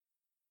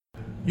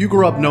You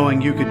grew up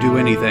knowing you could do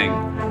anything.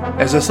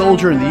 As a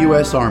soldier in the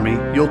U.S. Army,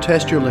 you'll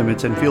test your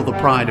limits and feel the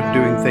pride of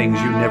doing things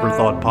you never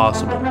thought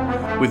possible.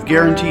 With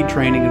guaranteed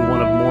training in one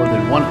of more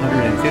than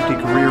 150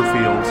 career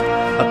fields,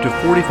 up to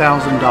 $40,000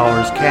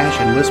 cash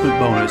enlistment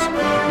bonus,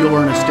 you'll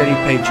earn a steady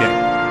paycheck,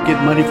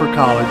 get money for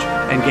college,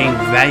 and gain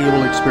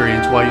valuable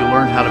experience while you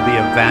learn how to be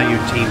a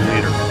valued team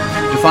leader.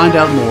 To find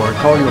out more,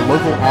 call your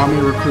local Army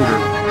recruiter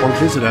or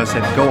visit us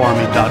at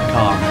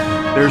GoArmy.com.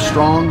 There's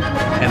strong,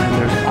 and then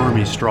there's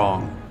Army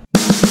Strong.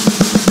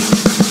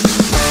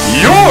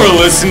 You're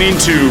listening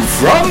to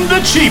From the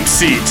Cheap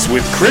Seats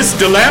with Chris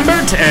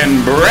DeLambert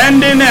and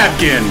Brandon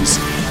Atkins.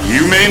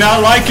 You may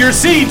not like your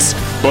seats,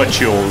 but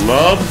you'll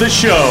love the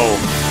show.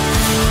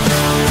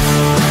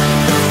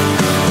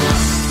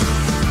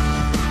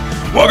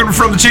 Welcome to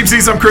From the Cheap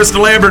Seats. I'm Chris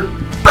DeLambert.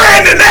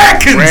 Brandon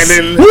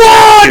Atkins!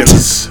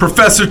 What?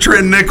 Professor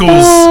Trent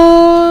Nichols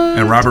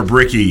and Robert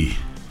Bricky.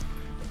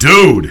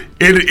 Dude,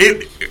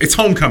 it's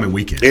homecoming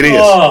weekend. It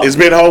is. It's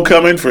been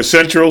homecoming for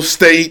Central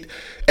State,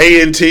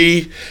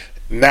 A&T.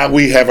 Now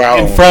we have our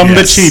own. From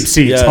the Cheap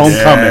Seats,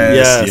 homecoming.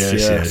 Yes.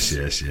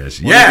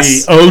 One of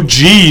the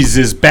OGs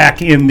is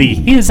back in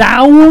his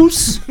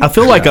house. I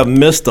feel like I've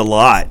missed a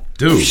lot.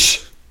 Dude,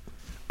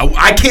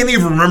 I can't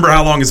even remember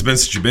how long it's been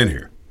since you've been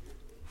here.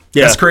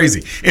 Yeah. That's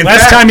crazy.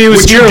 Last time he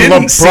was here,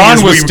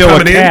 LeBron was still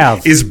a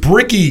Cav. Is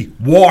Bricky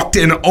walked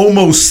and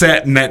almost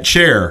sat in that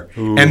chair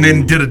and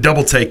then did a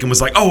double take and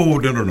was like, "Oh,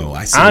 no.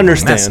 I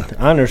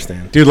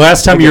understand. Dude,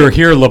 last time you were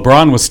here,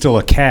 LeBron was still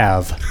a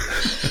Cav.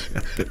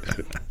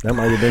 That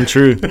might have been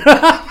true.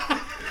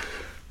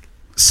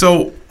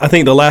 So I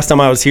think the last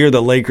time I was here,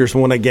 the Lakers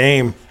won a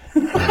game.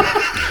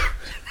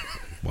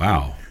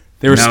 Wow.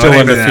 They were still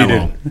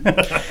undefeated.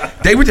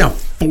 They were down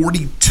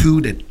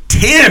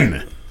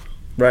 42-10.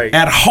 Right.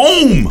 At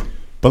home.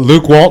 But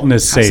Luke Walton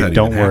is safe.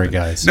 Don't worry,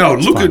 guys. No,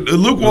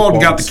 Luke Walton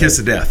got the kiss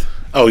of death.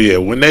 Oh, yeah.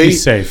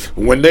 He's safe.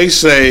 When they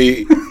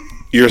say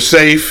you're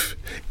safe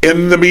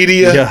in the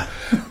media,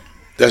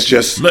 that's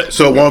just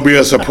so it won't be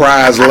a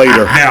surprise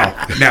later.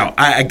 Now,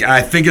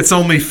 I think it's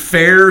only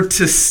fair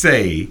to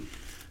say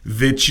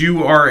that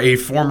you are a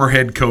former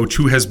head coach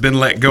who has been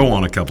let go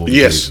on a couple of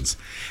occasions.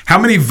 How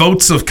many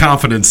votes of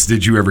confidence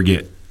did you ever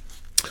get?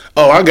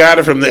 Oh, I got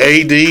it from the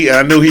AD.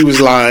 I knew he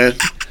was lying.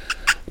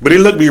 But he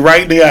looked me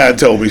right in the eye and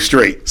told me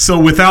straight. So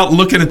without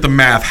looking at the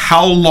math,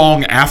 how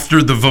long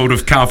after the vote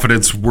of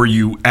confidence were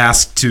you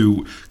asked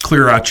to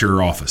clear out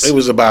your office? It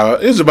was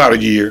about a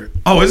year.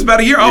 Oh, it was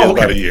about a year? Oh, okay.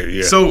 About a year,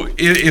 yeah. So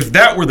if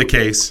that were the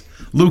case,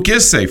 Luke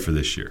is safe for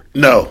this year.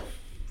 No.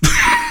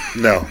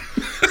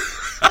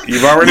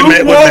 You've already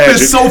met with Luke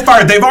Magic. is so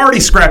fired. They've already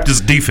scrapped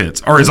his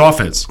defense or his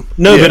offense.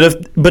 No,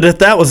 but if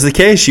that was the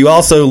case, you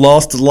also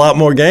lost a lot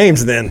more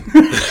games then.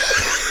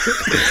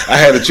 I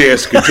had a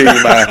chance to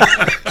continue my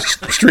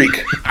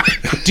streak.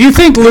 Do you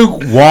think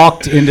Luke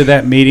walked into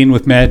that meeting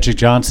with Magic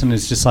Johnson and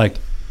is just like,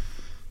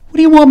 what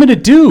do you want me to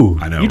do?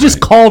 I know, you just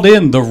called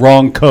in the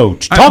wrong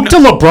coach. Talk to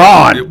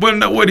LeBron. Well,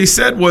 no, what he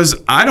said was,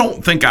 I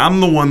don't think I'm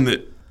the one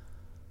that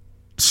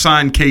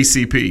signed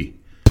KCP.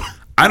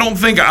 I don't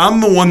think I'm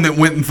the one that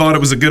went and thought it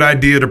was a good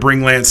idea to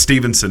bring Lance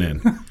Stevenson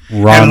in.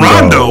 And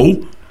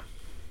Rondo,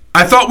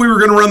 I thought we were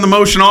going to run the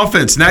motion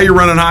offense. Now you're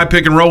running high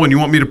pick and roll and you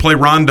want me to play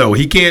Rondo.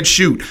 He can't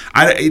shoot.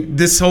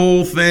 This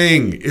whole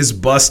thing is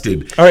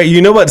busted. All right,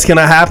 you know what's going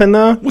to happen,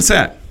 though? What's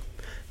that?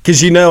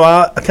 Because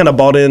I kind of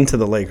bought into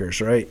the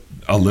Lakers, right?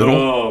 A little?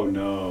 Oh,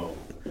 no.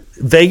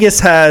 Vegas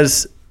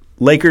has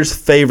Lakers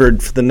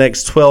favored for the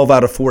next 12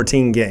 out of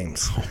 14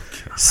 games. Oh,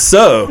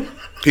 so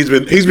he's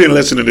been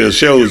listening to the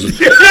shows.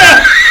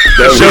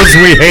 Shows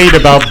we hate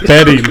about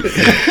betting.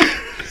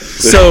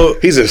 So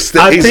he's an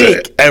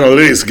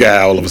analytics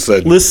guy all of a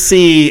sudden. Let's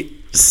see,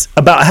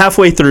 about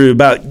halfway through,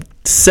 about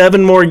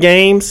 7 more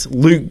games,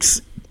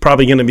 Luke's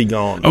probably going to be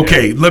gone.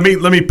 Okay, let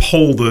me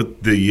poll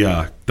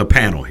the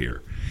panel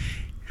here.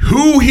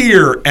 Who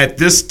here at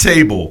this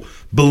table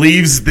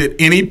believes that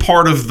any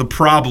part of the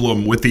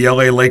problem with the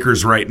LA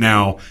Lakers right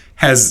now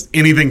has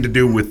anything to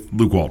do with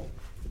Luke Walton?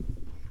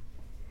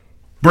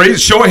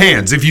 Braves, show of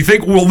hands. If you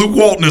think, Luke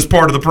Walton is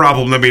part of the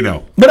problem, let me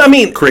know. But I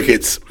mean,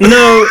 crickets.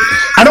 No,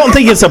 I don't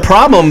think it's a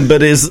problem.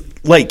 But is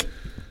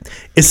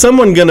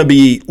someone going to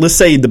be, let's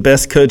say, the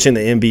best coach in the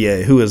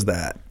NBA? Who is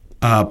that?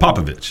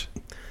 Popovich.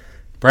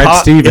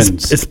 Brad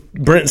Stevens. It's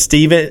Brent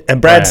Stevens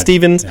and Brad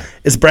Stevens. Yeah.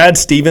 Is Brad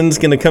Stevens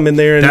going to come in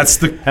there and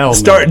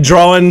start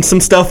drawing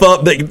some stuff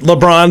up that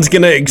LeBron's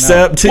going to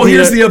accept? No. Well,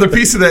 here's the other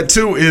piece of that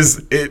too: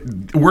 is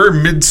we're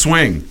mid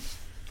swing.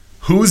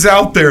 Who's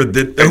out there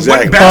that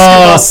what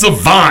basketball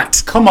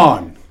savant? Come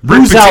on. Rick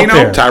Who's Pitino? out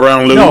there?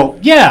 Tyronn Lue. No,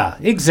 yeah,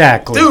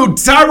 exactly. Dude,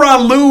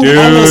 Tyronn Lue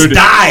almost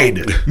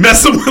died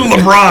messing with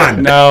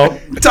LeBron. No.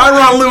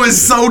 Tyronn Lue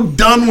is so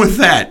done with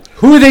that.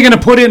 Who are they going to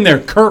put in there?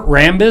 Kurt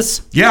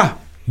Rambis? Yeah.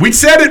 We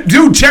said it.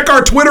 Dude, check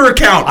our Twitter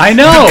account. I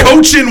know. The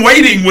coach in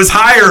waiting was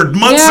hired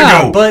months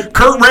ago. But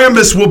Kurt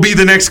Rambis will be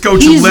the next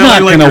coach of the LA Lakers. He's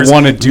not going to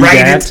want to do Write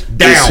that. It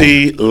down. Is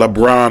he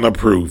LeBron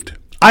approved?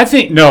 I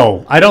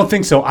don't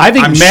think so. I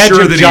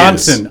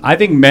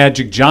think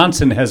Magic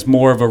Johnson has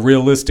more of a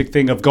realistic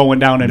thing of going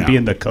down and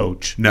being the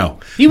coach. No.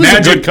 He was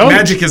a good coach.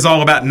 Magic is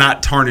all about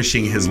not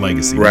tarnishing his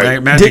legacy.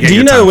 Right. Do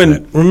you know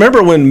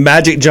remember when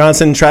Magic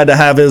Johnson tried to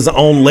have his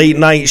own late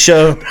night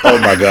show? Oh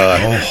my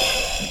God.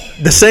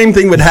 The same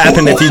thing would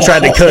happen if he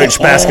tried to coach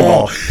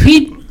basketball.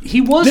 He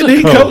was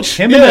a coach.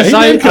 Him and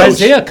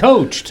Isaiah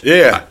coached.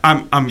 Yeah.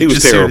 I'm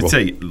just here to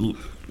tell you,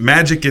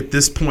 Magic at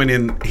this point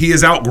he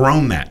has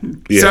outgrown that.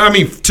 Yeah. So, I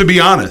mean, to be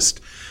honest,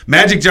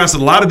 Magic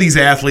Johnson, a lot of these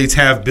athletes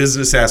have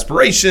business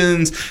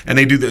aspirations, and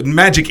they do that.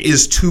 Magic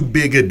is too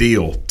big a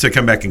deal to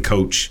come back and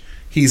coach.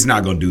 He's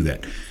not going to do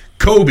that.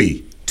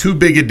 Kobe, too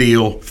big a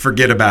deal.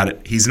 Forget about it.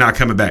 He's not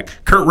coming back.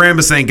 Kurt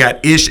Rambis ain't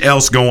got ish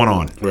else going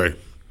on. Right.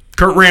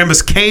 Kurt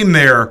Rambis came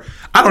there.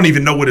 I don't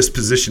even know what his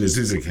position is.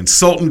 He's a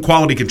consultant,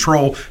 quality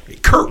control.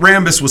 Kurt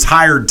Rambis was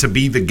hired to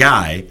be the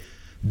guy.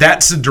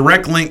 That's a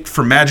direct link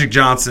from Magic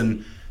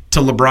Johnson to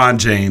LeBron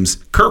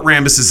James. Kurt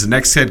Rambis is the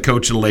next head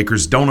coach of the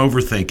Lakers. Don't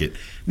overthink it.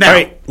 Now, all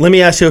right, let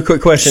me ask you a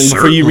quick question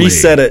before you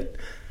reset it.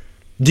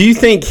 Do you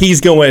think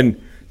he's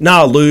going,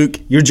 nah, Luke,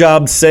 your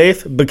job's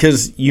safe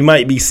because you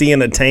might be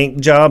seeing a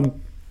tank job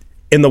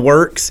in the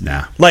works?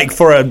 Nah. Like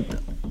for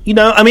you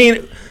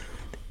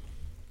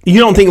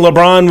don't think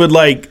LeBron would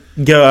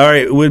go, all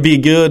right, it would be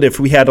good if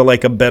we had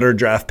a better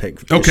draft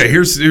pick. Okay,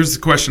 here's the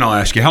question I'll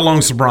ask you. How long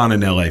is LeBron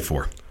in LA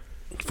for?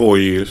 4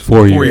 years.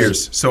 4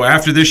 years. So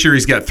after this year,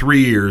 he's got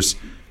 3 years.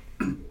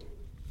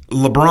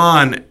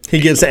 LeBron, he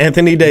gets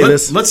Anthony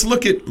Davis. Let's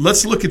look at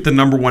the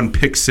number one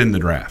picks in the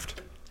draft.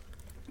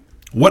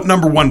 What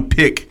number one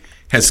pick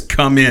has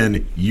come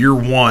in year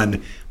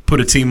one,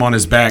 put a team on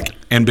his back,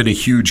 and been a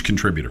huge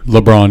contributor?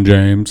 LeBron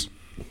James.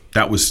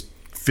 That was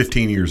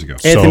 15 years ago.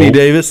 Anthony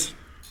Davis.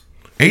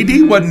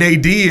 AD wasn't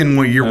AD in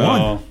year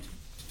one.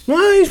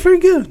 Well, he's pretty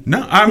good.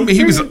 No, I mean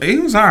he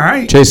was all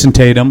right. Jason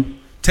Tatum.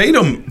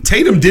 Tatum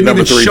didn't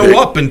even show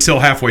up until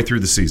halfway through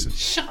the season.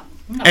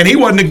 And he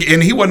wasn't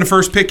the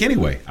first pick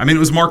anyway. I mean, it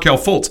was Markelle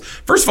Fultz.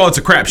 First of all, it's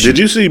a crapshoot. Did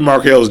you see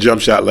Markelle's jump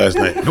shot last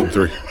night? Nope.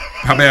 3.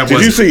 How bad was it?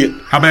 Did you see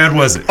it? How bad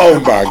was it? Oh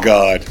my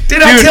God!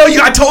 I tell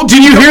you? I told you.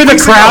 Did you hear the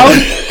crowd?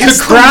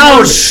 It's the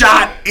worst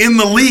shot in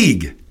the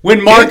league.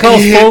 When Markelle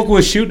Fultz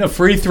was shooting a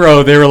free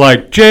throw, they were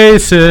like,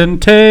 Jason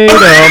Tatum.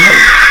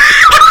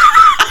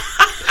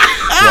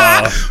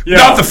 Wow. Yeah.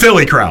 Not the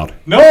Philly crowd.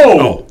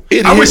 No.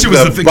 I wish it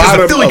was the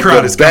Philly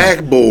crowd is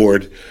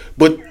backboard.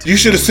 But you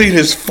should have seen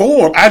his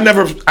form. I'd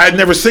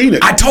never seen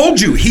it. I told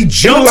you he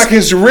jumps like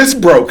his wrist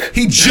broke.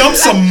 He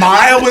jumps a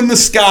mile in the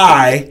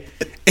sky.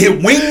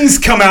 His wings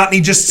come out and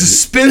he just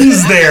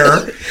spins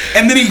there,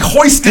 and then he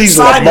hoists it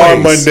sideways. Lamar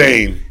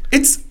Mundane.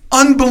 It's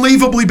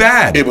unbelievably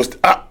bad. It was.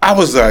 I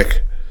was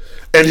like,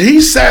 and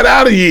he sat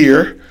out a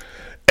year.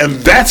 And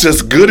that's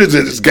as good as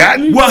it's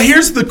gotten? Well,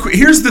 here's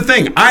the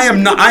thing. I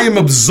am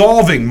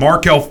absolving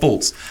Markelle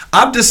Fultz.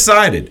 I've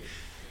decided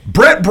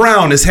Brett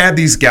Brown has had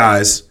these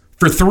guys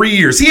for 3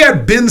 years. He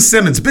had Ben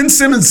Simmons. Ben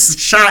Simmons'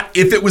 shot,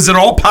 if it was at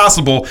all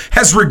possible,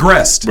 has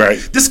regressed. Right.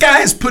 This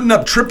guy is putting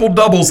up triple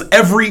doubles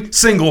every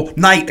single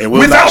night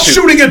without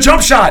shooting a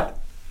jump shot.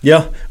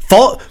 Yeah.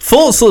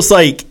 Fultz looks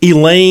like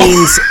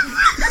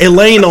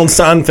Elaine on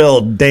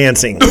Seinfeld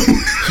dancing.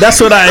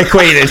 That's what I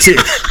equate it to.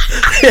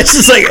 It's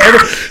just like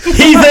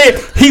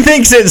he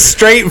thinks it's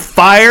straight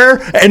fire,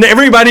 and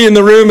everybody in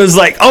the room is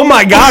like, "Oh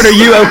my God, are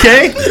you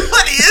okay?"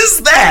 What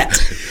is that?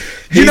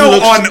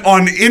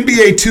 On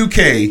NBA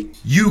 2K,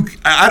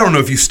 I don't know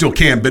if you still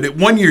can, but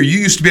one year you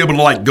used to be able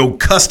to go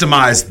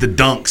customize the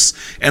dunks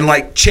and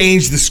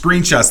change the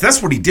screenshots.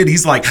 That's what he did.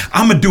 He's like,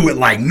 I'm gonna do it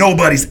like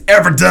nobody's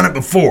ever done it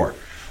before.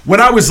 When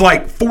I was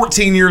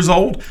 14 years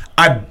old,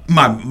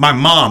 my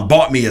mom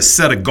bought me a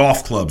set of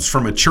golf clubs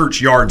from a church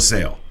yard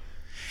sale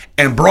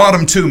and brought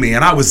them to me.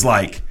 And I was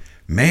like,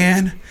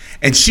 man.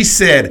 And she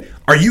said,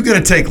 are you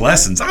going to take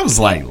lessons? I was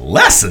like,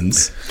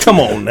 lessons? Come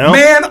on now.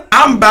 Man,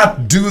 I'm about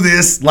to do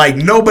this like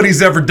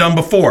nobody's ever done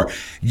before.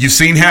 You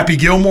seen Happy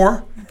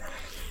Gilmore?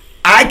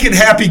 I could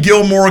Happy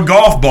Gilmore a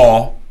golf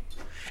ball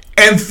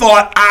and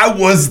thought I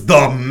was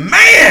the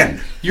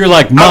man. You're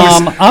like,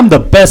 Mom, I'm the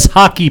best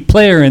hockey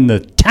player in the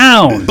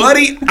town.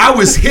 Buddy, I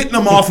was hitting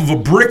them off of a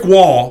brick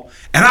wall,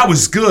 and I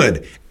was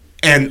good.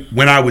 And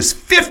when I was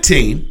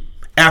 15,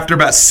 after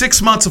about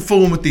 6 months of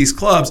fooling with these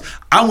clubs,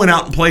 I went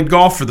out and played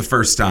golf for the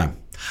first time.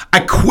 I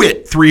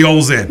quit 3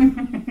 holes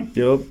in.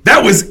 Yep.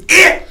 That was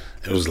it.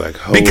 It was like,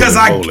 because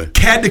I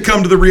had to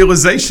come to the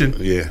realization,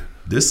 yeah,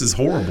 this is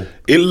horrible.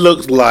 It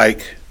looked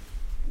like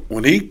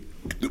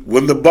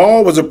when the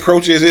ball was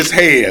approaching his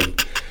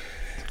hand,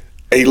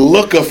 a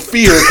look of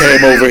fear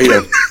came over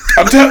him.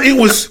 I'm telling you,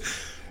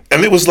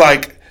 it was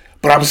like,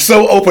 but I'm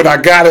so open, I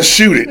gotta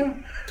shoot it.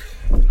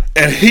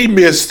 And he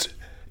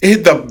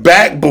hit the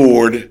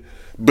backboard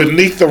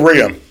beneath the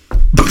rim.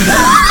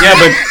 Yeah,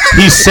 but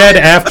he said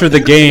after the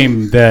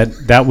game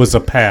that was a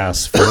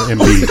pass for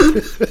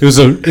Embiid. It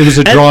was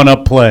a drawn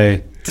up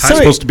play. It's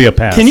supposed to be a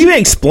pass. Can you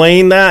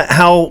explain that?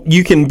 How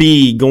you can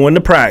be going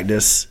to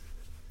practice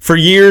for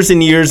years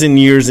and years and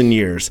years and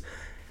years,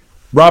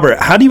 Robert,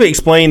 how do you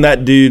explain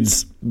that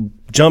dude's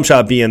jump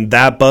shot being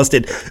that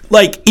busted?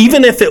 Like,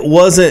 even if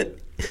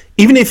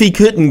he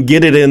couldn't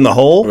get it in the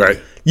hole, Right.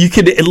 you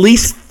could at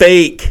least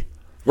fake.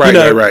 Right, you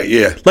know, right,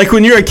 yeah. Like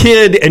when you're a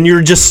kid and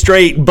you're just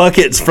straight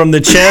buckets from the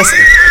chest,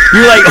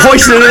 you're like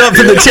hoisting it up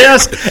from the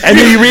chest, and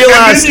then you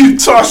realize, And then you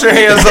toss your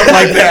hands up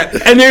like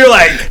that. and you're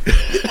like,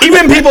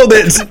 even people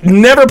that's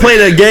never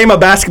played a game of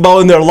basketball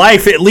in their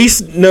life at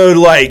least know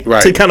like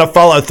Right. to kind of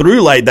follow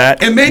through like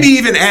that. And maybe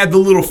even add the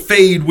little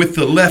fade with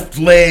the left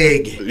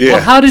leg. Yeah.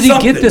 Well, how did he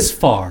Something. get this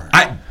far?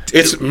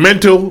 It's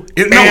mental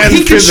No, and he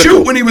can physical.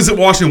 shoot when he was at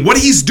Washington. What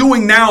he's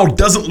doing now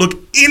doesn't look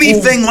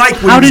anything like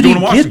what How he was did he doing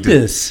in Washington. get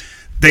this?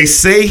 They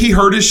say he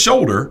hurt his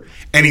shoulder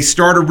and he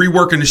started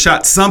reworking the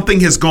shot.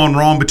 Something has gone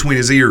wrong between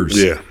his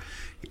ears. Yeah.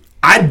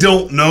 I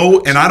don't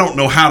know, and I don't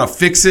know how to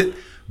fix it,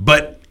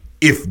 but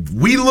if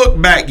we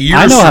look back years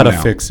I know from how to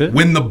now, fix it.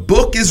 when the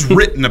book is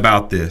written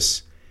about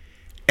this,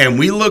 and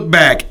we look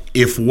back,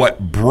 if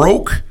what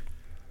broke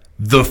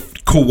the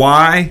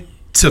Kawhi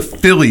to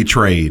Philly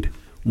trade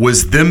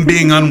was them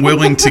being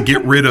unwilling to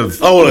get rid of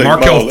Holy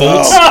Markelle moly.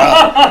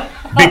 Fultz,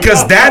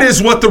 because that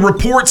is what the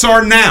reports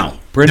are now.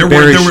 Brent There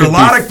Barry were should a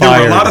lot be of there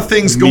were a lot fired of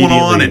things going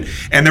on, immediately.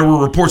 and there were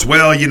reports.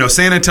 Well,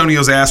 San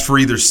Antonio's asked for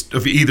either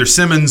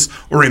Simmons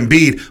or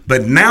Embiid,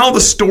 but now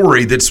the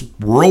story that's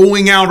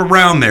rolling out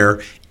around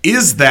there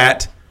is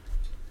that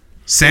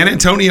San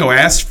Antonio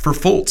asked for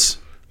Fultz.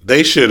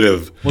 They should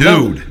have.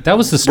 Dude, That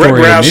was the Brett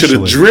story Brown should have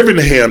initially. driven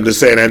him to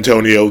San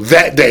Antonio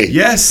that day.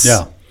 yes,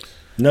 Yeah.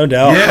 No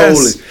doubt. yes.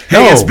 Holy-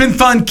 Hey, No. it's been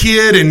fun,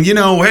 kid, and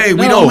hey,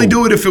 we'd No. only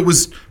do it if it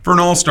was for an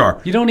All-Star.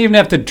 You don't even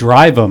have to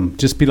drive them.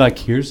 Just be like,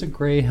 here's a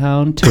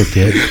Greyhound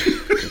ticket.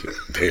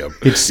 Damn.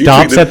 It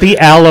stops at the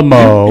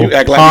Alamo. You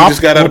act like you Pop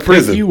just got out of will pick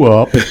prison. you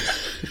up.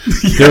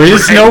 There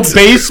is no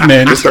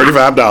basement. It's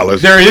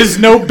 $35. There is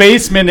no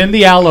basement in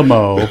the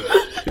Alamo.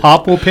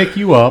 Pop will pick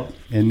you up,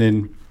 and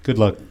then good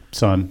luck,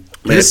 son.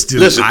 This dude,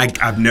 Listen,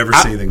 I've never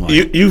seen anything like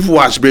it. You've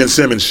watched Ben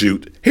Simmons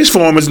shoot. His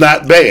form is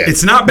not bad.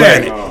 It's not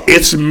bad. But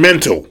it's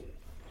mental.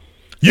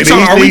 You And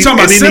talking, he are we needs- talking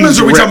about and he Simmons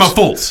or are we needs talking about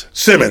reps. Fultz?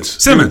 Simmons.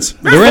 Simmons.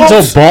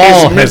 Lorenzo Fultz Ball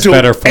is has mental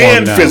better form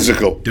and now.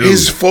 physical. Dude.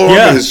 His form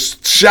Yeah. is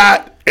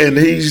shot, and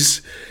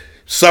he's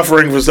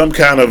suffering from some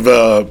kind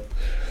of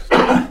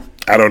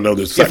I don't know.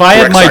 This If I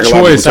had my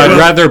choice, I'd rather.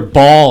 rather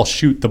Ball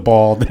shoot the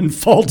ball than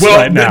Fultz Well,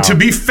 right now. to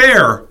be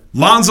fair,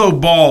 Lonzo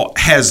Ball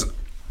has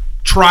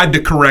tried to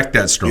correct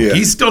that stroke. Yeah.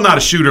 He's still not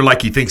a shooter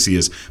like he thinks he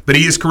is, but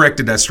he has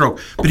corrected that stroke.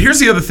 But here's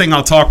the other thing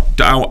I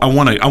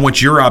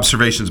want your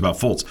observations about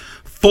Fultz.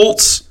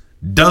 Fultz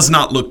does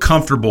not look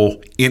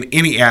comfortable in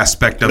any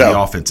aspect of the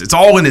No. offense. It's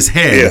all in his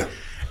head. Yeah.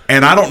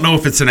 And I don't know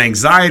if it's an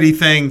anxiety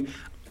thing.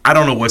 I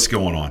don't know what's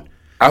going on.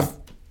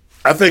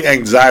 I think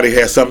anxiety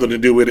has something to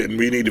do with it, and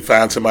we need to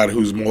find somebody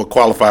who's more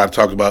qualified to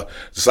talk about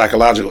the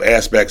psychological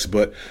aspects.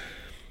 But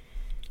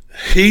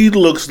he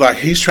looks like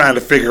he's trying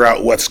to figure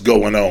out what's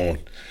going on.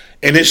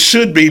 And it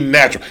should be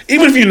natural.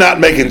 Even if you're not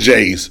making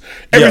J's,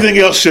 everything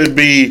else should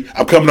be,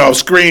 I'm coming off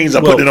screens,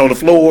 I'm putting it on the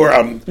floor.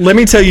 Let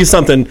me tell you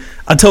something.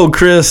 I told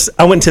Chris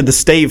I went to the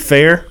state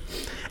fair,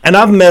 and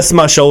I've messed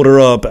my shoulder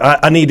up.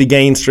 I need to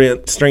gain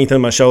strength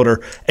in my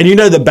shoulder. And you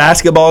know the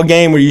basketball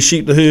game where you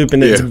shoot the hoop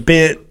and it's Yeah.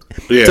 bent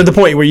Yeah. to the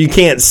point where you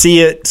can't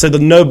see it, so the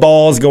no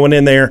balls going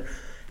in there.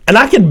 And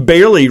I could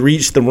barely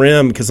reach the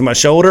rim because of my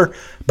shoulder,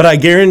 but I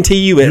guarantee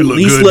you at look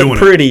least good look doing it.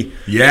 pretty.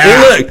 Yeah.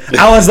 Hey, look,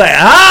 I was like,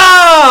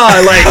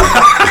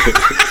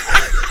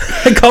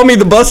 they call me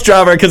the bus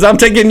driver because I'm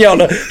taking y'all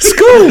to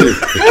school.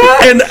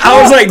 And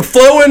I was like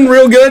flowing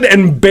real good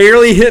and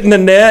barely hitting the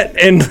net.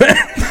 And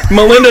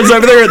Melinda's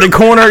over there at the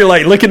corner,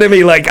 like looking at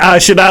me like,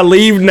 should I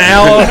leave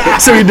now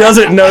so he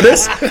doesn't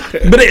notice?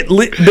 But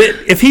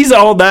if he's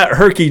all that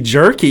herky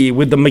jerky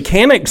with the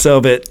mechanics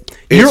of it,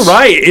 you're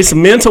right. It's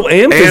mental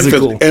and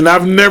physical. And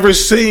I've never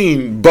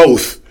seen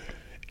both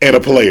in a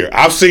player.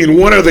 I've seen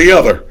one or the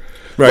other,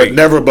 Right. but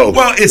never both.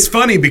 Well, it's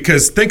funny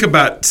because think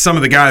about some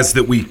of the guys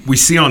that we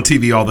see on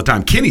TV all the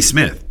time. Kenny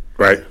Smith.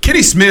 Right.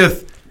 Kenny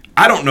Smith,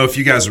 I don't know if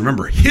you guys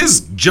remember,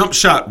 his jump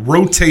shot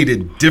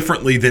rotated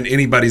differently than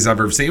anybody's I've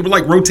ever seen. It was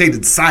like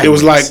rotated sideways. It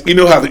was like, you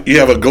know how you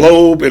have a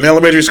globe in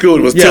elementary school?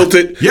 It was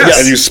tilted. Yes.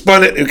 And you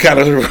spun it and kind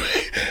of,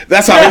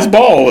 that's how his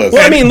ball was.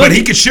 Well, I mean, but look-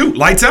 he could shoot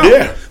lights out.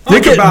 Yeah.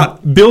 Look Think at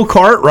about Bill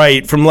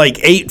Cartwright from like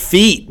 8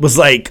 feet was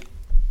like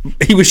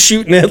he was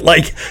shooting it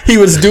like he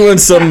was doing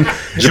some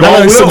Jamal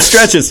some Wilkes.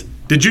 stretches.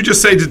 Did you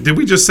just say? Did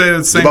we just say that at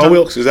the same Jamal time?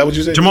 Wilkes, is that what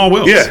you said? Jamal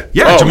Wilkes. Yeah.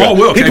 Yeah. Oh, Jamal man.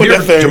 Wilkes. He And put here,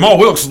 that thing. Jamal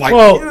Wilkes was like.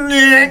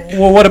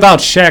 Well, what about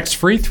Shaq's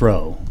free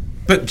throw?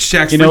 But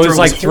Shaq's You know, free it's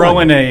throw like was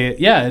throwing horrible.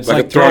 it's Like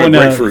like a throwing throwing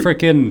a grapefruit.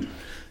 freaking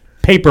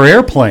paper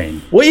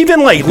airplane. Well,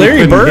 even like Larry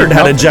couldn't Bird get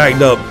had a nothing.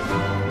 jacked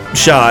up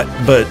shot,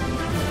 but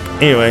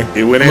anyway,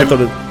 It went in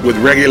with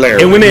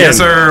regularity. It went in. Yes,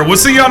 sir. We'll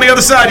see you on the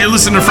other side. You're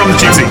listening From the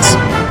Cheap Seats.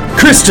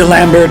 Krista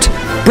Lambert,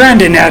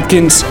 Brandon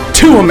Atkins,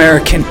 two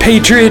American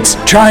patriots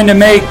trying to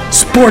make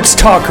sports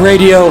talk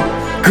radio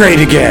great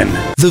again.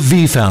 The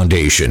V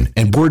Foundation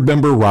and board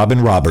member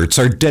Robin Roberts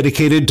are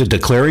dedicated to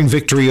declaring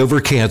victory over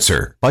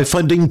cancer by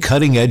funding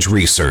cutting-edge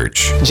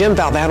research. Jim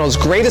Valvano's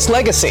greatest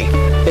legacy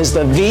is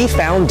the V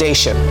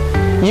Foundation.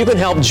 You can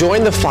help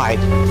join the fight,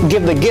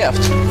 give the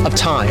gift of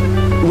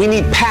time. We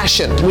need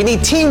passion, we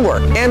need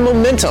teamwork and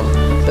momentum.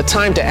 The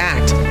time to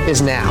act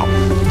is now.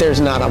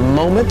 There's not a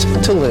moment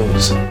to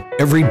lose.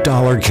 Every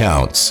dollar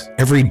counts.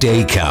 Every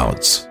day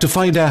counts. To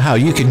find out how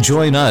you can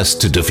join us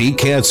to defeat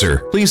cancer,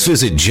 please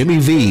visit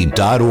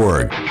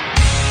jimmyv.org.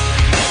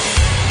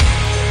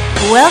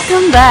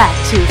 Welcome back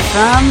to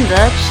From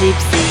the Cheap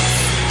Seats.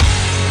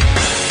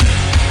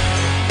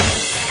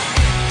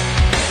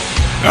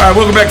 All right,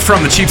 welcome back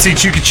from the Cheap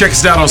Seats. You can check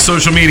us out on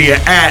social media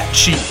at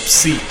Cheap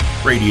Seat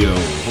Radio.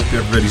 Hope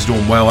everybody's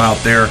doing well out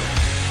there.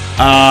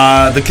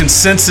 The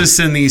consensus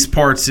in these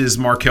parts is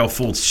Markelle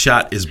Fultz's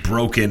shot is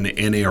broken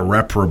and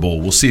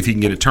irreparable. We'll see if he can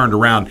get it turned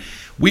around.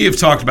 We have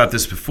talked about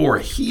this before.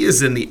 He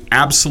is in the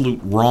absolute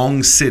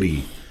wrong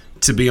city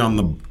to be on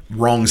the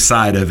wrong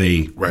side of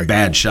a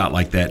bad shot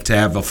like that, to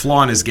have a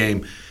flaw in his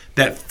game.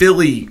 That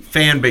Philly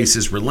fan base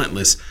is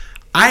relentless.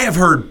 I have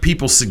heard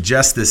people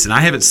suggest this, and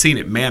I haven't seen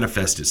it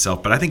manifest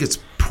itself, but I think it's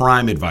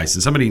prime advice,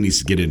 and somebody needs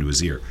to get into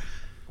his ear.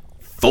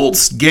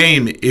 Fultz's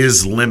game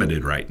is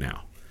limited right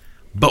now,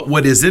 but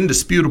what is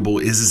indisputable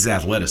is his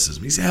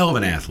athleticism. He's a hell of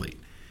an athlete.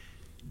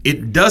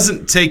 It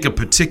doesn't take a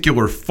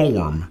particular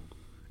form,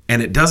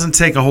 and it doesn't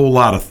take a whole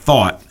lot of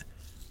thought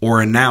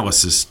or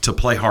analysis to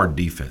play hard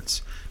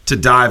defense, to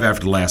dive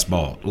after the last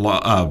ball,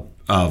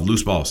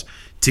 loose balls,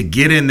 to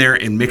get in there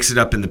and mix it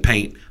up in the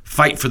paint,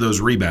 fight for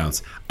those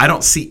rebounds. I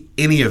don't see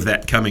any of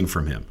that coming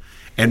from him.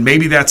 And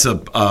maybe that's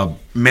a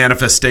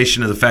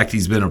manifestation of the fact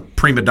he's been a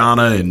prima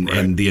donna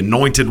and the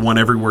anointed one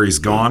everywhere he's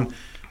gone.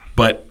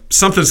 But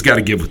something's got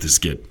to give with this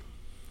kid.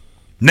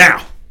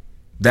 Now,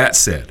 that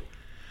said,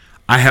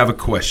 I have a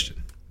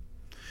question.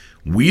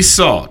 We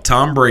saw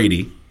Tom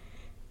Brady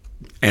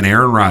and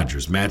Aaron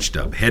Rodgers matched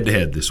up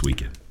head-to-head this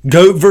weekend.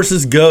 GOAT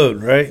versus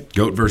GOAT, right?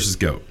 GOAT versus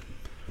GOAT.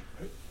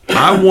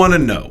 I want to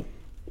know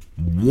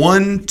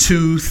 1,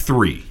 2,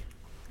 3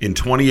 in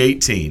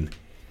 2018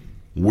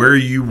 where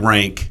you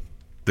rank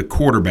the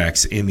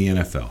quarterbacks in the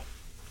NFL.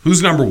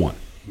 Who's number one?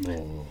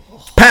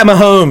 Pat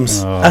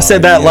Mahomes. I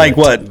said that like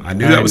what? I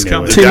knew that was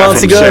coming. 2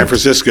 months ago. San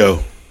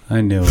Francisco.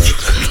 I knew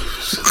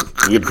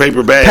it. With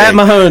paper bag. Pat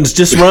Mahomes.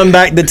 Just run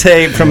back the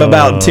tape from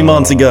about 2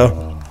 months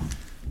ago.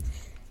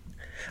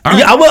 Right.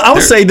 Yeah, I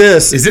will say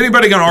this. Is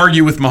anybody going to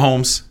argue with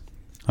Mahomes?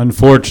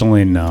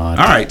 Unfortunately not.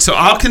 All right, so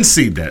I'll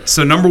concede that.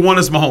 So number one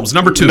is Mahomes.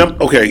 Number two.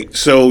 Okay,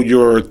 so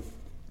your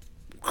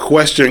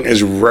question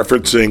is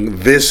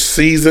referencing this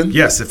season?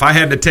 Yes, if I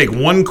had to take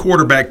one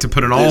quarterback to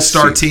put an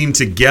all-star team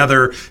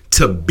together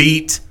to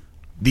beat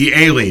the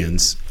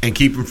aliens and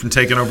keep them from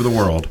taking over the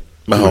world,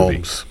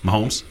 Mahomes.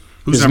 Mahomes?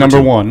 Who's He's number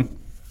two? one.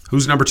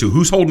 Who's number two?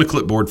 Who's holding the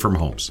clipboard for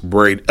Mahomes?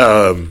 Brady.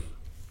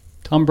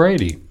 Tom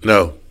Brady.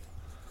 No.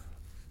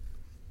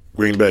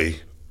 Green Bay.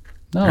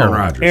 No. Aaron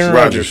Rodgers. Aaron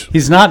Rodgers.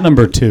 He's not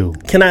number two.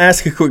 Can I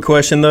ask a quick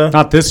question, though?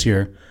 Not this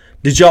year.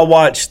 Did y'all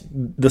watch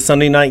the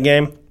Sunday night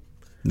game?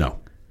 No.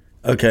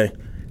 Okay.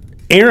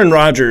 Aaron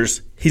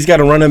Rodgers, he's got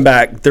a running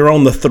back. They're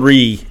on the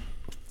 3.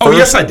 Oh,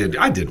 yes, I did.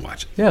 I did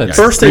watch it. Yeah, that's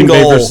First Green and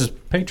Bay goal. versus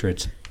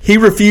Patriots. He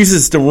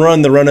refuses to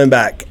run the running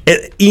back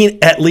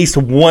at least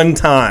one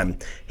time.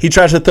 He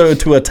tries to throw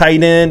it to a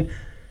tight end,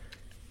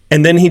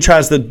 and then he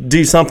tries to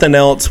do something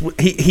else.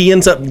 He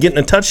ends up getting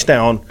a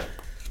touchdown.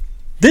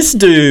 This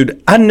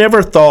dude, I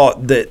never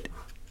thought that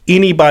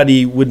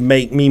anybody would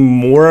make me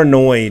more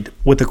annoyed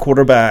with a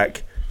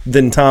quarterback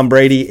than Tom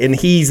Brady, and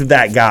he's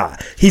that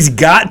guy. He's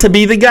got to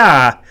be the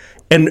guy,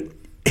 and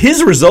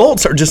his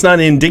results are just not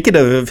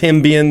indicative of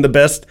him being the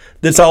best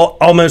that's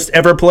almost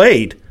ever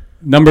played.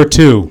 Number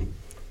two,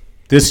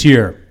 this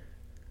year,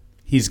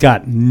 he's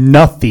got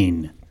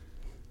nothing.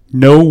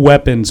 No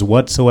weapons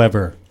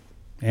whatsoever.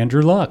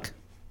 Andrew Luck.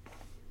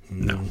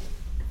 No.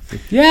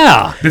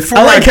 Yeah. Before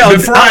I like how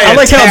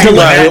attack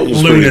that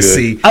was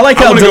lunacy, I like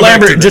how wanna go back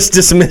to DeLambert just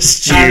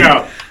dismissed you. I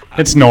know.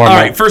 It's normal. All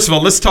right, first of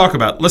all, let's talk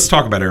about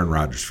Aaron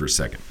Rodgers for a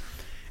second.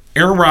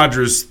 Aaron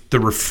Rodgers, the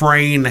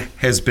refrain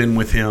has been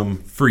with him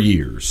for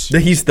years.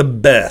 That he's the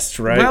best,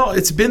 right? Well,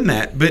 it's been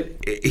that, but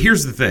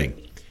here's the thing.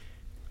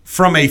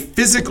 From a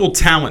physical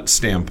talent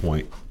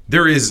standpoint,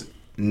 there is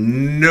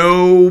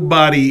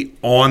nobody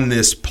on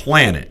this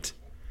planet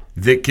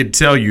that could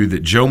tell you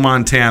that Joe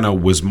Montana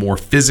was more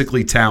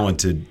physically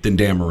talented than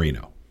Dan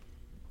Marino.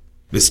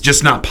 It's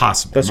just not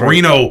possible. That's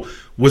Marino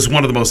was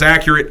one of the most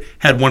accurate,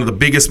 had one of the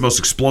biggest, most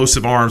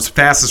explosive arms,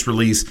 fastest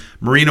release.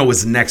 Marino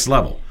was next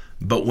level.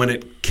 But when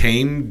it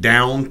came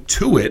down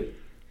to it,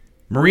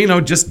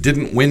 Marino just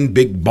didn't win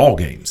big ball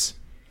games.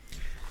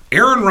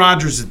 Aaron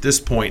Rodgers at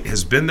this point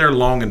has been there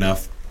long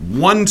enough,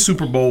 1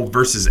 Super Bowl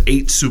versus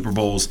 8 Super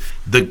Bowls.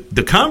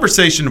 The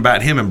conversation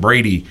about him and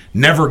Brady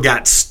never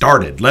got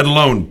started, let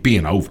alone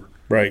being over.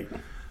 Right.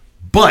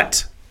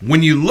 But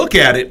when you look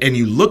at it and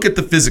you look at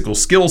the physical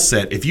skill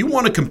set, if you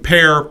want to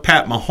compare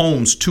Pat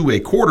Mahomes to a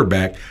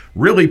quarterback,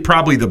 really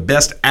probably the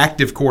best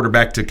active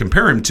quarterback to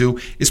compare him to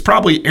is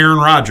probably Aaron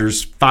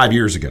Rodgers 5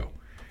 years ago.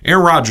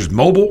 Aaron Rodgers,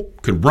 mobile,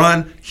 could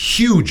run,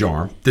 huge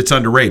arm that's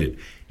underrated.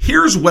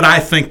 Here's what I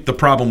think the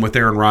problem with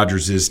Aaron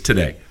Rodgers is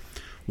today.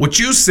 What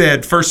you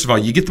said, first of all,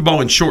 you get the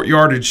ball in short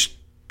yardage,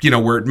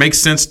 where it makes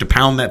sense to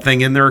pound that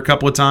thing in there a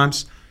couple of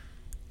times.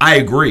 I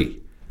agree.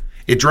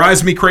 It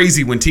drives me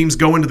crazy when teams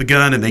go into the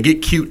gun and they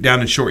get cute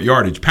down in short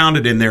yardage. Pound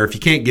it in there. If you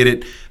can't get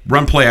it,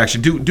 run play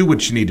action. Do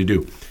what you need to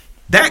do.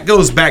 That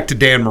goes back to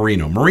Dan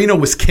Marino. Marino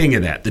was king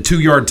of that, the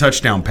 2-yard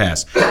touchdown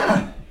pass.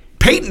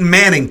 Peyton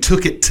Manning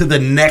took it to the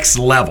next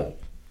level.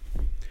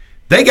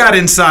 They got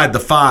inside the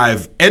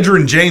 5.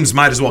 Edgerrin James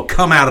might as well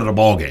come out of the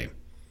ball game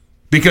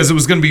because it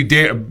was going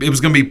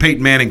to be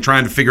Peyton Manning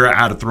trying to figure out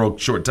how to throw a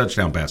short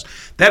touchdown pass.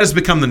 That has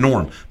become the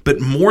norm.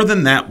 But more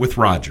than that with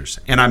Rodgers,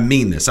 and I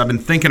mean this, I've been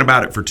thinking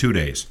about it for 2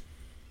 days.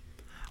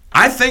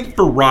 I think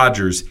for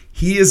Rodgers,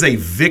 he is a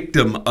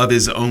victim of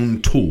his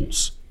own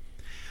tools.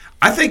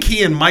 I think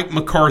he and Mike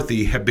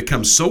McCarthy have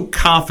become so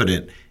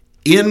confident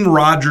in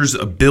Rodgers'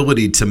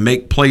 ability to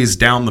make plays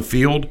down the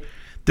field.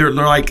 They're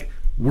like,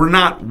 we're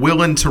not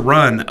willing to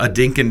run a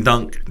dink and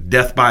dunk,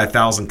 death by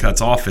 1,000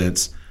 cuts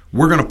offense.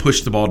 We're going to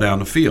push the ball down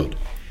the field.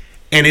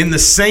 And in the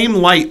same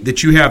light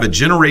that you have a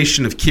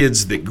generation of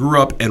kids that grew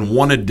up and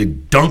wanted to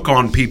dunk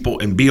on people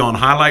and be on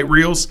highlight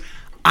reels,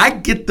 I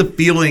get the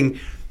feeling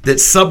that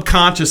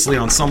subconsciously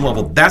on some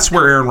level, that's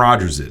where Aaron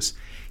Rodgers is.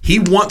 He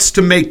wants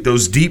to make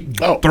those deep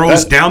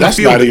throws down the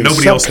field that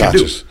nobody else can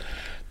do.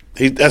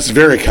 That's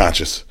very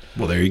conscious.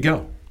 Well, there you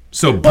go.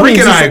 So Brick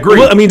and I agree.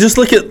 Well, just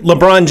look at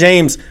LeBron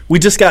James. We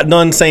just got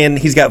done saying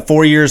he's got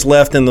 4 years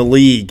left in the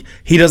league.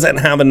 He doesn't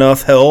have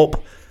enough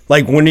help.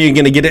 Like, when are you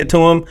going to get it to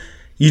him?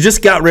 You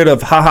just got rid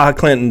of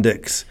Clinton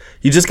Dix.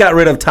 You just got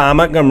rid of Ty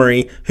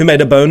Montgomery, who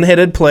made a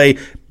boneheaded play,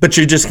 but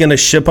you're just going to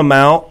ship him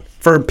out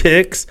for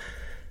picks.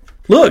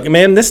 Look,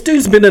 man, this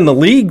dude's been in the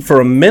league for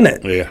a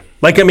minute. Yeah.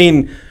 Like, I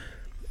mean,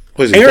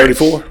 what is he,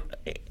 34?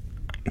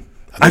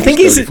 I think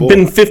he's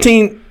been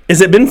 15.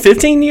 Has it been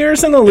 15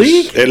 years in the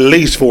league? At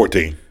least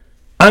 14.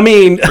 I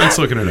mean, let's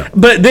look at it.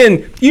 But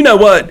then, you know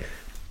what?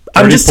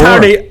 I'm just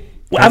tired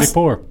of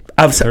 34.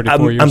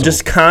 I'm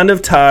just kind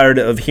of tired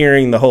of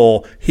hearing the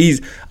whole,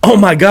 oh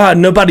my God,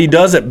 nobody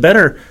does it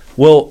better.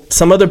 Well,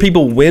 some other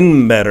people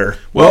win better.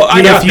 Well,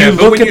 if you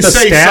look at the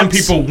stats, some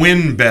people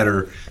win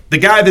better. The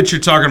guy that you're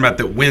talking about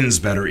that wins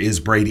better is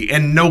Brady,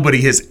 and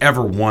nobody has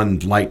ever won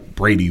like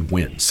Brady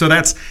wins. So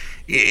that's,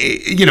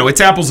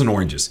 it's apples and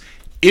oranges.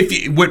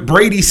 What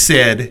Brady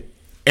said,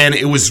 and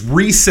it was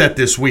reset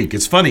this week.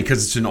 It's funny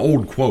because it's an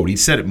old quote. He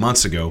said it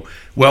months ago.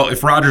 Well,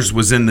 if Rodgers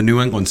was in the New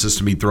England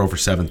system, he'd throw for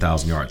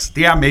 7,000 yards.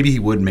 Yeah, maybe he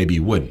would, maybe he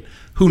wouldn't.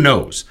 Who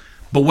knows?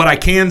 But what I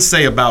can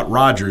say about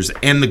Rodgers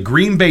and the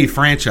Green Bay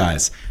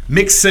franchise,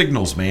 mixed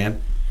signals,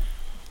 man.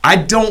 I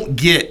don't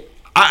get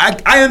 –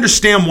 I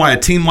understand why a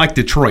team like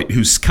Detroit,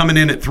 who's coming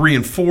in at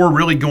 3-4,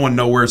 really going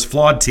nowhere, is a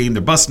flawed team.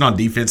 They're busting on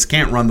defense,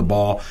 can't run the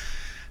ball.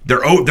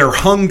 They're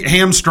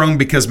hamstrung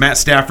because Matt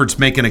Stafford's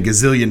making $1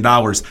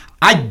 gazillion.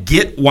 I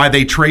get why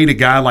they trade a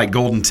guy like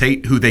Golden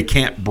Tate, who they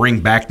can't bring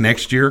back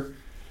next year.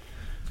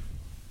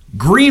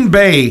 Green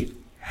Bay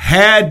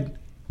had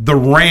the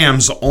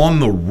Rams on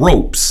the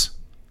ropes,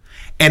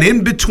 and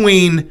in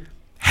between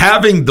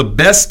having the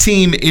best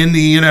team in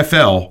the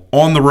NFL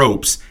on the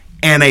ropes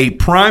and a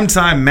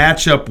primetime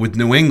matchup with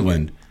New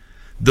England,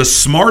 the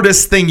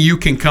smartest thing you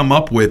can come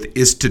up with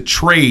is to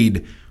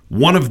trade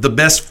one of the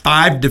best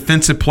 5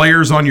 defensive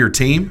players on your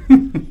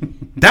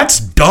team. That's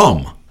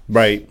dumb.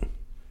 Right.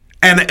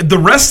 And the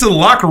rest of the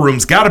locker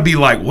room's got to be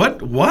like,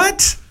 what?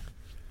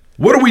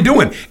 What are we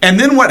doing? And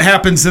then what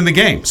happens in the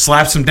game?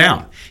 Slaps him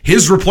down.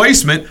 His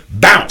replacement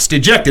bounced,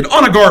 ejected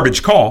on a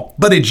garbage call,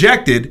 but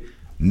ejected,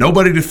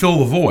 nobody to fill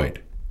the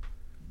void.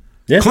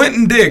 Yeah.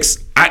 Clinton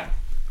Dix,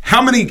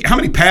 how many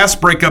pass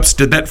breakups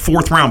did that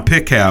 4th-round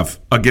pick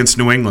have against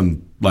New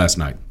England last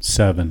night?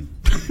 7.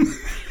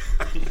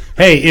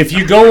 Hey, if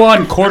you go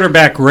on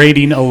quarterback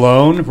rating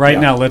alone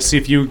now, let's see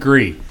if you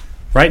agree.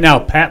 Right now,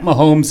 Pat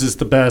Mahomes is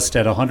the best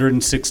at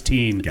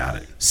 116. Got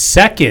it.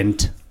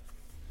 Second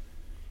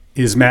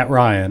is Matt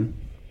Ryan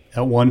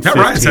at 115.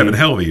 Matt Ryan's having a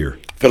hell of a year.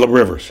 Phillip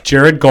Rivers.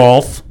 Jared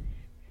Goff.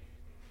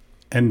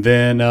 And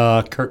then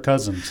Kirk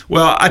Cousins.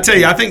 Well, I tell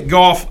you, I think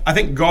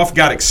Goff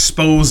got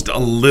exposed a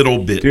little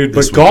bit. Dude,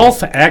 but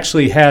Goff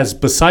actually has,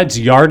 besides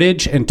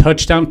yardage and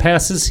touchdown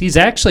passes, he's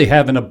actually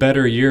having a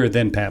better year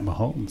than Pat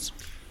Mahomes.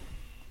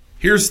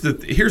 Here's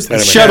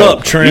the shut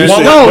up, Trent.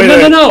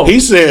 No. He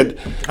said,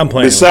 I'm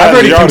playing.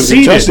 Besides yardage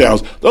and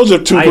touchdowns, those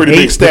are 2 pretty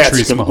big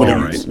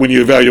stats when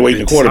you evaluate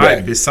the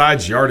quarterback.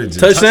 Besides yardage and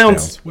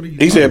touchdowns.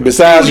 He said,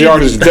 besides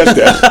yardage and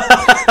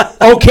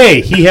touchdowns.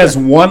 Okay, he has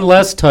 1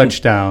 less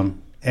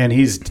touchdown, and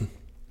he's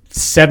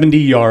 70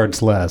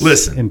 yards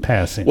less in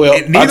passing.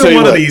 Well, neither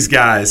one of these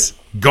guys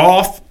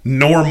Goff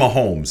nor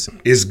Mahomes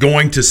is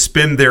going to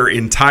spend their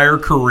entire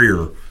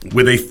career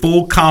with a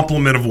full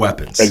complement of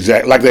weapons.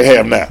 Exactly, like they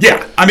have now.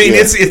 Yeah, I mean,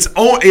 it's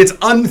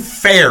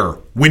unfair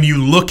when you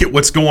look at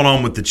what's going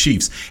on with the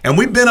Chiefs. And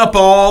we've been up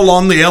all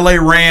on the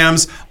L.A.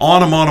 Rams,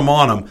 on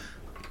them.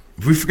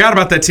 We forgot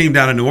about that team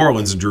down in New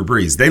Orleans and Drew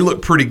Brees. They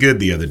looked pretty good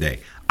the other day.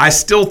 I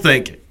still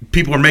think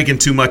people are making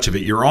too much of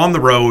it. You're on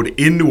the road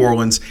in New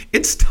Orleans.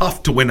 It's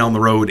tough to win on the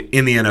road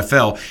in the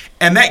NFL.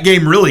 And that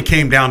game really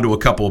came down to a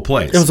couple of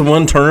plays. It was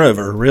one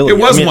turnover, really. It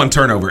was one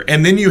turnover.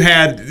 And then you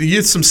had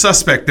some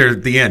suspect there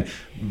at the end.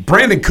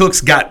 Brandon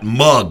Cooks got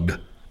mugged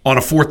on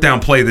a fourth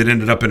down play that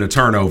ended up in a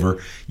turnover.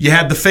 You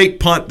had the fake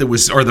punt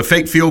the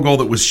fake field goal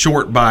that was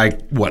short by,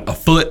 a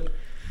foot?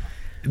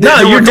 No,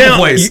 you're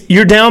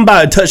down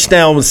by a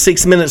touchdown with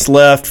 6 minutes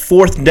left,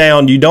 fourth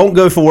down. You don't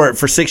go for it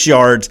for 6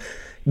 yards.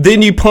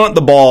 Then you punt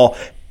the ball,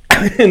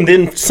 and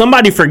then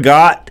somebody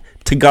forgot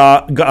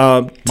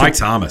to Mike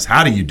Thomas.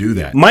 How do you do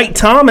that? Mike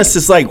Thomas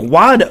is like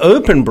wide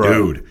open,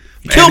 bro. Dude.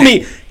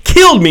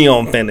 Killed me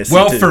on fantasy.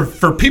 Well,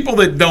 for people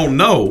that don't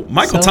know,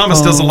 Michael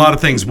Thomas does a lot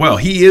of things well.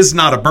 He is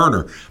not a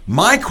burner.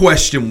 My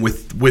question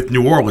with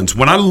New Orleans,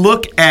 when I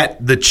look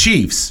at the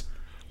Chiefs,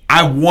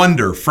 I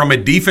wonder from a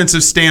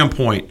defensive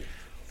standpoint,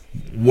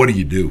 what do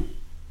you do?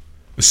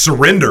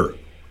 Surrender.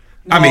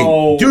 I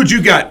mean, dude, you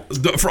got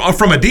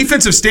from a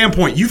defensive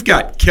standpoint, you've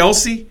got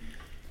Kelsey.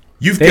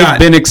 They've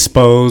been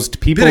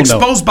exposed. People been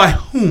exposed by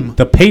whom?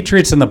 The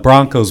Patriots and the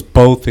Broncos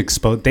both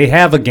exposed. They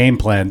have a game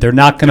plan. They're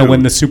not going to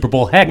win the Super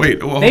Bowl. Heck,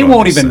 they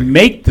won't even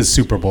make the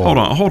Super Bowl.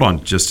 Hold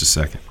on just a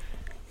second.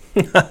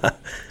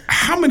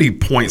 How many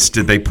points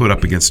did they put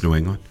up against New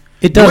England?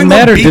 It doesn't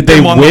matter. Did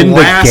they win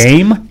the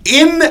game?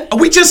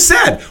 We just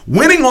said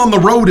winning on the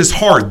road is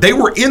hard. They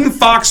were in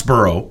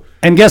Foxborough.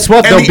 And guess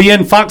what? They'll be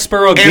in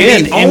Foxborough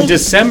again in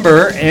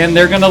December, and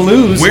they're going to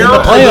lose in the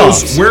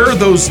playoffs. Where are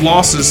those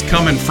losses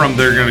coming from?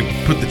 They're going to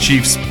put the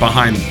Chiefs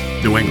behind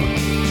New England.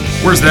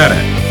 Where's that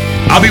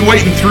at? I'll be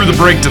waiting through the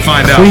break to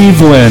find out.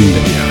 Cleveland.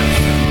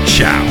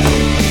 Ciao.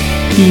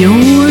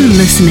 You're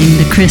listening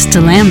to Chris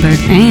DeLambert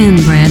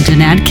and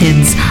Brandon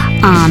Adkins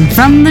on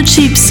From the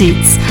Cheap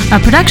Seats, a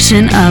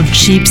production of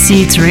Cheap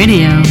Seats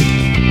Radio.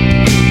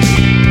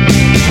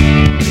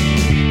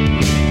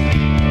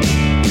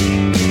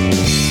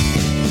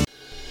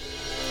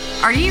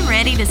 Are you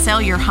ready to sell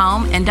your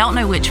home and don't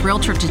know which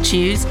realtor to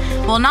choose?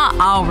 Well, not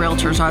all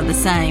realtors are the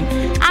same.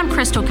 I'm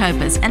Crystal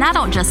Copas, and I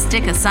don't just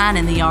stick a sign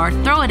in the yard,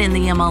 throw it in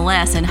the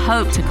MLS, and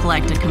hope to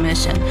collect a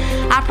commission.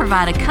 I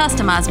provide a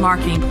customized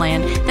marketing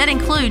plan that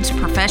includes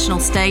professional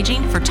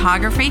staging,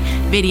 photography,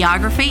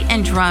 videography,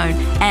 and drone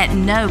at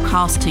no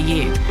cost to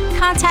you.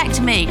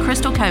 Contact me,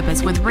 Crystal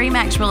Copas, with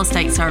RE/MAX Real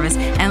Estate Service,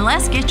 and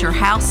let's get your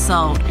house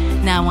sold.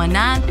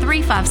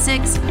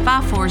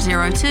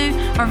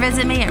 919-356-5402 or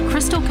visit me at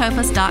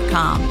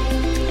crystalcopas.com.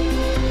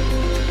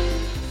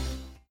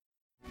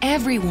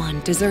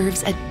 Everyone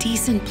deserves a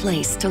decent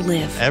place to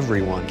live.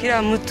 Everyone.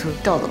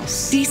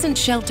 Decent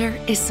shelter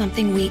is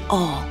something we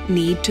all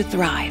need to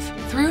thrive.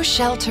 Through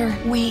shelter,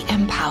 we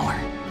empower.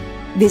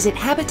 Visit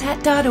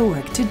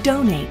Habitat.org to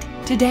donate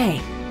today.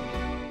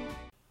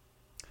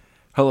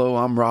 Hello,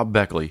 I'm Rob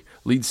Beckley,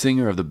 lead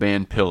singer of the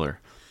band Pillar.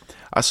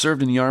 I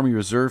served in the Army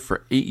Reserve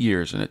for 8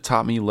 years, and it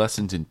taught me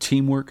lessons in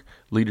teamwork,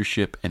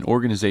 leadership, and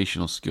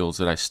organizational skills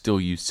that I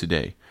still use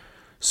today.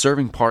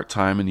 Serving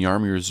part-time in the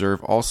Army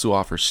Reserve also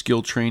offers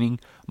skill training,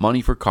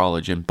 money for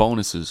college, and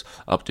bonuses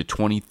up to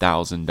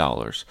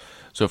 $20,000.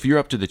 So if you're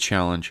up to the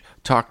challenge,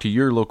 talk to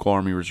your local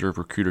Army Reserve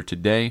recruiter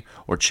today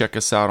or check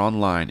us out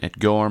online at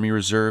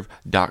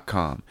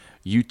goarmyreserve.com.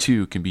 You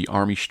too can be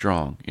Army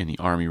strong in the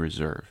Army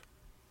Reserve.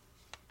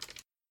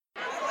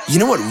 You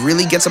know what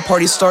really gets a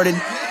party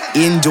started?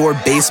 Indoor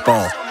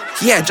baseball.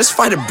 Yeah, just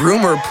find a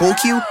broom or a pool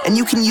cue, and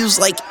you can use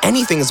like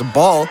anything as a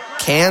ball.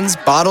 Cans,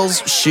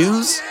 bottles,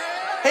 shoes.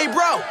 Hey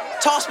bro,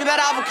 toss me that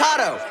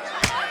avocado.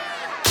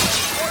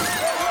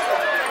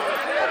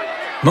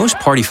 Most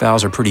party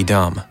fouls are pretty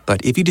dumb,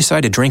 but if you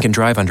decide to drink and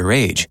drive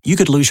underage, you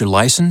could lose your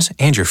license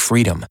and your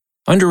freedom.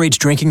 Underage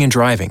drinking and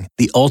driving,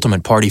 the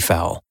ultimate party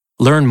foul.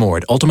 Learn more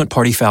at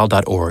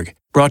ultimatepartyfoul.org.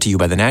 Brought to you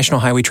by the National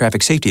Highway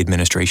Traffic Safety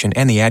Administration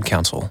and the Ad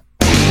Council.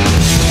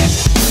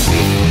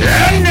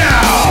 And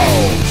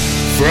now,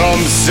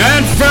 from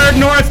Sanford,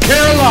 North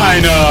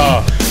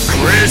Carolina,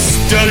 Chris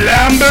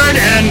DeLambert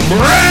and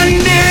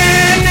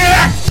Brandon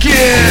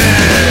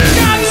Atkins.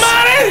 Got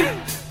money,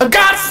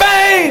 got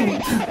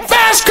fame,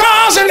 fast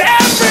cars and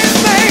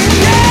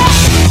everything, yeah!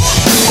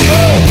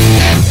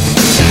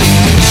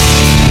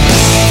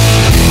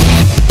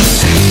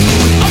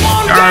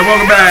 All right,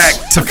 welcome back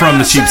to From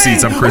the Cheap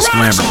Seats. I'm Chris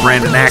DeLambert,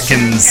 Brandon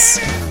Atkins,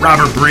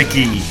 Robert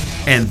Brickey,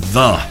 and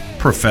the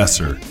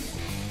Professor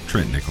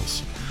Trent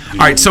Nichols. All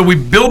right, so we're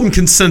building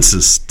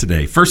consensus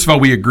today. First of all,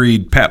 we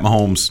agreed Pat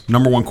Mahomes,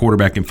 number one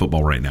quarterback in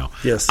football right now.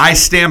 Yes. I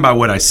stand by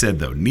what I said,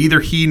 though. Neither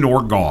he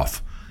nor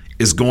Goff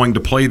is going to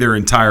play their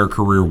entire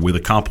career with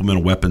a complement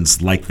of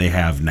weapons like they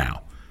have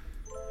now.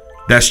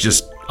 That's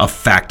just a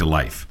fact of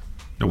life.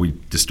 Are we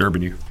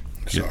disturbing you?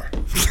 Sorry.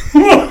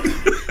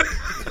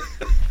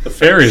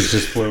 Fairies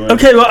just flew in.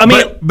 Okay, well, I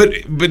mean, but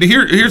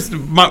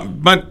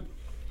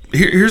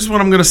here's what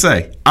I'm going to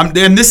say.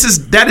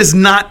 That is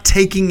not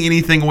taking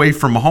anything away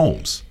from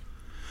Mahomes.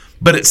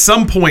 But at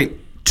some point,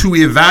 to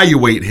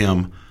evaluate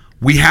him,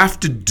 we have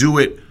to do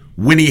it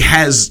when he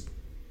has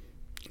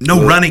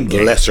no running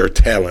game. Lesser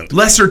talent.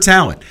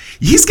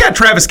 He's got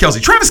Travis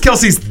Kelce. Travis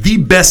Kelce's the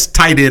best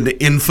tight end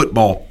in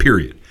football,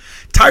 period.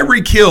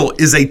 Tyreek Hill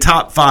is a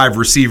top 5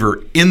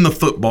 receiver in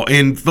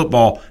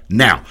football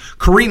now.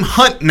 Kareem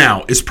Hunt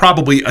now is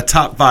probably a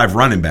top 5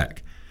 running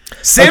back.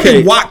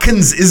 Sammy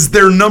Watkins is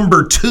their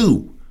number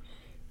 2.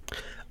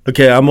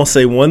 Okay, I'm going to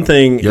say one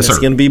thing, and Yes, it's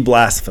sir. going to be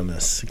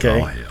blasphemous,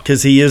 okay? Oh, hell.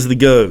 Because he is the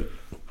GOAT.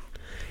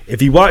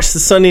 If you watch the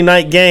Sunday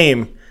night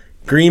game,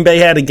 Green Bay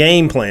had a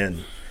game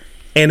plan,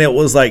 and it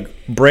was like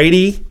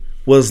Brady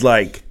was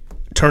like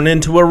turned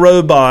into a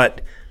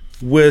robot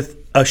with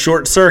a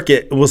short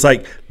circuit. It was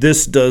like,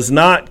 this does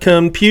not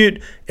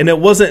compute, and it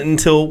wasn't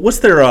until, what's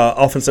their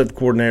offensive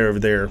coordinator over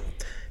there?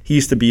 He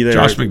used to be there.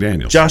 Josh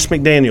McDaniels. Josh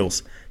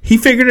McDaniels. He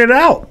figured it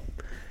out,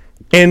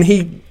 and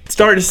he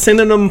started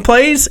sending them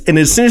plays, and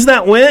as soon as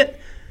that went,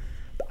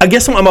 I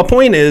guess my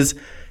point is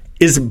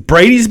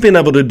Brady's been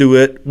able to do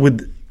it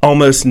with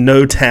almost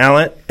no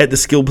talent at the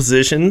skill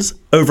positions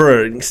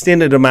over an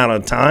extended amount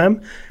of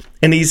time,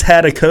 and he's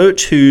had a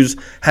coach who's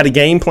had a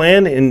game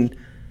plan and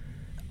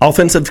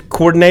offensive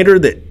coordinator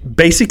that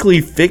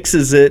basically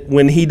fixes it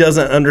when he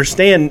doesn't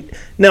understand.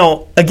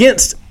 Now,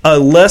 against a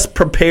less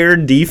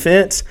prepared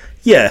defense,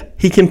 yeah,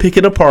 he can pick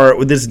it apart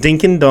with his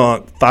dink and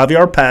dunk,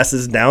 5-yard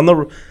passes down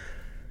the.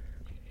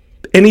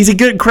 And he's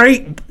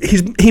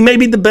he may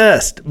be the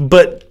best,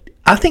 but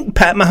I think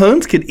Pat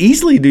Mahomes could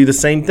easily do the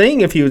same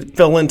thing if he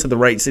fell into the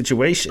right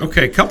situation.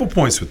 Okay, a couple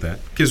points with that,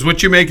 because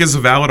what you make is a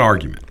valid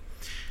argument.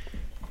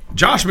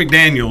 Josh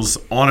McDaniels,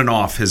 on and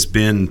off, has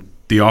been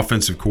the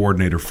offensive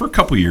coordinator for a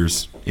couple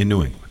years in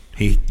New England.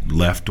 He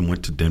left and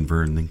went to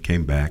Denver and then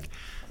came back.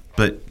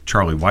 But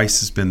Charlie Weiss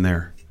has been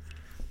there.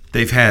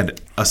 They've had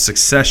a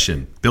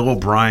succession. Bill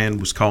O'Brien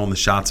was calling the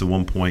shots at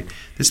one point.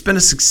 There's been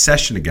a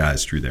succession of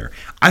guys through there.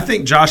 I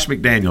think Josh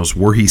McDaniels,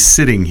 where he's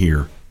sitting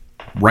here,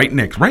 right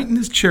in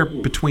this chair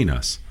between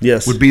us,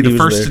 would be the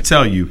first to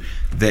tell you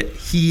that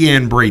he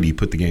and Brady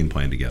put the game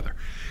plan together.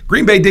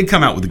 Green Bay did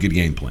come out with a good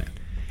game plan.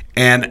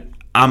 And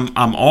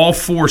I'm all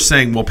for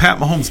saying, well, Pat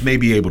Mahomes may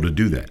be able to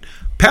do that.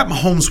 Pat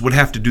Mahomes would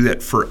have to do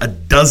that for a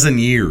dozen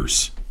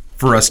years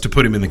for us to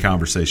put him in the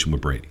conversation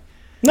with Brady.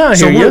 No,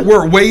 so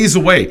we're ways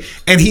away.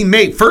 And he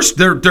may, first,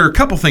 there are a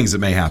couple things that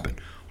may happen.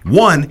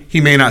 One, he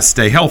may not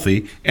stay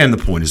healthy, and the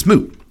point is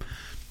moot.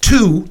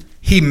 Two,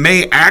 he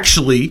may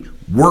actually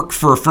work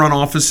for a front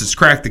office that's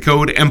cracked the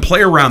code and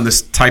play around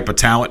this type of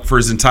talent for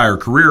his entire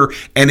career.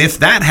 And if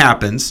that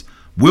happens,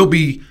 we'll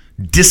be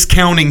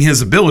discounting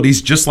his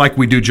abilities just like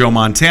we do Joe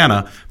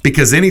Montana,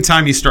 because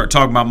anytime you start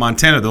talking about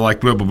Montana, they're like,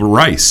 but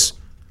Rice,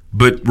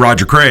 but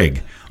Roger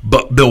Craig,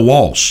 but Bill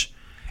Walsh.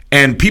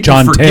 And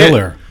people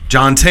forget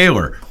John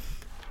Taylor.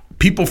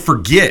 People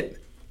forget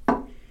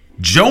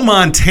Joe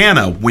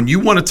Montana, when you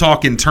want to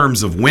talk in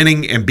terms of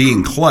winning and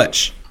being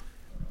clutch,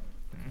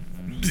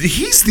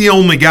 he's the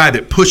only guy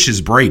that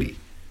pushes Brady.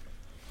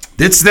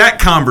 It's that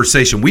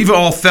conversation. We've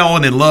all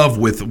fallen in love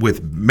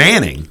with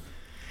Manning.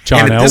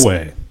 John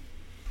Elway.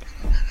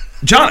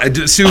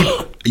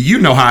 So you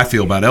know how I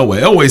feel about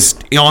Elway. Elway's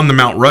on the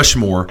Mount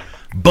Rushmore,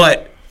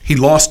 but he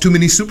lost too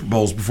many Super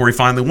Bowls before he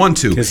finally won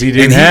 2. Because he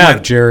didn't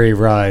have Jerry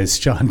Rice,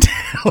 John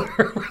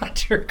Taylor,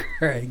 Roger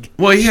Craig.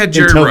 Well, he had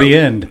Jerry until Rice. The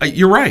end.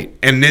 You're right.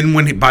 And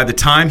then by the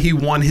time he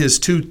won his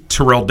 2,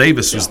 Terrell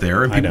Davis was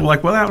there, and people were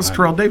like, well, that was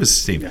Terrell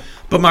Davis' team. Yeah.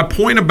 But my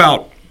point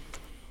about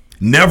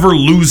never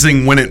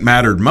losing when it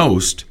mattered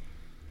most,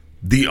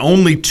 the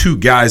only 2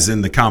 guys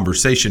in the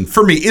conversation,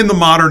 for me, in the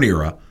modern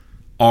era,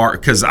 are,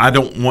 because I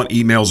don't want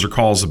emails or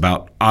calls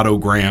about Otto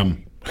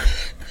Graham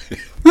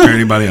or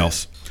anybody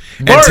else.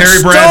 And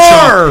Terry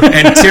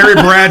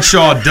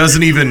Bradshaw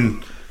doesn't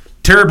even.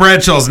 Terry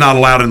Bradshaw's not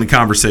allowed in the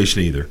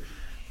conversation either.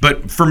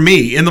 But for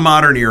me, in the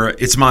modern era,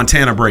 it's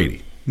Montana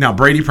Brady. Now,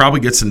 Brady probably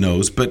gets a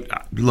nose, but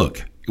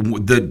look,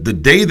 the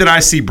day that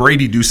I see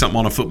Brady do something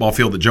on a football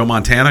field that Joe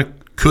Montana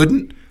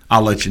couldn't,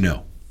 I'll let you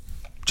know.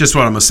 Just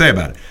what I'm going to say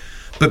about it.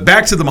 But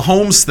back to the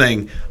Mahomes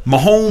thing.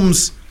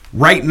 Mahomes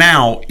right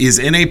now is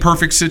in a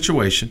perfect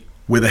situation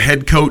with a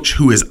head coach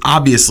who is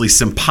obviously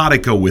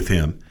simpatico with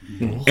him.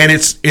 And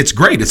it's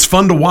great. It's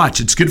fun to watch.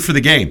 It's good for the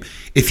game.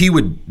 If he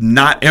would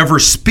not ever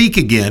speak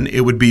again,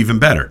 it would be even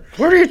better.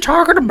 What are you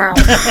talking about?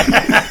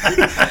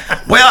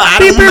 Well,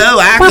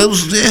 I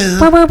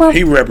don't know.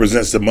 He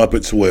represents the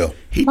Muppets well.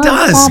 He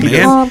does,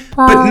 man.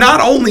 But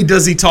not only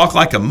does he talk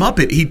like a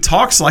Muppet, he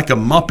talks like a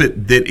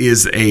Muppet that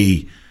is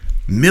a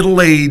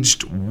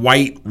middle-aged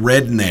white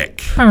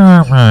redneck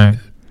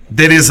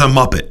that is a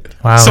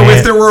Muppet. Wow, so man.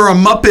 if there were a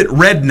Muppet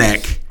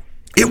redneck,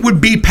 it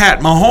would be Pat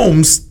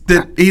Mahomes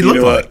that he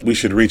looked like. What? We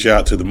should reach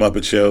out to the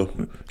Muppet Show.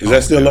 Is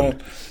that still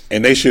on?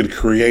 And they should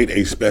create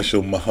a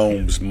special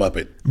Mahomes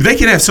Muppet. They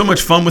could have so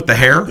much fun with the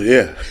hair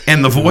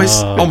and the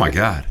voice. Oh, my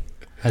God.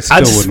 I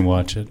still wouldn't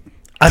watch it.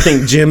 I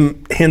think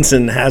Jim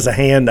Henson has a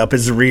hand up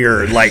his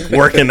rear, like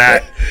working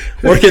that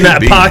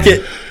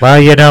pocket.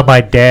 Well,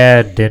 my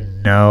dad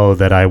didn't know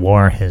that I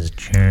wore his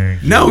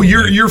jersey. No,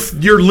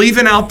 you're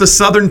leaving out the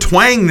Southern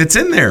twang that's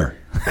in there.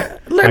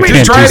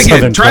 Just try it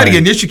again. Try it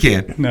again. Yes, you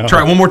can. No.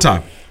 Try it one more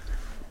time.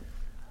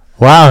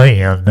 Well,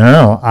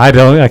 no, I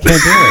can't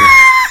do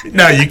it.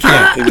 No, you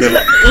can't.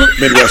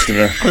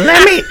 Midwesterner.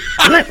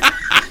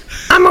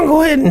 I'm gonna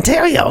go ahead and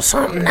tell y'all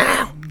something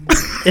now.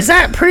 Is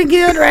that pretty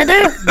good right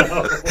there?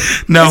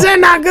 No. Is that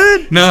not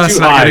good? No, it's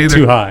Too not high, good either.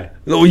 too high.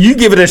 Well, you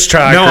give it a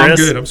try, No, Chris.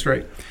 I'm good. I'm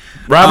straight.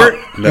 Robert,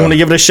 no. you want to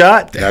give it a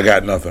shot? I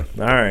got nothing.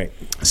 All right.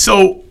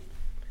 So,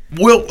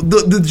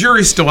 the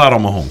jury's still out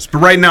on Mahomes, but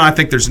right now I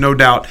think there's no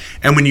doubt.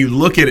 And when you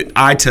look at it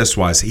eye test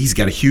wise, he's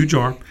got a huge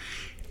arm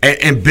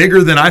and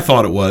bigger than I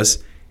thought it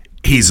was.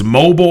 He's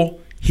mobile.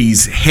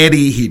 He's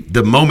heady.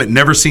 The moment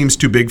never seems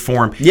too big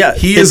for him. Yeah,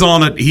 he is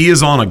on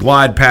a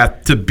glide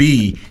path to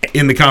be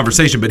in the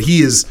conversation, but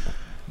he is.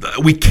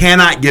 We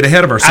cannot get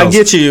ahead of ourselves. I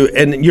get you,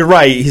 and you're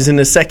right. He's in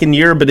his second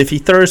year, but if he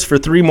throws for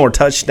 3 more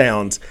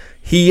touchdowns,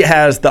 he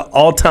has the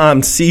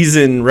all-time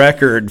season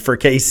record for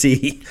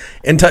KC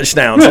in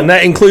touchdowns, and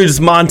that includes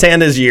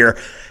Montana's year.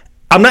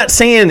 I'm not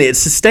saying it's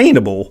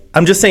sustainable.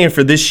 I'm just saying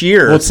for this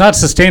year. Well, it's not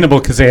sustainable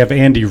because they have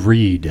Andy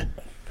Reid.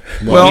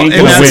 Well,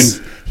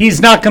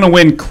 he's not going to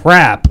win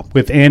crap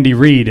with Andy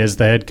Reid as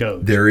the head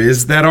coach. There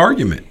is that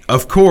argument.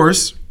 Of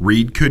course,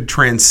 Reid could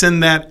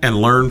transcend that and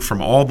learn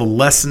from all the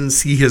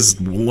lessons he has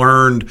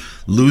learned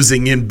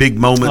losing in big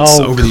moments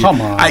over the years.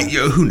 Come on.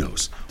 Who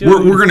knows?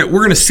 We're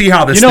gonna see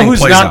how this thing plays out. You know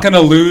who's who's not not going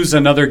to lose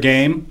another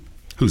game?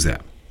 Who's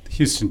that?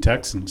 Houston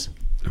Texans.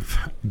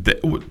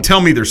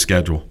 Tell me their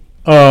schedule.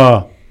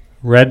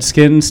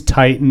 Redskins,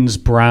 Titans,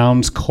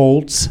 Browns,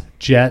 Colts,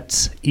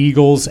 Jets,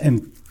 Eagles,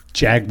 and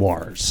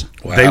Jaguars.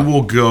 Wow. They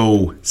will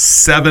go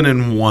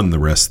 7-1 the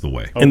rest of the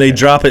way, and they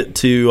drop it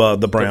to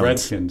the Browns. The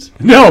Redskins.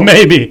 No,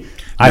 maybe.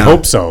 I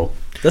hope so.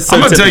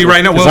 I'm going to tell you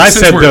right now. Well, I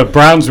said the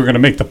Browns were going to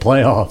make the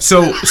playoffs.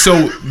 So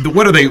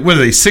what are they?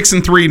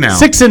 6-3 now?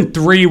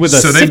 6-3 with a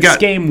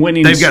 6-game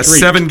winning streak. They've got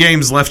 7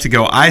 games left to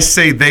go. I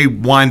say they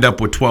wind up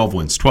with 12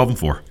 wins,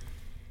 12-4.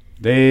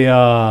 They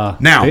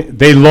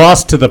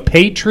lost to the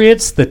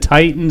Patriots, the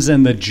Titans,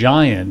 and the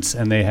Giants,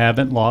 and they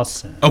haven't lost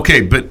since. Okay,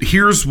 but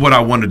here's what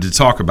I wanted to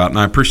talk about, and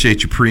I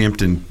appreciate you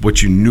preempting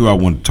what you knew I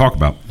wanted to talk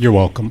about. You're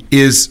welcome.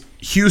 Is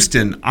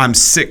Houston, I'm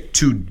sick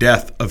to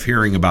death of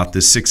hearing about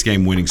this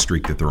 6-game winning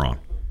streak that they're on.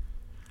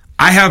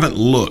 I haven't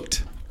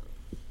looked,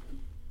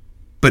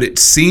 but it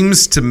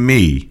seems to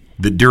me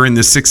that during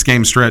this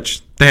 6-game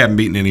stretch, they haven't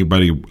beaten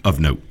anybody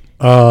of note.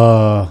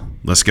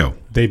 Let's go.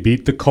 They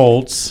beat the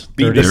Colts,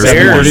 beat the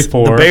Bears.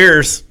 The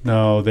Bears.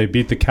 No, they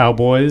beat the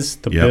Cowboys,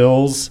 the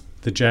Bills,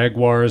 the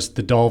Jaguars,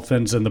 the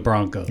Dolphins, and the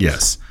Broncos.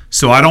 Yes.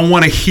 So I don't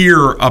want to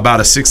hear about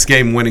a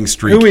 6-game winning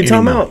streak. Who are we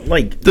talking about?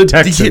 Like the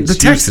Texans. The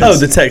Texans. Oh,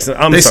 the Texans.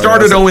 They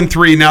started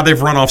 0-3. Now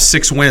they've run off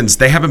 6 wins.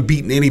 They haven't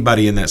beaten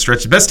anybody in that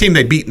stretch. The best team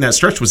they beat in that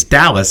stretch was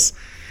Dallas,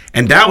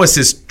 and Dallas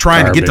is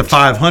trying to get to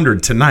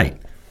 500 tonight.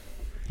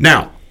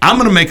 Now, I'm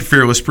going to make a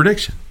fearless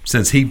prediction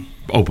since he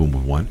opened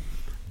with one.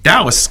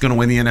 Dallas is going to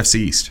win the NFC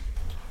East.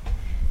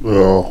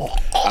 Oh,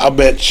 I'll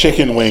bet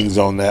chicken wings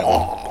on that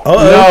one.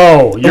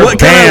 No, you're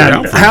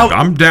banned.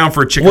 I'm down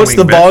for a chicken wing. What's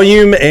the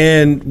volume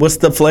and what's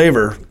the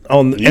flavor?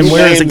 And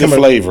where is it coming?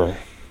 Flavor.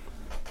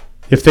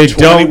 If they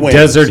don't,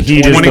 Desert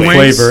Heat is the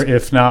flavor.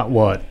 If not,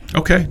 what?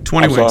 Okay,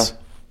 20 wings.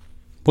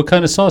 What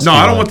kind of sauce? No,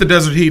 I don't want the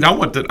Desert Heat. I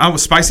want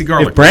spicy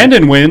garlic. If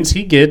Brandon wins,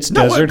 he gets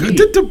Desert Heat.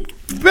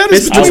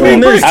 It's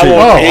between those two.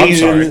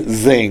 Asian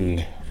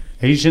Zing.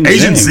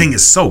 Asian Zing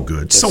is so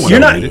good. So you're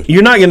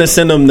not going to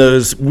send them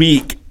those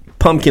weak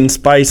pumpkin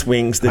spice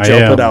wings that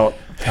y'all put out.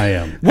 I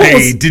am.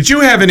 Hey, did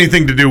you have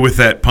anything to do with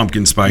that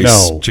pumpkin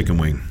spice chicken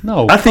wing?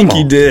 No. I think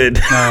you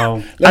did.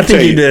 No. I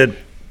think you did.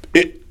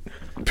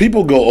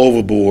 People go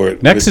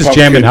overboard. Next is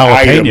jam and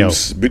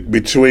jalapeno.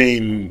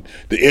 Between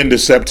the end of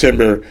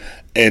September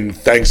and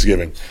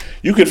Thanksgiving.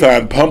 You could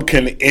find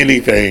pumpkin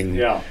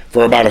anything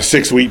for about a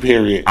 6-week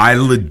period. I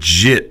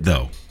legit,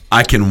 though,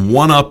 I can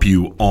one-up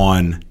you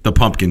on the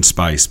pumpkin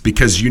spice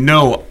because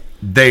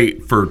they,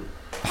 for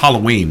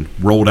Halloween,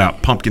 rolled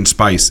out pumpkin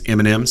spice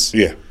M&Ms.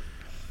 Yeah.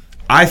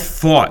 I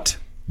thought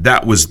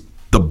that was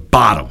the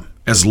bottom,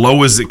 as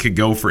low as it could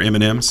go for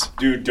M&Ms.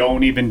 Dude,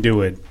 don't even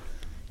do it.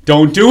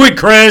 Don't do it,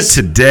 Chris.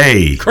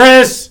 Today,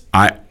 Chris,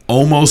 I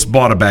almost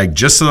bought a bag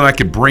just so that I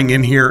could bring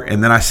in here,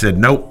 and then I said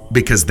nope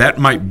because that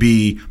might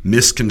be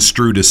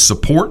misconstrued as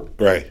support.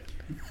 Right.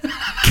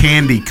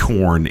 Candy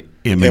corn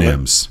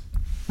M&Ms.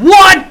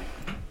 What?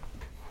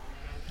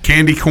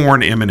 Candy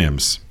corn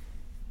M&Ms.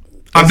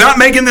 I'm not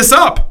making this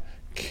up.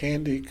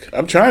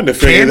 I'm trying to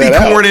figure that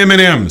out. Candy corn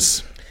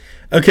M&Ms.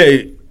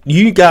 Okay,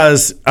 you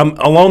guys, I'm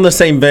along the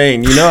same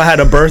vein. You know, I had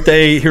a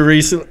birthday here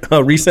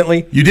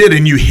recently. You did,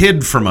 and you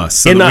hid from us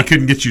so that we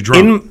couldn't get you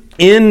drunk.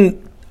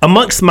 In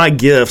amongst my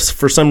gifts,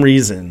 for some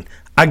reason,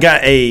 I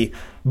got a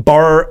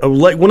bar,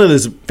 like one of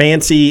those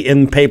fancy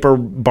in paper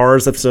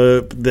bars of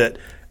soap that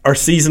are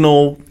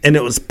seasonal, and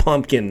it was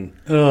pumpkin.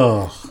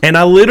 Ugh. And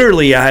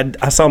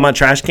I saw my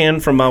trash can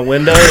from my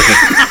window,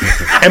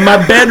 and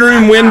my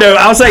bedroom window.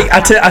 I was like,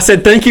 I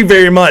said thank you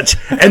very much,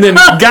 and then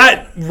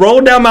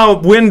rolled down my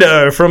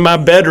window from my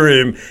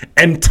bedroom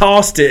and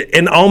tossed it,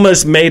 and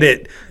almost made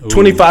it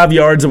 25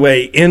 yards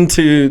away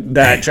into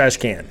that trash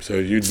can. So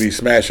you'd be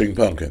smashing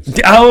pumpkins.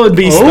 I would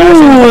be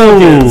smashing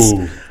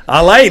pumpkins. I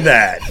like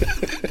that.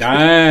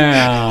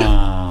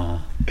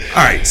 Damn.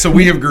 All right, so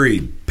we have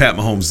agreed Pat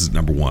Mahomes is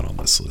number one on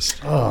this list.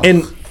 Oh.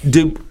 And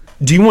do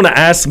you want to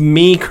ask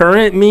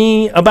current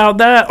me about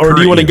that, or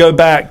do you want to go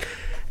back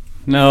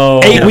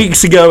 8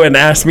 weeks ago and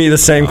ask me the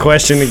same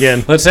question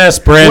again? Let's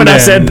ask Brandon. When I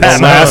said Pat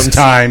the last Mahomes.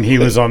 time he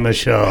was on the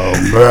show.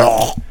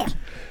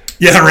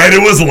 Yeah, right.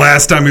 It was the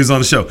last time he was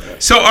on the show.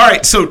 So, all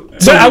right. So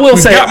But I will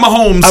say, got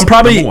Mahomes.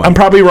 I'm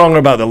probably wrong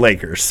about the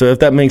Lakers. So if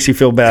that makes you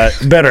feel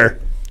better,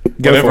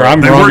 go Whatever, for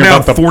it. They were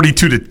down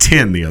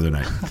 42-10 the other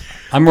night.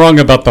 I'm wrong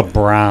about the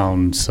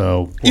Browns.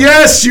 So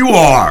Yes, you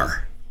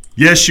are.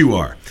 Yes, you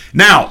are.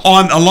 Now,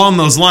 along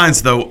those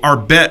lines, though,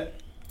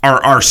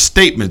 our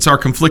statements, our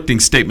conflicting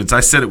statements.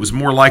 I said it was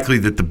more likely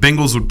that the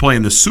Bengals would play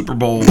in the Super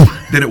Bowl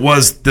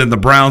than the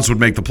Browns would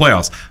make the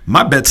playoffs.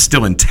 My bet's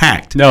still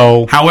intact.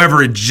 No.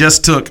 However, it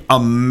just took a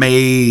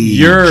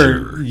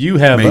major. You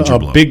have major a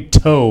blow. big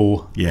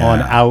toe Yeah. on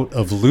out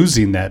of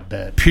losing that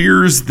bet.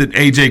 Appears that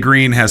AJ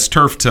Green has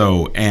turf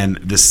toe, and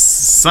this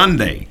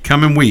Sunday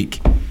coming week,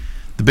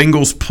 the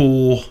Bengals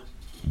pull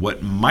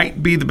what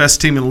might be the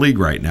best team in the league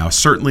right now.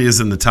 Certainly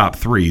is in the top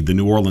three, the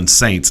New Orleans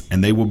Saints,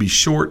 and they will be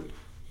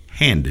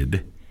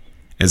short-handed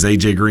as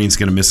AJ Green's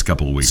going to miss a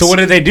couple of weeks. So what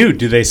do they do?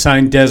 Do they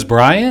sign Des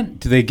Bryant?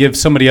 Do they give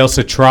somebody else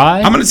a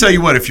try? I'm going to tell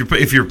you what. If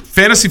you're a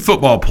fantasy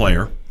football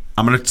player,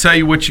 I'm going to tell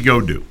you what you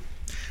go do.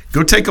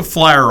 Go take a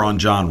flyer on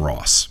John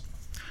Ross.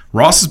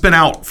 Ross has been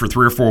out for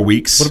 3 or 4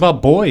 weeks. What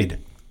about Boyd?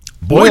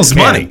 Boyd's Oil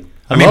money. can.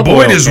 I mean, love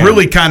Boyd Oil has can.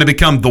 really kind of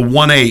become the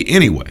 1A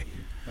anyway.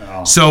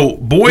 So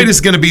Boyd is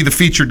going to be the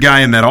featured guy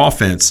in that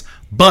offense,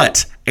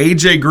 but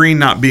AJ Green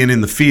not being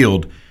in the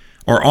field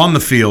or on the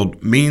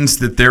field means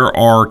that there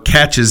are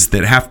catches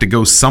that have to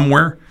go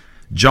somewhere.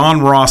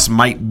 John Ross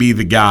might be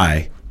the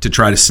guy to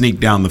try to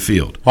sneak down the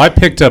field. Well, I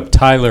picked up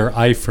Tyler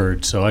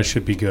Eifert, so I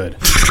should be good.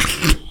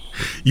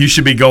 You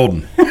should be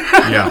golden.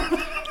 Yeah.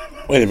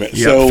 Wait a minute.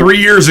 Yeah, So 3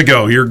 years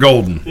ago, you're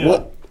golden.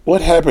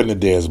 What happened to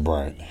Des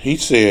Bryant? He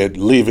said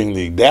leaving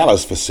the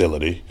Dallas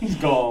facility. He's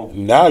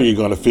gone. Now you're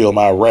going to feel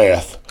my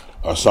wrath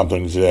or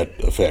something to that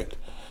effect.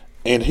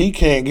 And he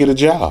can't get a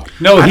job.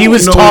 No, he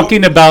was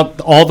talking about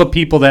all the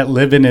people that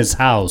live in his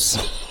house.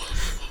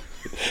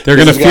 They're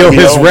going to feel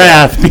his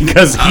wrath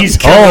because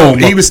he's home.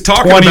 He was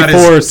talking about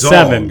his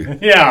 24/7. dog.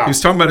 Yeah. He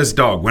was talking about his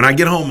dog. When I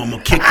get home, I'm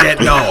going to kick that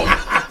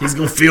dog. He's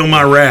going to feel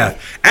my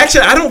wrath.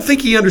 Actually, I don't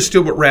think he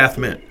understood what wrath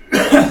meant.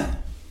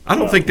 I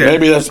don't think that.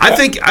 Maybe that's. I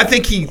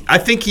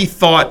think he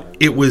thought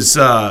it was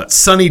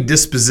sunny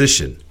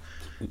disposition.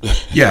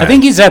 Yeah. I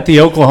think he's at the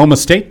Oklahoma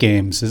State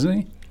games, isn't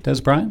he? Des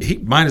Bryant? He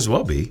might as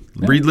well be.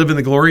 Reliving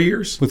the glory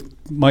years with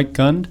Mike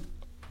Gundy?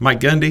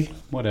 Mike Gundy?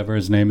 Whatever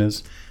his name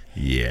is.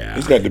 Yeah.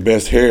 He's got the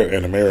best hair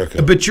in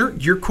America. But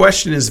your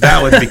question is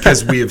valid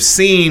because we have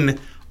seen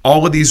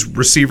all of these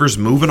receivers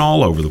moving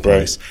all over the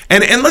place.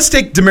 Right. And let's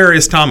take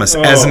Demaryius Thomas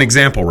as an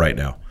example right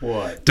now.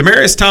 What?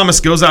 Demaryius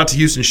Thomas goes out to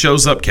Houston,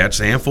 shows up, catches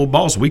a handful of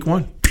balls week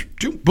 1.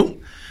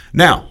 Boom.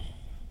 Now,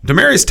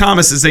 Demaryius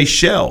Thomas is a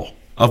shell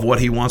of what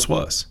he once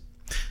was.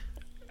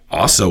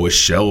 Also a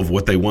shell of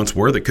what they once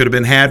were that could have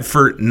been had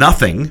for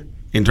nothing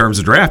in terms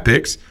of draft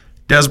picks,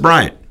 Des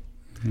Bryant.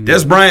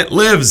 Des Bryant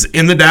lives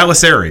in the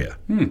Dallas area.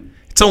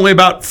 It's only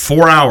about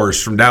 4 hours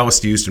from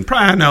Dallas to Houston.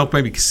 Probably, no,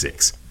 maybe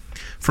 6.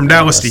 From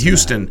Dallas to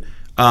Houston,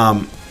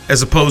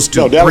 as opposed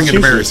to bringing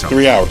Demaryius home.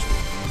 3 hours.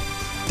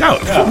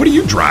 Dallas, what do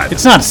you drive?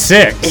 It's not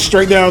 6. It's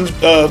straight down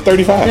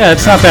 35. Yeah,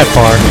 it's not that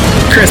far.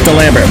 Krista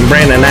Lambert and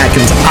Brandon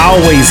Atkins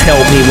always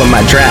help me with my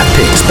draft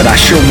picks, but I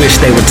sure wish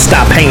they would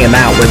stop hanging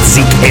out with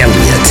Zeke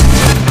Elliott.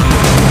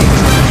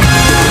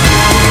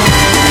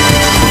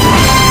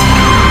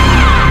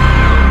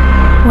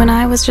 When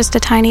I was just a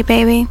tiny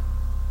baby,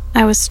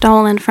 I was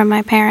stolen from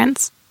my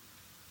parents.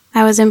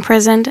 I was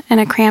imprisoned in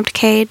a cramped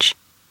cage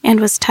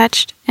and was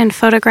touched and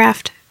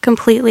photographed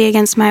completely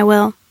against my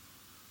will,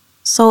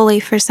 solely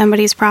for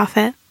somebody's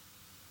profit.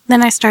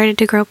 Then I started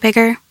to grow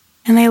bigger,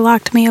 and they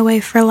locked me away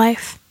for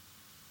life.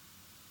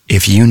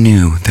 If you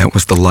knew that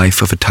was the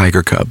life of a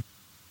tiger cub,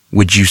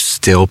 would you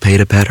still pay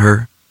to pet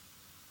her?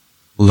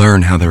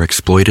 Learn how they're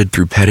exploited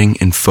through petting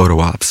and photo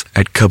ops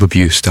at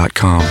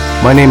cubabuse.com.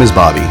 My name is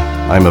Bobby.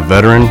 I'm a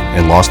veteran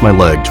and lost my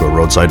leg to a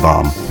roadside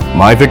bomb.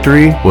 My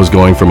victory was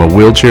going from a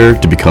wheelchair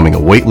to becoming a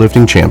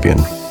weightlifting champion.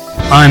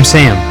 I'm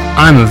Sam.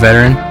 I'm a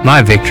veteran.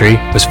 My victory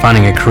was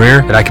finding a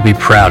career that I could be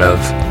proud of.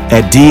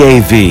 At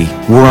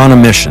DAV, we're on a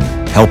mission,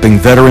 helping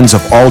veterans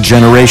of all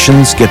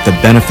generations get the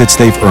benefits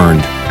they've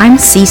earned. I'm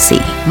Cece.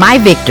 My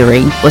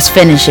victory was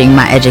finishing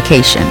my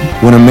education.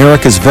 When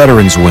America's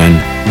veterans win,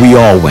 we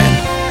all win.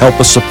 Help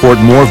us support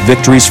more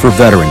victories for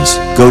veterans.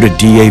 Go to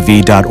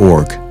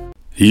DAV.org.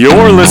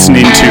 You're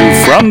listening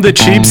to From the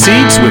Cheap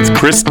Seats with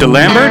Chris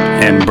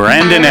DeLambert and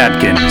Brandon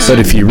Atkins. But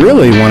if you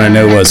really want to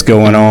know what's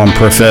going on,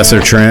 Professor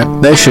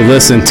Trent, they should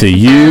listen to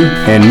you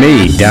and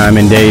me,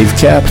 Diamond Dave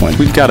Kaplan.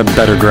 We've got a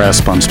better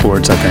grasp on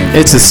sports, I think.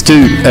 It's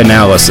astute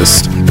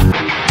analysis.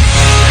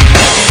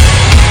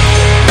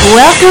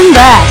 Welcome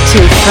back to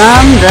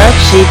From the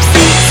Cheap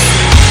Seats.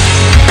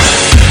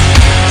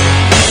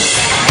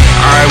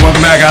 All right,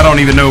 welcome back. I don't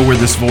even know where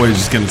this voyage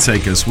is going to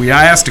take us.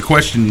 I asked a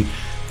question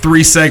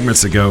 3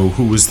 segments ago,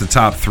 who was the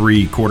top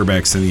 3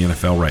 quarterbacks in the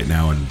NFL right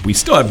now, and we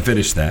still haven't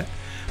finished that.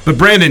 But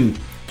Brandon,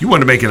 you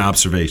want to make an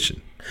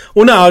observation.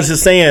 Well, no, I was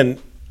just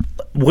saying,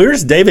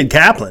 where's David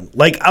Kaplan?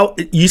 Like,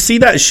 you see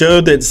that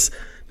show that's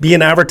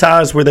being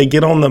advertised where they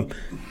get on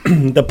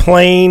the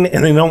plane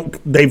and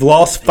they've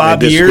lost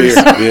 5 years?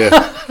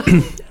 Yeah.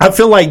 I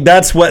feel like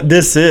that's what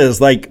this is.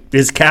 Like,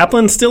 is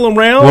Kaplan still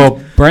around?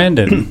 Well,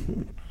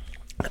 Brandon,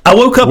 I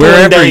woke up one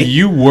wherever day.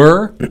 you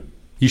were,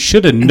 you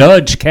should have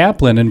nudged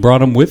Kaplan and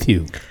brought him with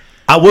you.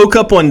 I woke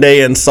up one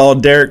day and saw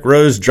Derrick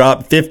Rose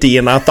drop 50,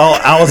 and I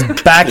thought I was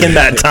back in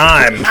that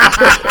time.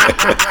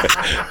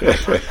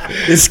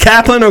 Is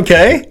Kaplan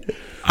okay?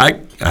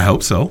 I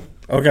hope so.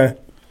 Okay.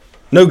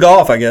 No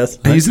golf, I guess.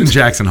 He's in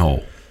Jackson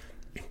Hole.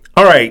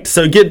 All right,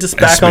 so get this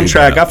back on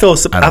track. I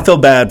feel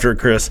bad for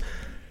Chris.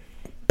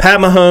 Pat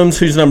Mahomes,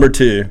 who's number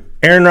 2?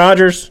 Aaron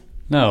Rodgers?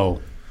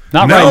 No.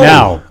 Not right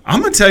now.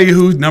 I'm going to tell you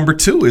who number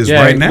 2 is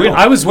right now.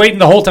 I was waiting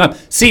the whole time.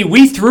 See,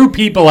 we threw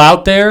people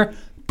out there,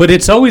 but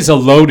it's always a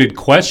loaded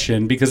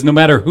question because no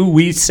matter who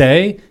we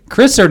say,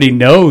 Chris already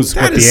knows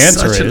what the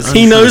answer is.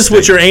 He knows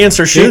what your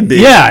answer should be.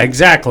 Yeah,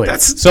 exactly.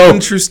 That's an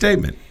untrue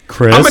statement.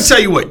 Chris? I'm going to tell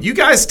you what. You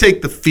guys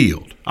take the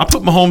field. I'll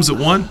put Mahomes at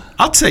 1.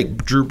 I'll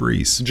take Drew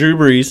Brees. Drew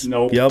Brees.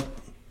 Nope. Yep.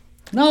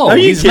 No,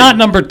 he's not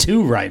number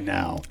 2 right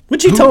now.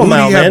 What you talking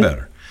about, man?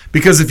 Better?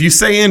 Because if you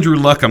say Andrew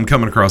Luck, I'm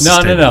coming across the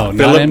table. No,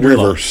 Phillip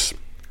Rivers.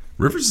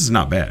 Rivers is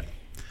not bad.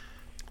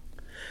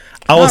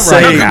 I will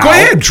say, go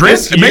ahead,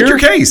 Trent, make your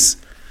case.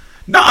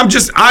 No,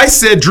 I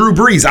said Drew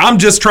Brees. I'm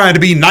just trying to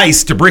be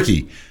nice to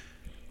Bricky.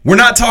 We're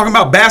not talking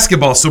about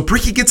basketball, so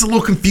Bricky gets a little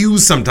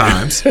confused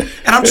sometimes, and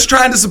I'm just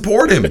trying to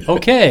support him.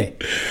 Okay.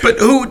 But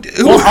who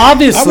well,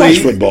 obviously. I watch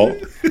football.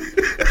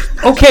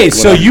 Okay,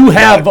 so you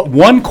have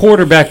one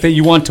quarterback that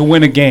you want to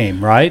win a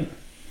game, right?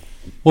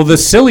 Well, the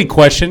silly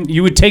question,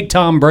 you would take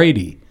Tom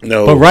Brady.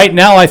 No. But right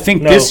now, I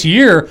think this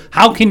year,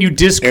 how can you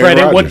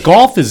discredit what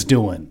Goff is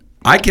doing?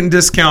 I can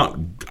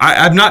discount.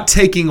 I'm not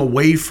taking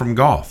away from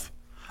Goff.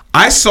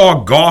 I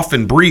saw Goff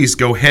and Brees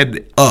go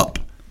head up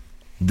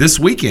this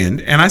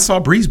weekend, and I saw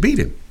Brees beat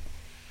him.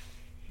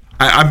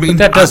 I mean, but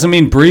that doesn't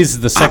mean Brees is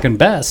the second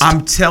best.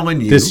 I'm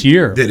telling you this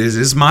year that it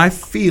is my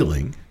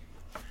feeling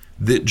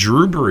that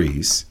Drew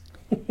Brees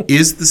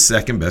is the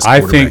second best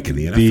quarterback in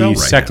the NFL right now. The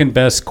second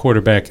best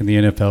quarterback in the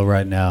NFL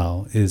right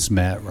now is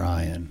Matt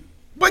Ryan.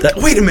 Wait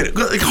a minute.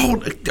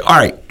 Hold. All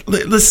right.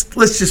 Let's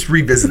just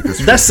revisit this.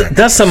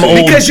 That's some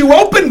old. Because you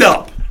opened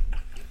up.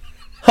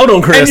 Hold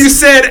on, Chris. And you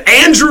said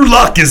Andrew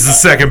Luck is the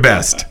second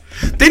best.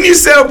 Then you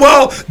said,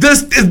 well,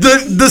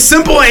 the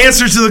simple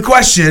answer to the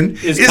question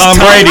is Tom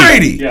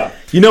Brady. Yeah.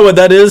 You know what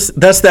that is?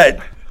 That's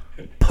that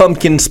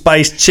pumpkin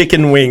spice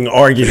chicken wing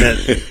argument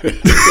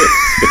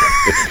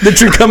that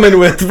you're coming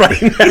with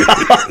right now.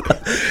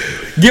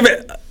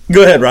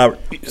 Go ahead, Robert.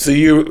 So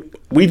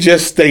we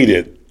just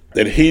stated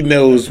that he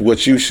knows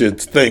what you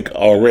should think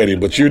already,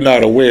 but you're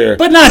not aware.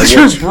 But not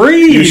Drew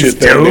Brees, you should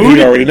think that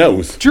he already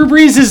knows. Drew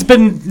Brees has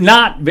been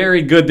not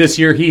very good this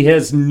year. He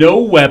has no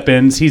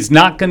weapons. He's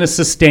not going to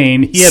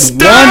sustain. He had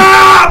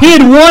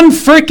one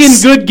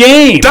freaking good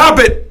game. Stop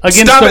it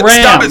against the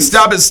Rams.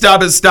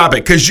 Stop it!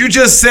 Because you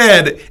just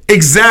said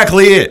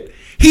exactly it.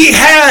 He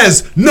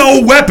has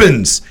no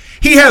weapons.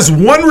 He has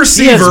one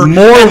receiver. He has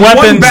more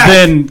weapons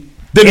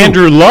than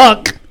Andrew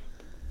Luck.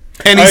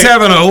 And he's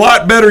having a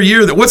lot better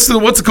year. What's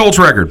the Colts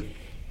record?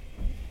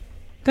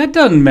 That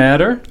doesn't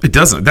matter. It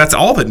doesn't. That's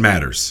all that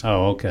matters.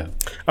 Oh, okay.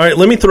 All right,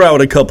 let me throw out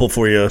a couple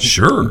for you.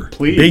 Sure.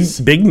 Please.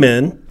 Big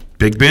men.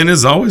 Big Ben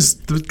is always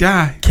the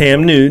guy.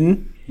 Cam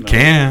Newton. No.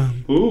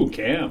 Cam. Ooh,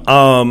 Cam.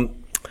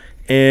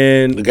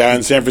 And the guy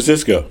in San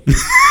Francisco.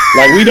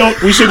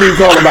 We shouldn't even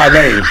call him by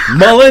name.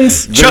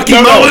 Mullins.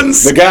 Chucky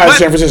Mullins. The guy in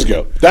San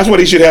Francisco. That's what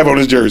he should have on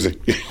his jersey.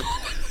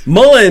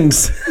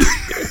 Mullins.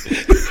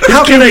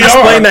 How can I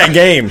explain that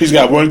game? He's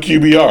got 1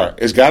 QBR.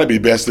 It's got to be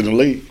best in the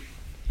league.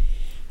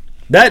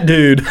 That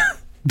dude,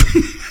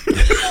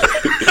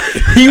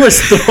 he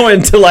was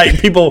throwing to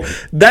people.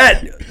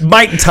 That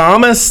Mike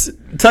Thomas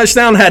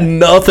touchdown had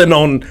nothing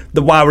on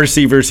the wide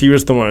receivers he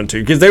was throwing to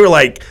because they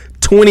were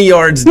 20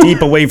 yards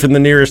deep away from the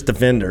nearest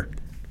defender.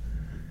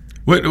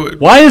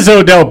 Why is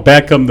Odell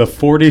Beckham the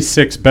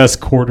 46th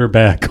best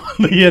quarterback on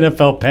the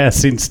NFL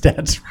passing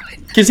stats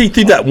right? Because he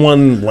threw that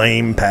one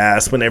lame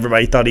pass when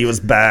everybody thought he was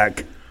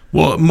back.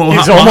 Well,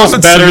 he's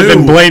almost better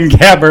than Blaine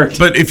Gabbert.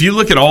 But if you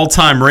look at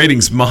all-time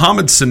ratings,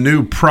 Mohamed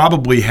Sanu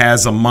probably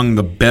has among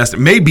the best,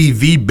 maybe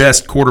the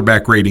best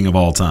quarterback rating of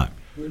all time.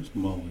 Where's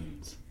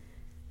Mullins?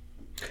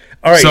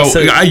 All right. So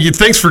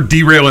thanks for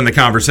derailing the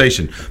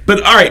conversation.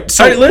 But all right,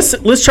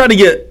 let's try to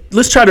get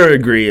let's try to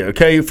agree,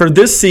 okay? For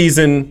this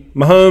season,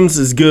 Mahomes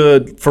is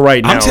good for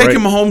right now. I'm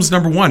taking right? Mahomes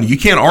number one. You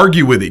can't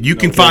argue with it. You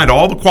can find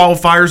all the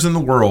qualifiers in the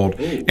world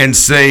and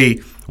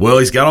say, well,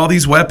 he's got all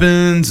these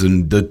weapons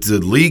and the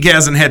league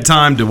hasn't had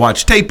time to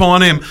watch tape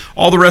on him,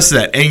 all the rest of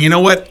that. And you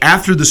know what?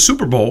 After the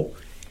Super Bowl,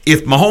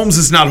 if Mahomes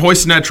is not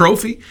hoisting that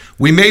trophy,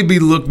 we maybe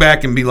look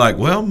back and be like,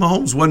 well,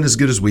 Mahomes wasn't as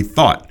good as we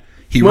thought.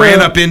 He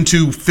ran up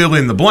into fill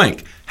in the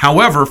blank.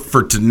 However,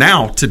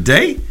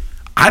 today,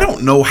 I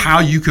don't know how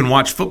you can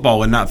watch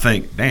football and not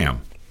think,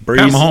 damn,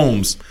 Pat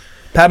Mahomes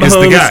is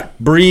the guy.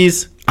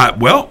 Breeze.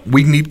 Well,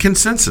 we need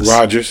consensus.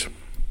 Rodgers.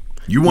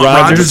 You want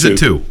Rodgers at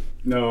 2?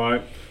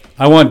 No,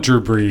 I want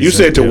Drew Brees. You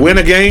said to win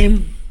a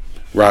game,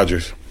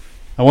 Rodgers.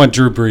 I want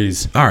Drew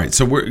Brees. All right,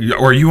 so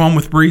are you on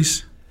with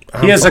Brees?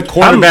 He has a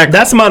quarterback.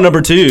 That's my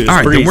number 2. All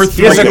right, then we're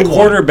he has a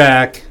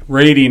quarterback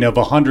rating of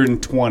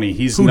 120.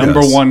 He's number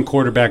 1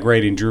 quarterback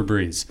rating, Drew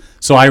Brees.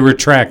 So I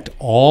retract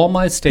all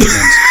my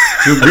statements.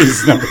 Drew Brees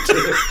is number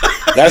 2.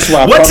 That's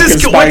why what's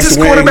his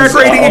quarterback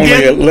rating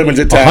again?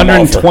 Limited time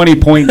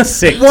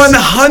 120.6.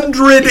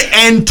 120.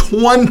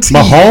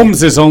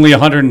 Mahomes is only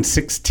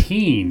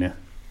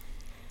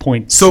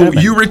 116.7. So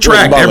you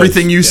retract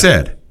everything you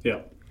said.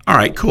 Yeah. All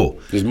right, cool.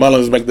 Does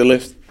Mullins make the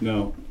list?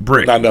 No.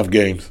 Brick. Not enough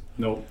games.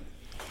 Nope.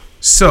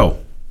 So,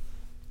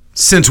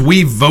 since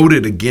we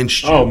voted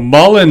against you. Oh,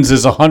 Mullins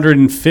is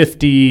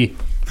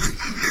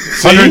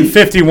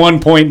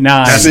 151.9.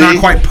 That's not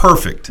quite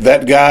perfect.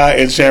 That guy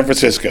in San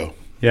Francisco.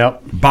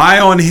 Yep. Buy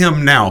on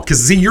him now.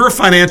 Because, see, you're a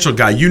financial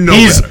guy. You know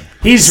better.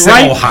 He's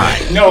Sell right. high.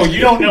 No, you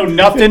don't know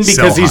nothing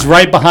because he's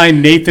right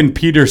behind Nathan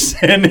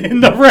Peterson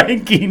in the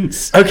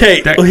rankings.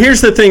 Okay, well,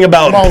 here's the thing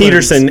about Mullins.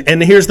 Peterson,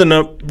 and here's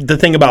the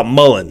thing about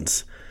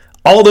Mullins.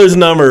 All those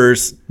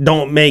numbers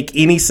don't make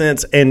any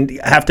sense and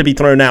have to be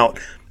thrown out.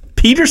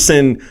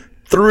 Peterson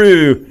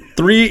threw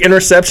 3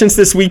 interceptions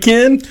this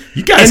weekend.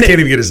 You guys can't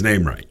even get his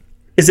name right.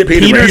 Is it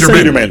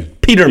Peterman?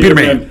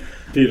 Peterman.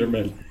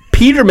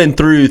 Peterman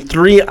threw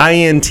 3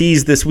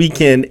 INTs this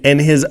weekend, and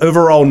his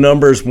overall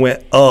numbers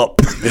went up.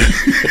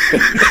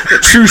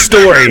 True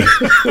story.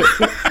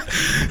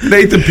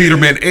 Nathan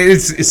Peterman,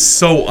 it's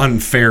so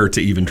unfair to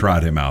even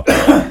trot him out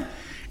there.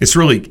 It's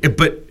really,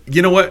 but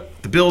you know what?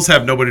 The Bills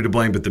have nobody to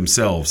blame but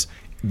themselves.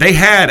 They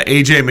had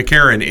A.J.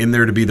 McCarron in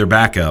there to be their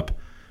backup,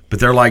 but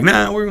they're like,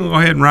 nah, we're going to go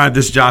ahead and ride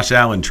this Josh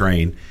Allen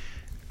train.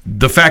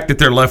 The fact that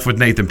they're left with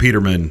Nathan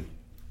Peterman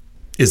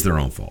is their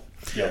own fault.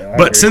 Yeah,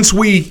 but since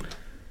we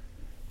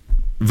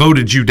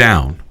voted you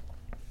down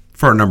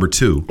for our number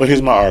 2. But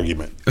here's my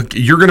argument.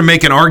 You're going to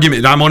make an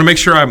argument. I want to make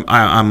sure I'm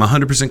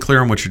 100%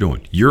 clear on what you're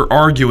doing. You're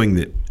arguing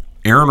that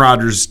Aaron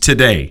Rodgers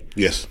today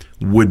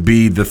would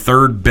be the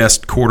 3rd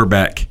best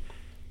quarterback.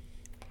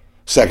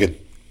 Second.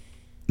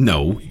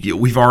 No,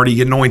 we've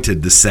already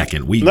anointed the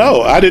second.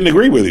 No, I didn't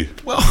agree with you.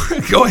 Well,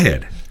 go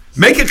ahead.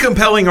 Make a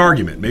compelling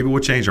argument. Maybe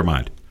we'll change our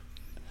mind.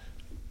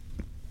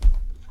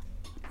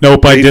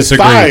 Nope, I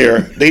disagree.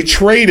 They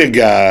trade a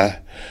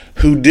guy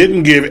who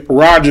didn't give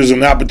Rodgers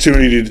an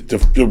opportunity to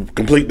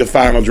complete the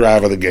final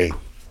drive of the game.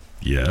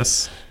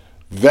 Yes.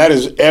 That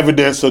is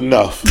evidence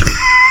enough.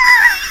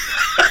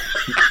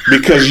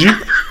 Because you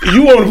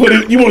want to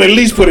at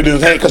least put it in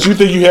his hand because you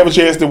think you have a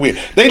chance to win.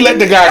 They let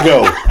the guy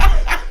go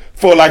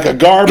for like a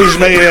garbage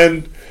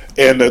man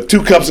and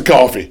 2 cups of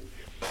coffee.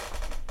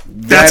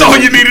 That's all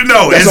you need to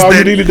know. That's all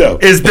you need to know.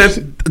 Is that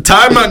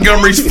Ty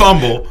Montgomery's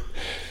fumble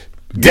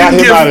didn't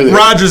give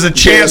Rodgers a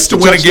chance to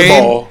win a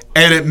game,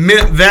 and it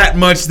meant that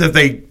much that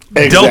they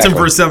dealt him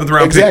for a 7th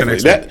round pick the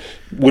next week.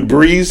 Would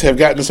Breeze have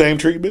gotten the same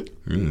treatment?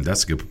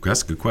 That's a good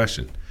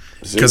question.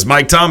 Because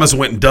Mike Thomas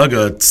went and dug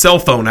a cell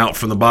phone out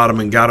from the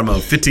bottom and got him a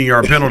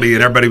 15-yard penalty,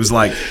 and everybody was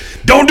like,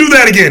 don't do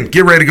that again.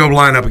 Get ready to go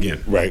line up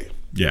again. Right.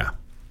 Yeah.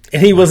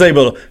 And he was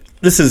able to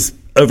 – this is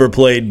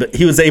overplayed, but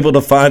he was able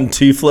to find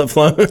 2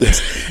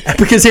 flip-flops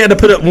because he had to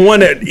put up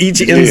 1 at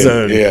each end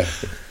zone. Yeah.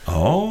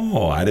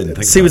 Oh, I didn't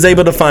think so he was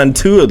able to find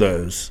 2 of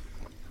those.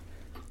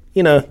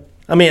 You know,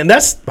 I mean,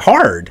 that's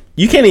hard.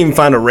 You can't even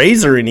find a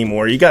razor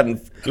anymore. You got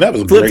that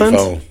was a great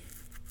phone.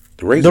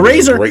 The razor,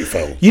 was a great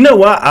phone. You know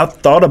what? I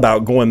thought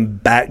about going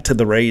back to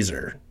the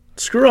razor.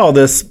 Screw all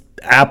this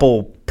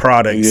Apple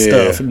product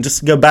stuff and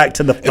just go back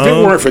to the phone. If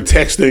it weren't for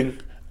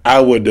texting, I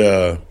would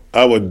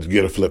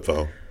get a flip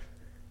phone.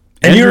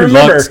 And Andrew you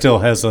remember, Luck still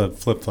has a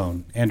flip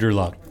phone. Andrew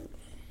Luck.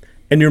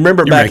 And you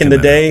remember back in the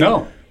day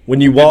when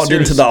you walked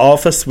into the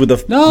office with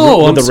a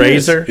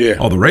razor? Yeah.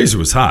 Oh, the razor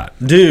was hot.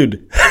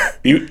 Dude.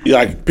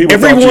 People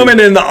every woman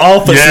in the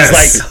office is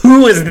like,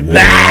 who is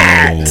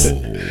that?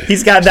 Whoa.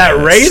 He's got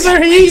that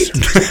razor heat?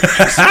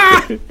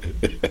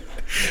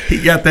 He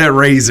got that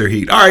razor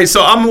heat. All right,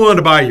 so I'm willing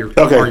to buy your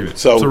argument.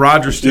 So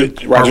Rodgers 2.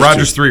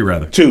 Rodgers 3,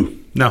 rather.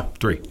 2. No,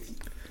 3.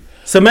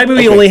 So maybe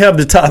we only have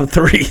the top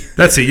 3.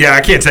 That's it. Yeah, I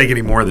can't take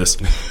any more of this.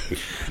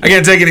 I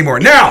can't take any more.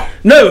 Now.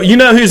 No, you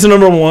know who's the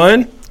number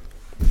 1?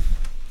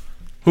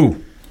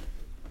 Who?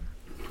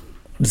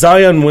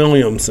 Zion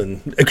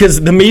Williamson,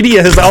 because the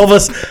media has all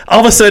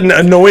of a sudden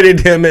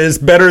anointed him as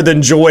better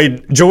than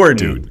George.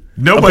 Dude,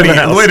 Nobody. Up in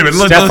the house. Wait a minute.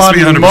 Let's Stephon be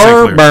 100%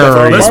 clear.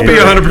 Marbury. Let's be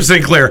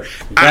 100% clear.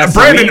 Brandon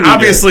Vaseline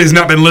obviously has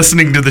not been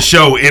listening to the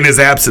show in his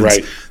absence.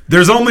 Right.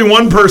 There's only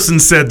one person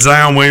said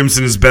Zion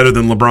Williamson is better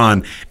than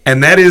LeBron,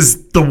 and that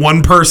is the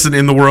one person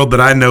in the world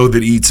that I know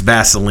that eats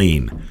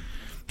Vaseline.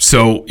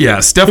 So, yeah,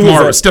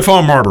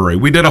 Stephon Marbury.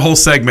 We did a whole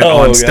segment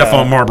on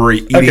Stephon Marbury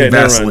eating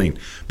Vaseline.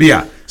 But,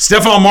 yeah,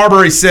 Stephon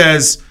Marbury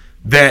says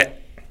that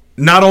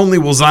not only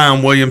will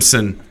Zion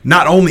Williamson,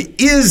 not only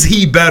is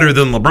he better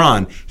than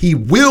LeBron, he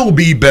will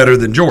be better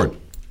than Jordan.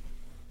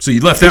 So you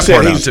left that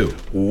part out, too.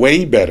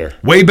 Way better.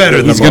 Way better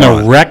than He's LeBron.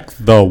 going to wreck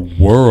the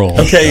world.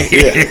 Okay.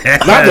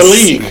 Yes. Not the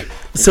league.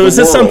 So is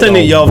this something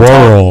that y'all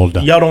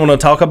don't want to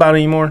talk about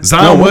anymore?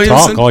 Zion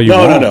Williamson? Talk all you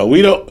want. No.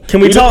 We don't.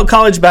 Can we talk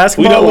college We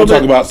basketball? don't a want to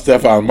little talk bit?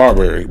 about Stephon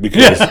Marbury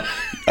because, like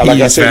I He said,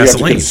 you have to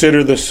Vaseline.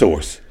 consider the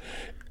source.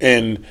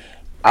 And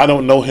I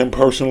don't know him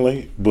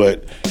personally,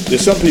 but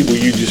there's some people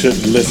you just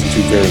shouldn't listen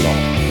to very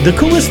long. The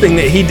coolest thing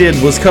that he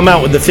did was come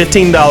out with the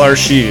 $15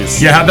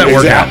 shoes. Yeah, how'd that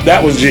work out?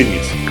 That was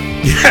genius.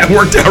 Yeah, it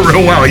worked out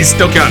real well. He's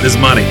still counting his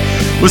money.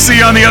 We'll see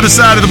you on the other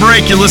side of the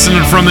break. You're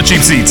listening from the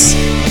Cheap Seats.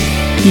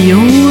 You're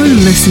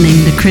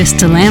listening to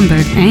Krista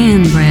Lambert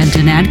and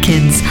Brandon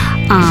Adkins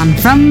on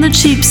From the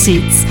Cheap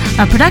Seats,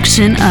 a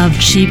production of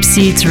Cheap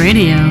Seats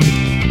Radio.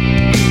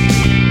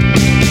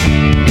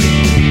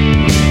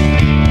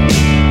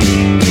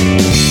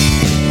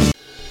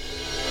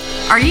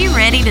 Are you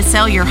ready to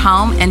sell your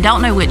home and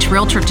don't know which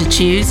realtor to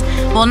choose?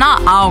 Well,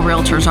 not all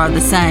realtors are the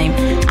same.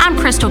 I'm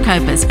Crystal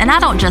Copas, and I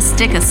don't just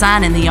stick a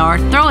sign in the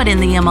yard, throw it in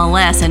the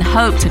MLS, and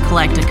hope to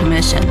collect a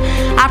commission.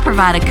 I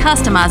provide a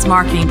customized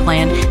marketing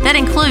plan that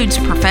includes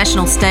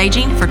professional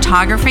staging,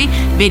 photography,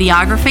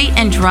 videography,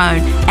 and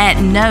drone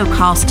at no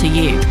cost to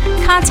you.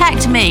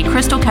 Contact me,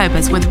 Crystal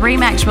Copas, with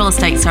RE/MAX Real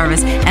Estate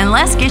Service, and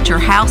let's get your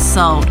house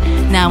sold.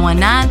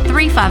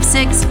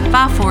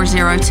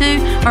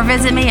 919-356-5402 or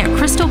visit me at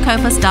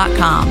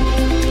crystalcopas.com.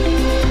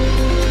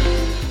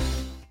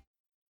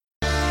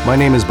 My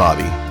name is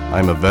Bobby.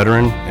 I'm a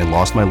veteran and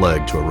lost my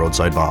leg to a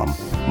roadside bomb.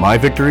 My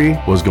victory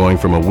was going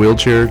from a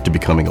wheelchair to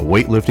becoming a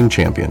weightlifting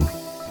champion.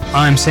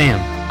 I'm Sam.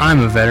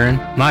 I'm a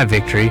veteran. My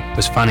victory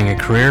was finding a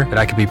career that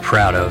I could be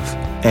proud of.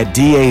 At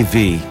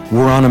DAV,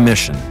 we're on a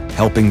mission,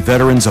 helping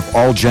veterans of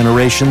all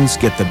generations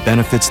get the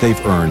benefits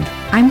they've earned.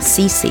 I'm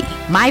Cece.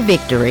 My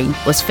victory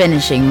was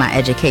finishing my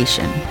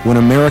education. When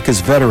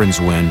America's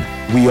veterans win,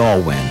 we all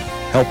win.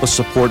 Help us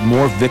support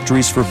more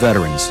victories for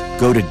veterans.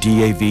 Go to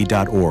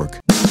DAV.org.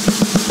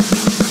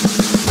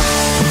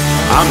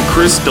 I'm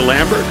Chris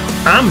DeLambert.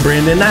 I'm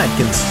Brandon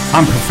Atkins.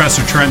 I'm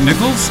Professor Trent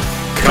Nichols.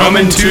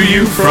 Coming to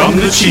you from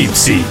the Cheap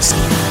Seats.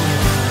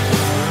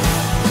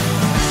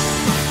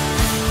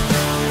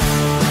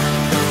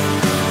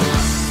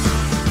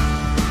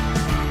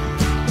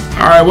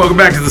 All right, welcome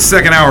back to the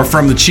second hour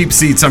from the Cheap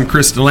Seats. I'm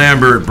Chris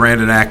DeLambert,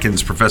 Brandon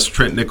Atkins, Professor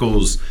Trent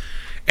Nichols,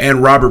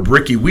 and Robert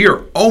Bricky. We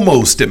are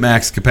almost at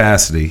max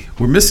capacity.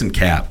 We're missing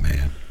Cap,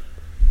 man.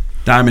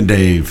 Diamond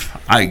Dave.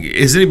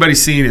 Has anybody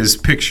seen his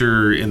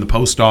picture in the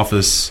post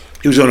office?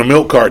 He was on a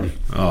milk carton.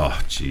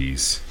 Oh,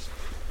 jeez.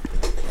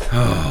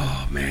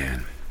 Oh,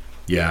 man.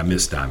 Yeah, I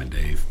miss Diamond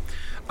Dave.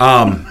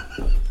 I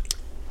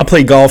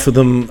played golf with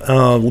them,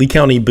 Lee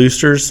County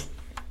Boosters,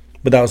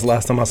 but that was the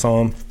last time I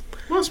saw him.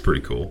 Well, that's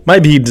pretty cool.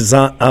 Might be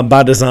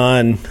by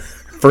design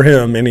for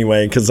him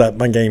anyway, because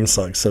my game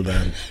sucks so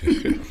bad.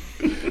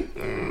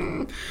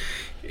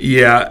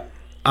 Yeah,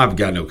 I've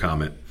got no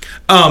comment.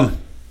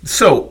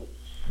 So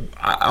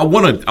I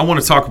want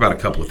to talk about a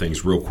couple of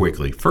things real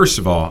quickly. First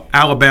of all,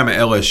 Alabama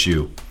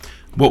LSU.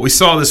 What we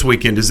saw this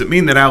weekend, does it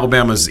mean that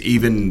Alabama's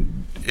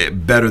even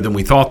better than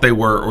we thought they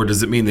were, or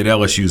does it mean that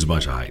LSU's a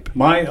bunch of hype?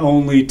 My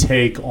only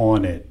take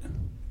on it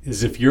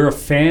is if you're a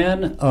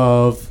fan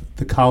of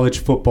the college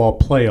football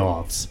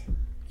playoffs,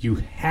 you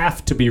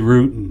have to be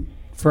rooting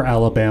for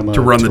Alabama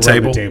To run the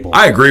table?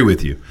 I agree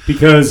with you.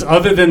 Because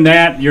other than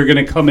that, you're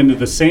going to come into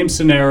the same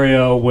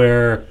scenario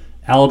where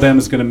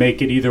Alabama's going to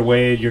make it either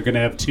way. You're going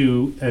to have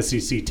two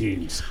SEC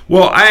teams.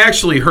 Well, I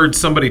actually heard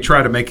somebody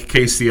try to make a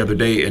case the other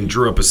day and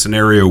drew up a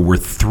scenario where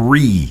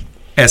 3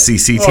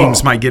 SEC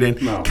teams might get in.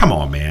 No. Come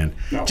on, man.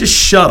 No. Just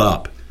shut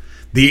up.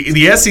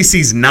 The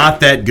SEC's not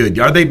that good.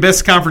 Are they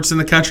best conference in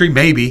the country?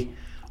 Maybe.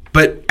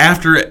 But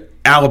after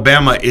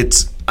Alabama,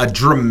 it's a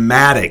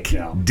dramatic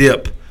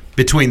dip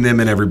between them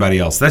and everybody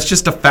else. That's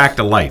just a fact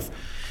of life.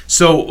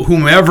 So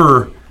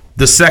whomever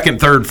the second,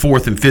 third,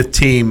 fourth, and fifth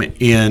team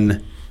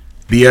in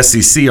the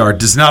SEC are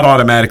does not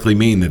automatically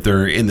mean that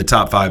they're in the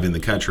top 5 in the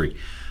country.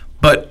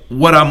 But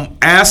what I'm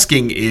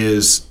asking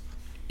is,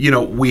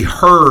 we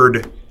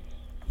heard,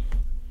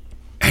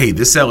 hey,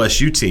 this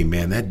LSU team,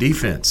 man, that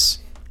defense,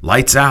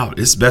 lights out.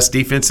 It's the best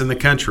defense in the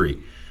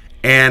country.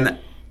 And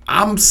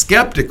I'm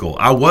skeptical.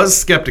 I was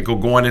skeptical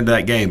going into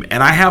that game.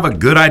 And I have a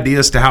good idea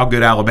as to how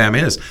good Alabama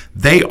is.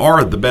 They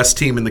are the best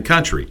team in the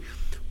country.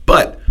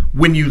 But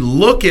when you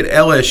look at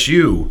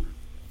LSU,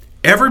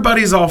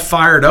 everybody's all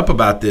fired up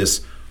about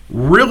this.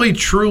 Really,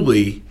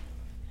 truly,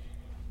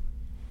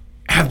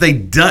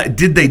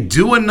 did they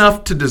do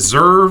enough to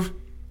deserve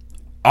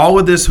all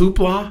of this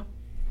hoopla?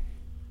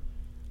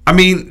 I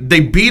mean,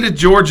 they beat a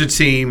Georgia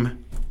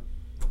team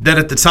that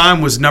at the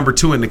time was number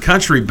 2 in the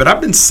country, but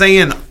I've been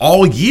saying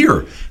all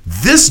year,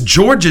 this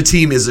Georgia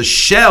team is a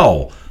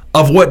shell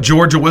of what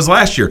Georgia was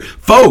last year.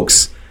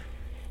 Folks,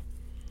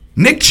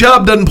 Nick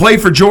Chubb doesn't play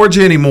for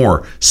Georgia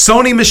anymore.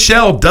 Sony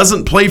Michel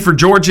doesn't play for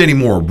Georgia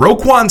anymore.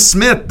 Roquan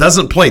Smith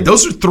doesn't play.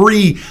 Those are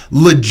 3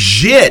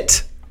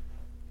 legit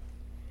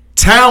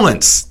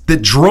talents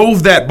that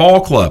drove that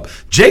ball club.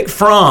 Jake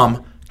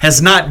Fromm has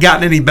not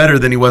gotten any better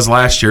than he was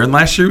last year, and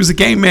last year he was a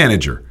game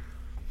manager.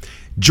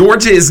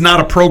 Georgia is not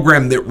a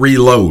program that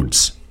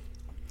reloads.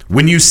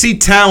 When you see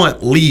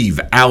talent leave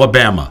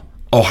Alabama,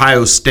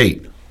 Ohio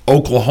State,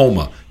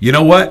 Oklahoma, you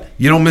know what?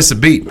 You don't miss a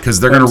beat because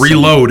they're going to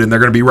reload and they're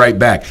going to be right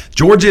back.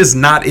 Georgia is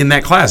not in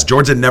that class.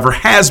 Georgia never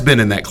has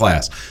been in that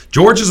class.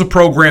 Georgia is a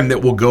program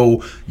that will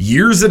go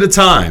years at a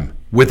time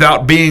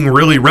without being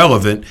really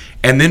relevant,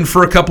 and then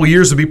for a couple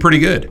years it'll be pretty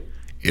good.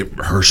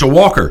 Herschel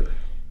Walker.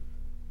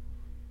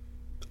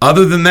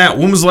 Other than that,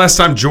 when was the last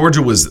time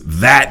Georgia was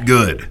that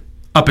good?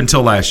 Up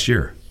until last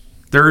year.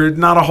 There are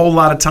not a whole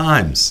lot of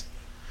times.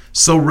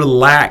 So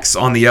relax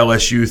on the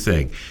LSU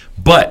thing.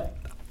 But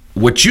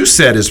what you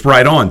said is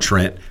right on,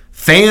 Trent.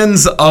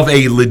 Fans of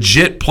a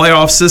legit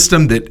playoff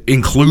system that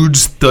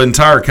includes the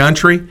entire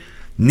country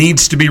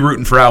needs to be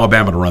rooting for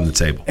Alabama to run the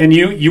table. And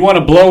you want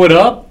to blow it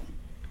up?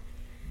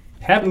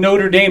 Have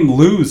Notre Dame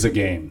lose a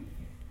game.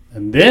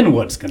 And then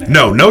what's going to happen?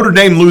 No, Notre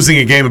Dame losing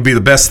a game would be the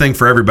best thing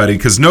for everybody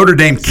because Notre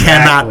Dame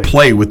cannot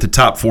play with the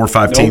top 4 or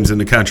 5 teams in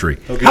the country.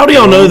 How do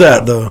y'all know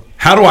that, though?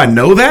 How do I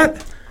know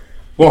that?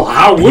 Well,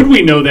 how would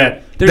we know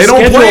that? Their they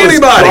don't play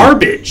anybody.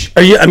 Garbage.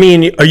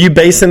 Are you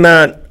basing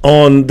that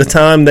on the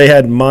time they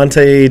had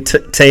Monte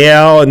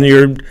Te'o and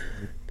your?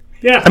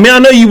 Yeah. I mean, I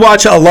know you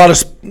watch a lot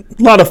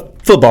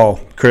of football,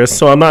 Chris.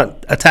 So I'm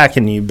not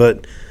attacking you,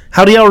 but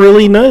how do y'all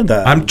really know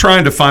that? I'm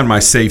trying to find my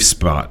safe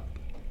spot.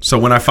 So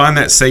when I find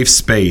that safe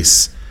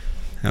space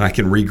and I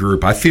can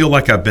regroup, I feel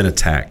like I've been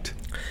attacked.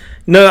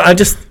 No,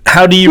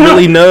 how do you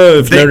really know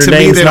if Notre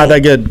Dame's not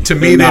that good? To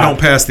me, they don't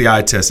pass the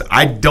eye test.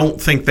 I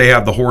don't think they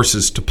have the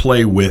horses to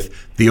play with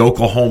the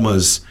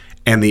Oklahomas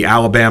and the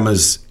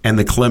Alabamas and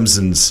the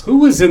Clemsons. Who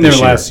was in there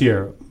last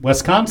year?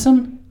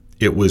 Wisconsin?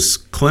 It was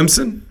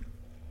Clemson,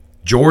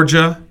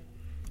 Georgia,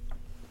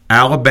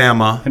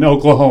 Alabama. And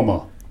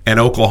Oklahoma.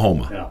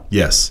 Yeah.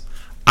 Yes.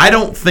 I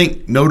don't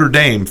think Notre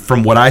Dame,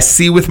 from what I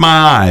see with my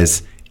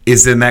eyes,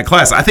 is in that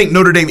class. I think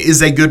Notre Dame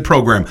is a good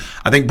program.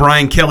 I think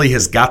Brian Kelly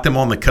has got them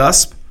on the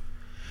cusp.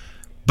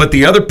 But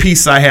the other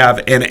piece I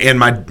have, and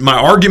my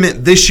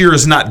argument this year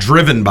is not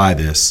driven by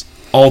this,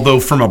 although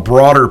from a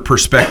broader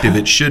perspective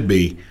it should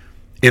be,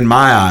 in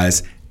my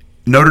eyes,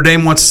 Notre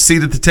Dame wants a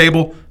seat at the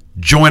table,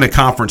 join a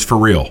conference for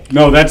real.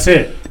 No, that's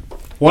it.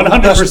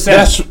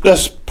 100%.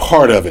 That's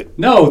part of it.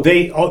 No,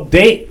 join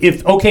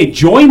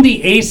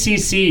the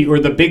ACC or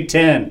the Big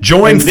Ten.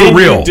 Join for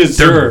real.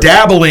 They're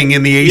dabbling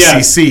in the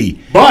ACC. Yes,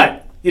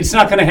 but it's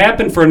not going to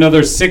happen for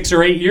another 6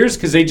 or 8 years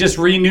because they just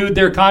renewed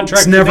their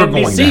contract. It's never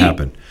going to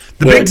happen.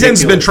 The Big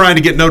Ten's been trying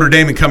to get Notre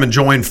Dame to come and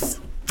join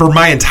for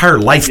my entire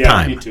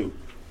lifetime. Yeah, me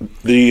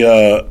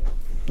too.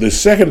 The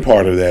second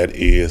part of that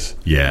is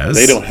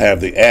they don't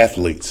have the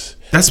athletes.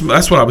 That's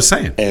what I was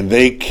saying. And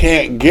they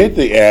can't get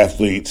the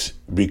athletes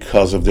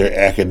because of their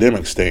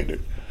academic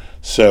standard.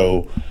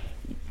 So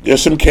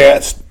there's some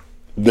cats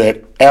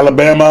that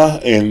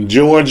Alabama and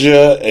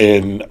Georgia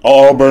and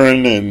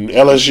Auburn and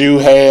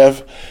LSU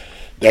have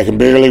that can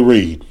barely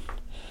read,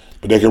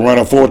 but they can run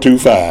a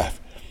 4.25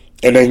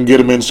 and they can get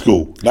them in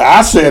school. Now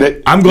I said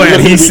it. I'm glad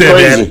he said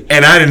that,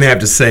 and I didn't have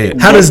to say it.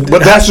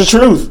 But that's the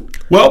truth.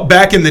 Well,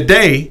 back in the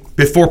day,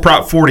 before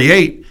Prop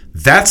 48,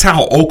 that's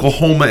how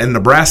Oklahoma and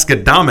Nebraska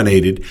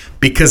dominated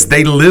because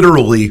they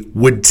literally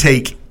would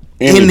take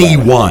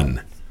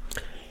anyone.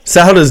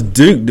 So how does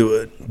Duke do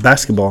it?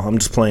 Basketball. I'm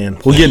just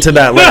playing. We'll get to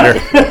that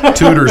later.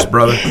 Tutors,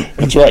 brother.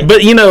 That's right. But,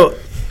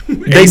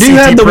 they do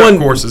have the one.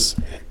 Courses.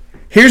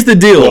 Here's the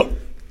deal.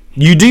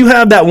 You do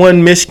have that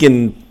one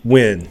Michigan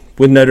win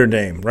with Notre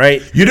Dame,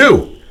 right? You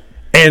do.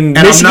 And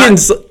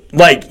Michigan's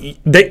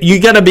you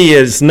got to be,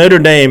 as Notre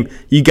Dame,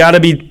 you got to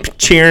be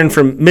cheering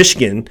from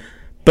Michigan.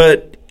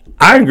 But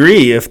I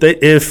agree.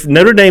 If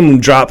Notre Dame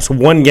drops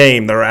one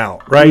game, they're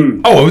out, right?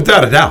 Oh,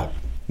 without a doubt.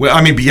 Well,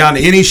 I mean, beyond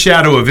any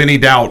shadow of any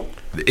doubt,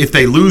 if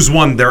they lose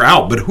one, they're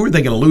out. But who are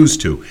they going to lose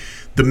to?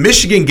 The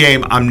Michigan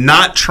game, I'm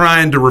not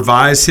trying to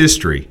revise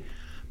history,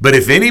 but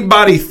if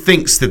anybody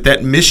thinks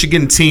that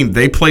Michigan team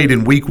they played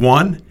in week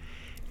 1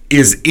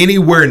 is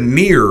anywhere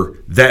near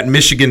that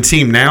Michigan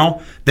team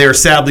now, they are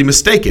sadly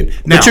mistaken.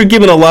 Now, but you're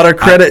giving a lot of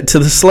credit to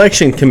the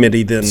selection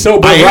committee then.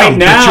 But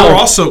you're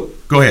also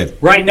 – go ahead.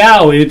 Right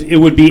now, it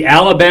would be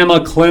Alabama,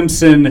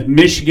 Clemson,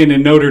 Michigan,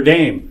 and Notre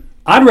Dame.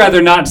 I'd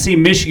rather not see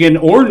Michigan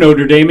or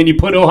Notre Dame, and you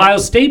put Ohio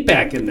State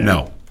back in there.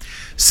 No.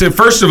 So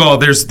first of all,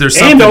 there's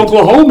something, and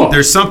Oklahoma.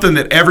 There's something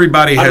that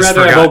everybody has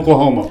forgotten. I'd rather have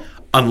Oklahoma.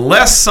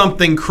 Unless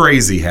something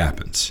crazy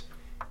happens,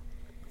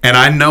 and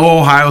I know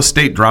Ohio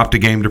State dropped a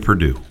game to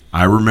Purdue.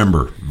 I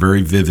remember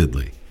very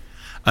vividly.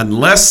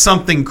 Unless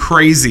something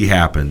crazy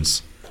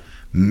happens,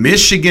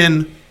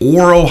 Michigan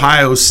or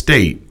Ohio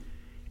State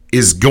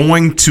is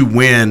going to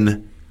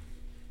win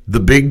the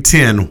Big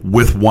Ten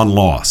with one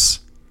loss.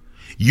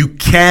 You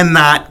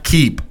cannot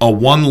keep a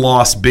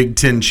one-loss Big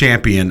Ten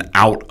champion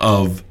out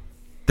of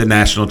the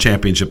national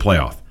championship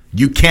playoff.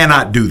 You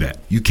cannot do that.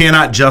 You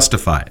cannot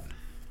justify it.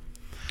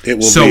 It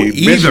will be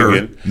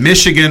either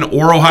Michigan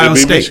or Ohio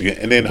State. Michigan.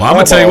 And then I'm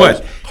going to tell you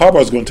what.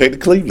 Harbaugh's going to take the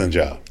Cleveland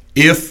job.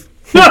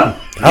 I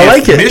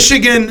like it.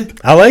 Michigan.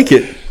 I like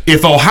it.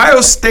 If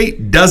Ohio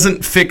State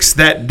doesn't fix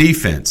that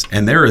defense,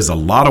 and there is a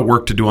lot of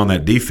work to do on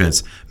that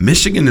defense,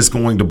 Michigan is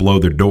going to blow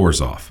their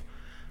doors off.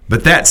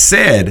 But that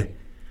said,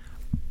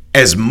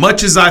 as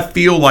much as I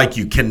feel like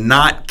you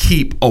cannot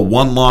keep a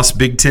one-loss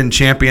Big Ten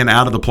champion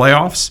out of the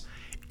playoffs,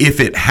 if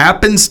it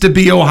happens to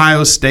be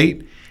Ohio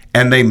State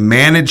and they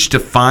manage to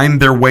find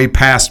their way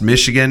past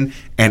Michigan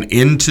and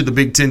into the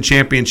Big Ten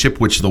championship,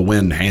 which they'll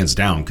win hands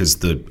down because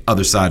the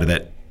other side of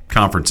that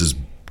conference is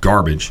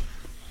garbage,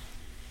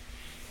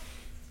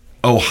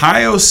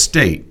 Ohio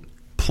State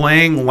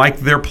playing like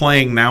they're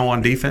playing now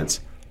on defense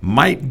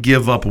might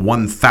give up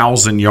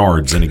 1,000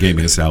 yards in a game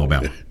against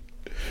Alabama.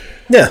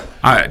 Yeah.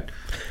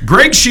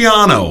 Greg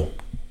Schiano,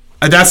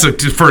 that's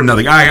for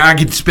another. I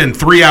could spend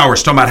 3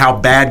 hours talking about how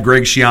bad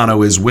Greg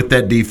Schiano is with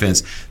that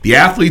defense. The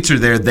athletes are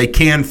there. They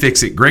can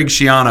fix it. Greg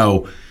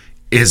Schiano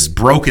has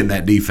broken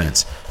that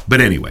defense. But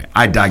anyway,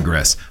 I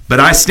digress. But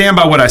I stand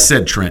by what I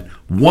said, Trent.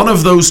 One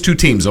of those two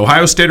teams,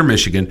 Ohio State or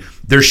Michigan,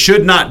 there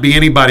should not be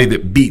anybody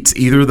that beats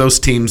either of those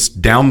teams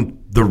down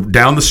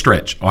the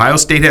stretch. Ohio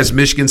State has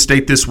Michigan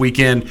State this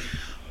weekend.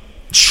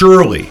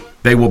 Surely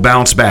they will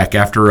bounce back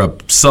after a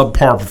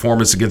subpar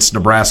performance against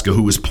Nebraska,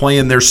 who was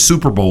playing their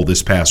Super Bowl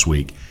this past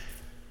week.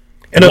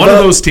 And one of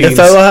those teams. If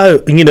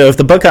Ohio, if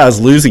the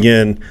Buckeyes lose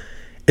again,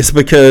 it's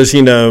because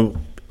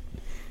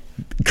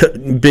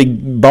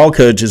big ball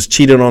coach is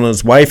cheating on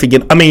his wife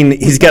again. I mean,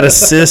 he's got a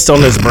cyst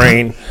on his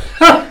brain.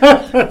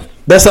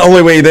 That's the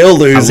only way they'll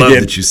lose again. I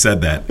love that you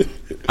said that.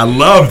 I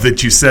love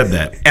that you said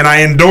that, and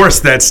I endorse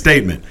that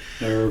statement.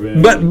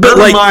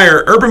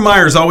 Urban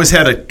Meyer's always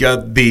had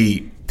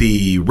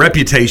the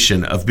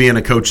reputation of being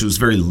a coach who was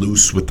very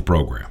loose with the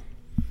program.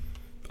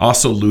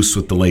 Also loose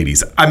with the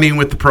ladies. I mean,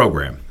 with the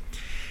program.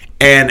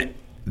 And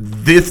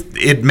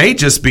it may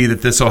just be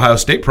that this Ohio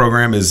State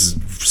program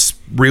is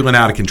reeling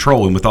out of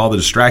control, and with all the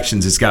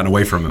distractions, it's gotten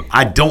away from him.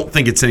 I don't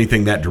think it's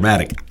anything that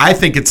dramatic. I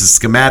think it's a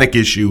schematic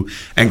issue,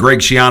 and Greg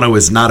Schiano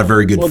is not a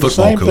very good football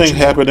coach. The same thing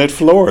happened at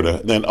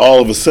Florida. Then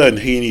all of a sudden,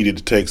 he needed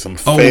to take some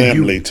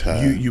family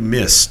time. You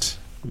missed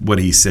what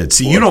he said.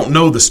 See, you don't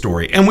know the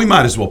story, and we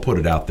might as well put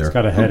it out there.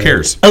 Who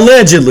cares?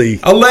 Allegedly.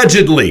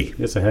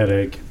 It's a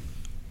headache.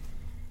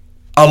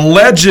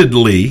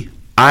 Allegedly,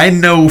 I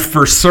know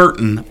for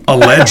certain,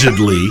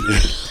 allegedly,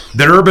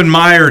 that Urban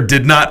Meyer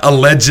did not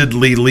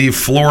allegedly leave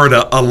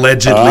Florida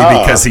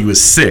because he was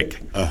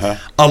sick.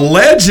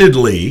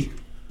 Allegedly,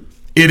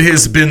 it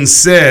has been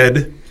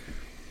said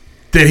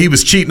that he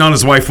was cheating on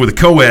his wife with a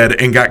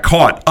co-ed and got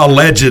caught,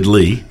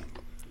 allegedly.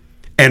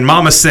 And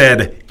Mama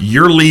said,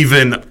 "You're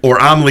leaving or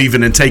I'm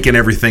leaving and taking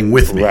everything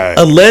with me." Right.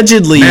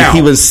 Allegedly,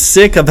 he was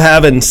sick of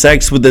having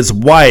sex with his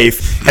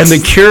wife, and the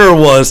cure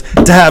was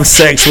to have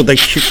sex with a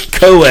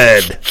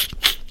co-ed.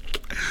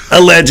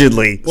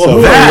 Allegedly. Well,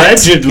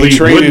 allegedly he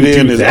traded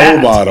in his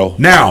old model.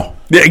 Now,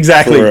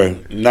 exactly. For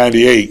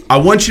 98. I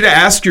want you to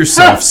ask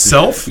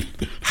yourself,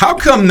 how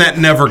come that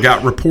never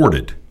got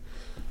reported?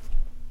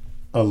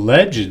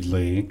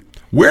 Allegedly.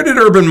 Where did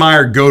Urban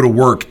Meyer go to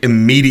work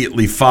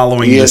immediately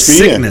following his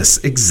sickness?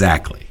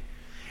 Exactly.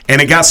 And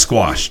it got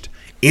squashed.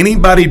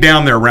 Anybody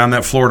down there around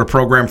that Florida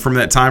program from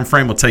that time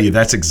frame will tell you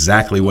that's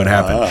exactly what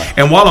happened.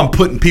 And while I'm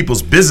putting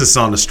people's business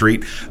on the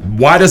street,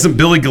 why doesn't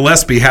Billy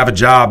Gillispie have a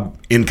job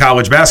in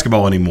college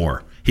basketball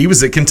anymore? He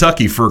was at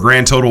Kentucky for a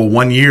grand total of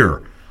 1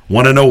 year.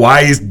 Want to know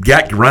why he's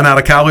got run out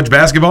of college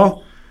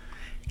basketball?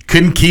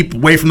 Couldn't keep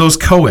away from those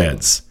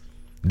co-eds.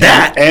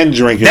 And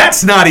drinking.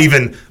 That's not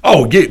even,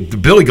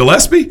 Billy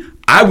Gillispie?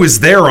 I was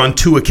there on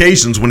 2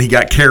 occasions when he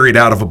got carried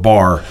out of a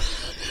bar.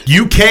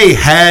 UK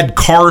had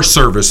car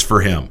service for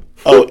him.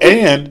 Oh,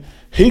 and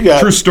he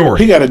got true story.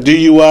 He got a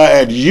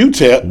DUI at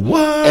UTEP.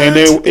 What? And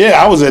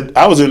I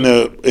was in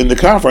the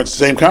conference,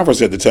 same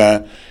conference at the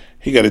time.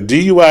 He got a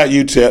DUI at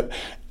UTEP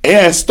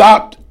and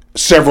stopped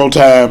several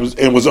times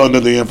and was under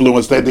the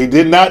influence that they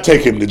did not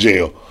take him to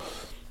jail.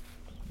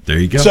 There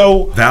you go.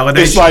 So validation.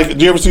 It's like,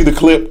 do you ever see the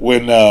clip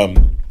when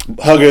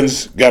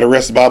Huggins got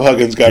arrested? Bob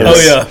Huggins got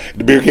arrested. Oh yeah.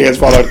 The beer cans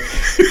fall out.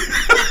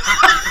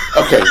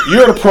 Okay,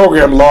 you're in a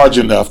program large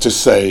enough to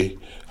say,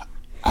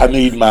 I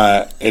need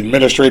my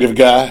administrative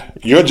guy.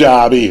 Your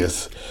job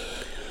is,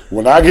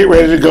 when I get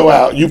ready to go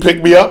out, you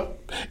pick me up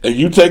and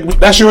you take me.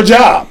 That's your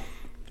job.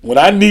 When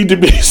I need to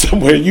be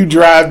somewhere, you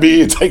drive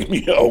me and take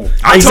me home.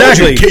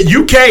 Exactly. I told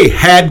you, UK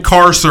had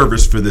car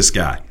service for this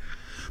guy.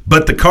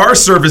 But the car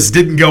service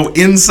didn't go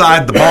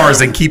inside the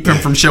bars and keep him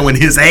from showing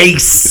his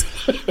ace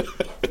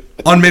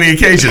on many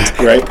occasions.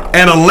 Right.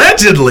 And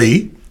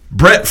allegedly,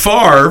 Brett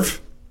Favre,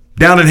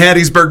 down in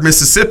Hattiesburg,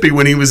 Mississippi,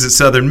 when he was at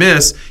Southern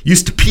Miss,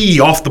 used to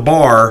pee off the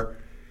bar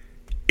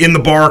in the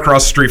bar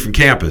across the street from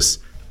campus.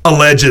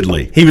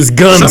 Allegedly. He was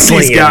gunslinging. Some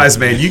of these guys,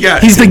 man,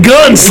 he's the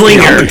gunslinger.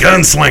 I'm the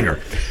gunslinger.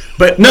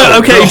 But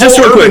okay, the just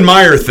whole real quick. Urban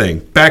Meyer thing.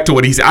 Back to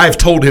what I've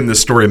told him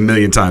this story a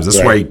million times.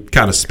 That's why he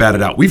kind of spat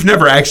it out. We've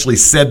never actually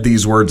said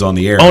these words on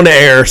the air. On the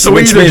air, so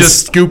we either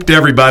just scooped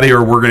everybody,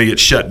 or we're going to get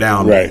shut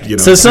down. Right. You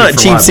know, so it's not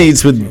cheap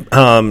seats with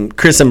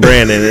Chris and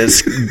Brandon.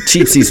 It's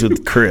cheap seats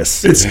with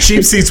Chris. It's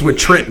cheap seats with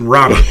Trent and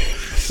Robert.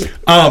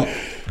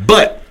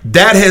 But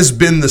that has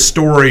been the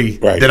story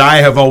that I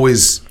have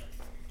always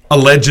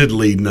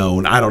allegedly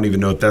known. I don't even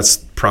know if that's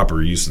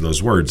proper use of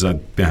those words.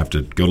 I'd have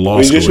to go to law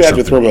school. You just have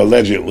to throw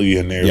allegedly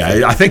in there.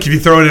 Yeah, I think if you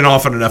throw it in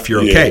often enough, you're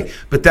okay. Yeah.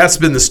 But that's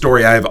been the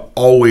story I've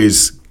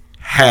always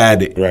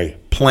had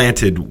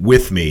planted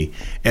with me.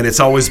 And it's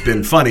always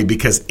been funny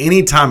because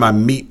anytime I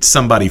meet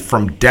somebody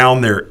from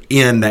down there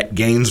in that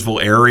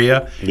Gainesville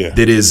area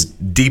that is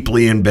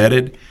deeply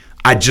embedded,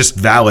 I just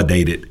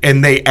validate it.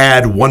 And they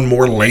add one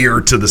more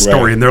layer to the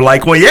story. And they're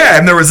like, well, yeah,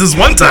 and there was this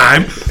one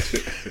time.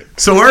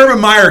 So Urban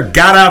Meyer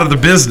got out of the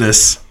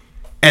business,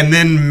 and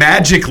then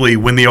magically,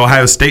 when the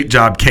Ohio State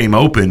job came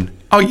open,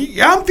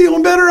 I'm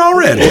feeling better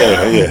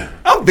already.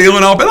 I'm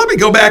feeling all better. Let me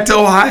go back to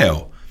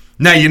Ohio.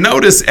 Now, you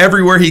notice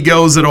everywhere he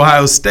goes at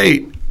Ohio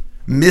State,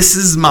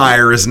 Mrs.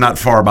 Meyer is not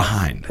far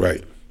behind.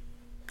 Right.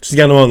 She's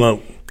got him on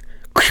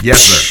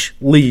the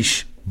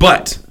leash.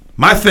 But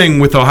my thing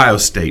with Ohio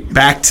State,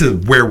 back to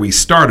where we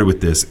started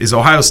with this, is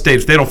Ohio State,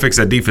 if they don't fix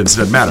that defense, it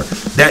doesn't matter.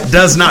 That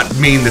does not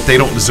mean that they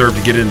don't deserve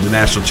to get into the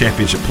national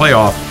championship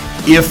playoff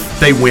if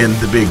they win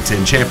the Big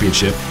Ten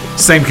championship.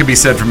 Same can be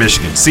said for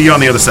Michigan. See you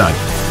on the other side.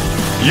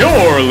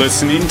 You're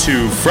listening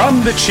to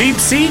From the Cheap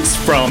Seats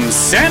from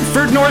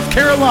Sanford, North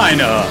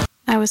Carolina.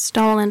 I was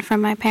stolen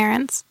from my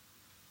parents.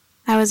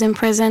 I was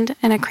imprisoned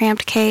in a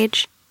cramped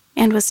cage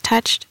and was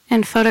touched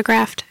and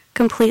photographed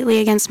completely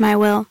against my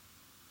will,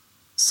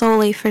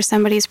 solely for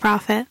somebody's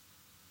profit.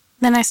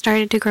 Then I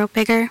started to grow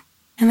bigger,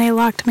 and they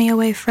locked me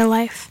away for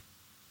life.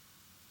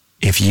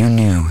 If you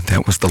knew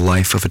that was the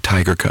life of a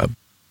tiger cub,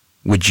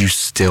 would you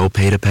still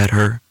pay to pet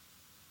her?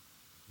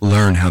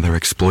 Learn how they're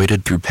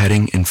exploited through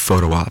petting and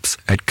photo ops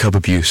at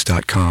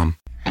cubabuse.com.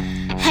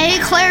 Hey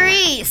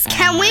Clarice,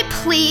 can we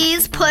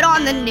please put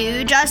on the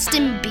new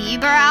Justin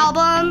Bieber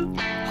album?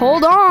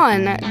 Hold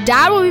on,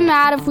 Dad will be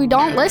mad if we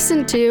don't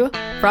listen to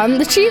From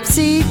the Cheap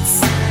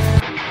Seats.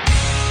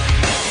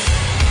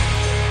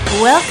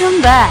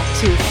 Welcome back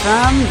to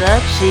From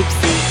the Cheap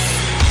Seats.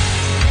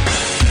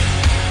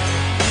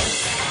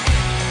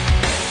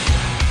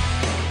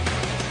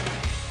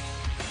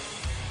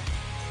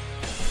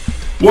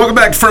 Welcome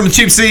back From the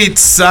Cheap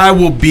Seats. I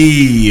will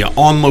be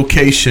on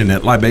location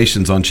at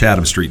Libations on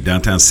Chatham Street,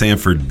 downtown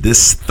Sanford,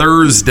 this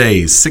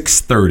Thursday,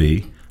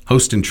 6:30,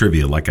 hosting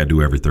trivia like I do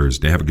every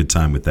Thursday. Have a good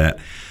time with that.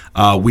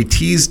 We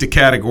teased a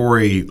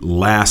category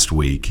last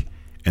week,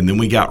 and then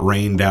we got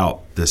rained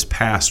out this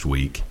past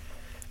week,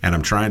 and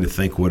I'm trying to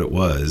think what it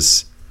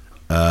was.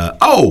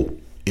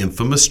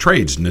 Infamous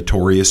trades,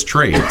 notorious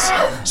trades.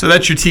 So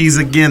that's your tease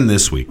again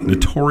this week,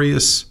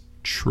 notorious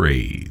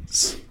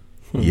trades.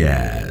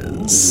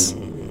 Yes.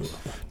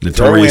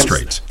 Notorious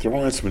trades.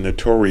 Throw in some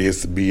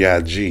Notorious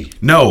B.I.G.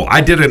 No, I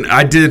didn't.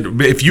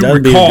 If you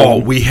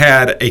recall, we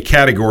had a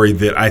category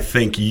that I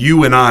think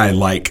you and I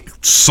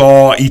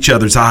saw each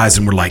other's eyes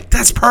and were like,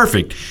 that's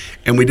perfect.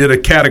 And we did a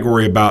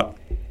category about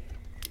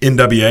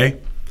NWA.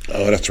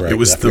 Oh, that's right. It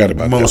was the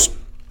most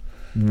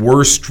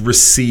worst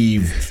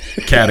received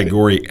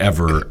category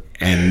ever,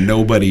 and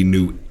nobody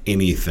knew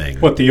anything.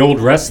 What, the old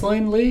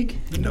wrestling league?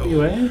 No.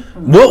 NWA?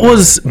 What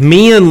was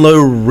me and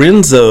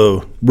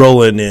Lorenzo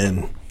rolling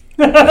in?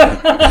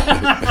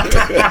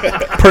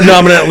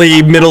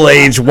 Predominantly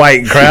middle-aged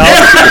white crowd.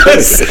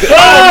 Yes. Oh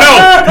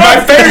no! My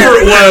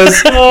favorite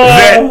was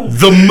that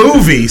the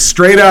movie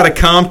Straight Outta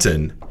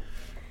Compton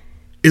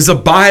is a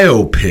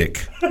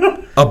biopic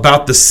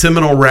about the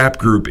seminal rap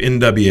group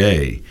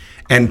NWA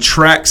and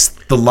tracks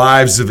the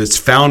lives of its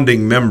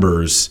founding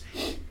members.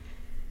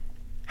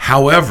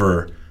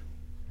 However,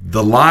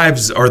 the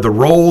lives or the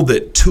role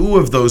that two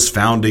of those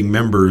founding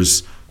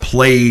members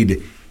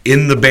played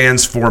in the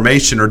band's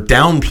formation are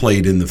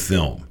downplayed in the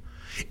film.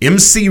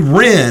 MC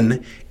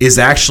Ren is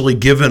actually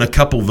given a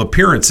couple of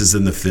appearances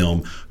in the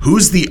film.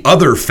 Who's the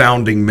other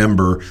founding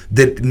member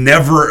that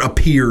never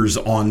appears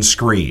on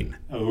screen?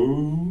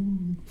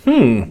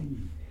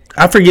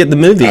 I forget the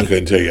movie. I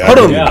couldn't tell you. Hold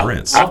on. Yeah,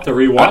 Prince. I'll have to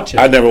rewatch it.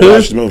 I never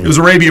watched the movie. It was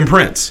Arabian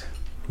Prince.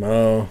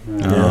 Oh.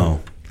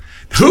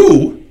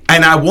 Who?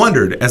 And I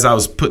wondered as I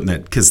was putting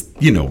that, because,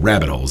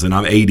 rabbit holes, and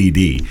I'm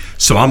ADD.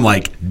 So I'm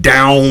like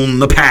down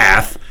the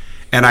path,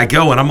 and I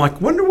go, and I'm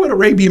like, wonder what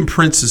Arabian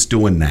Prince is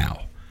doing now.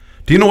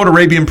 Do you know what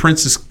Arabian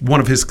Prince is, one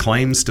of his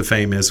claims to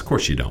fame is? Of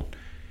course you don't.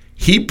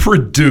 He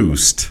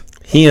produced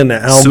and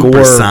Al Gore.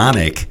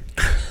 Supersonic.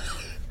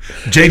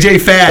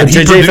 JJ Fad,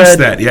 he produced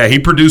that. Yeah, he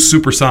produced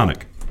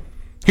Supersonic.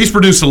 He's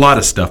produced a lot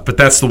of stuff, but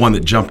that's the one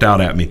that jumped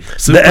out at me.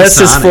 The S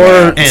is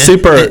for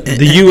super.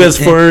 The U is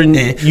for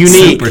unique.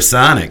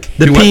 Supersonic.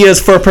 The P is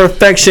for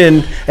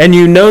perfection, and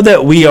you know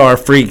that we are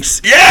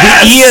freaks.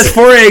 Yes! The E is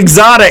for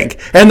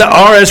exotic, and the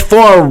R is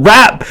for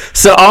rap.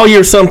 So all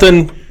your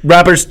something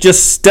Rappers,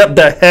 just step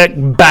the heck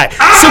back.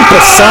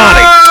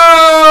 Supersonic.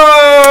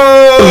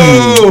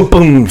 Oh! Boom,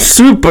 boom,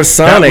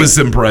 supersonic. That was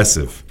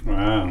impressive.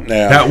 Wow.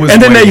 Yeah. That was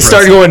And then way they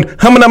start impressive. going,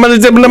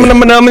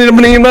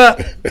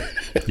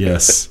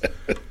 Yes.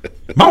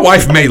 My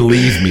wife may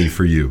leave me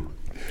for you.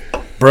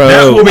 bro.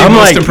 That will be I'm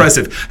most like,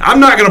 impressive. I'm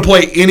not going to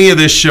play any of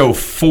this show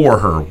for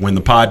her when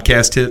the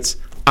podcast hits.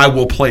 I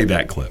will play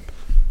that clip.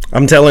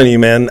 I'm telling you,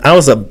 man. I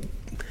was a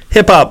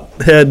hip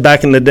hop head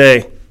back in the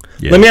day.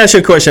 Yeah. Let me ask you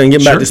a question and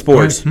get back Sure. to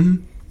sports.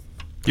 You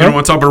don't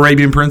want to talk about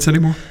Arabian Prince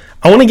anymore?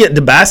 I want to get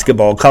to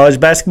basketball, college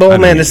basketball.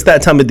 Man, it's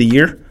that time of the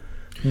year.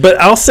 But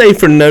I'll say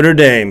for Notre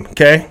Dame,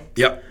 okay?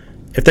 Yep.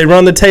 If they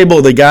run the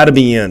table, they got to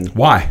be in.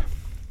 Why?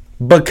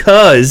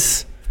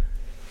 Because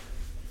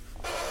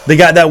they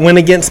got that win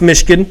against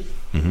Michigan.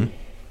 Mm-hmm.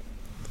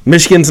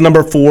 Michigan's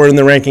number 4 in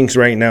the rankings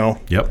right now.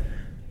 Yep.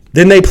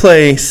 Then they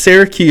play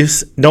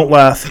Syracuse. Don't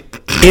laugh.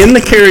 In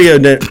the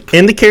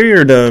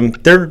Carrier Dome,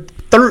 they're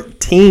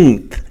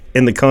 13th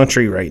in the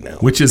country right now,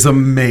 which is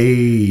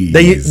amazing.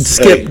 They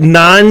skipped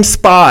 9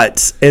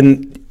 spots,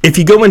 and if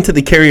you go into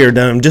the Carrier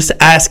Dome, just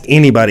ask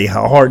anybody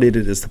how hard it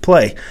is to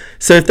play.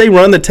 So if they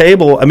run the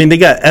table, I mean, they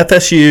got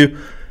FSU,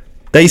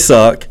 they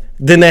suck.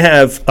 Then they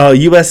have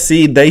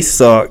USC, they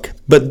suck.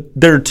 But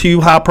they're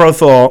 2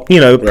 high-profile,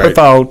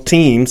 profile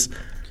teams.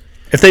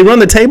 If they run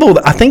the table,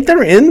 I think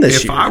they're in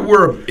this year.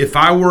 If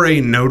I were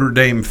a Notre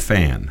Dame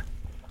fan,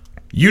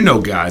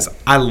 guys,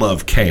 I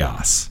love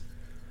chaos.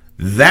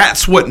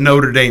 That's what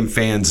Notre Dame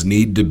fans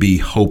need to be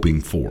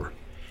hoping for,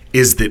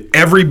 is that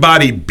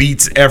everybody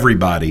beats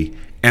everybody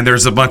and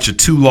there's a bunch of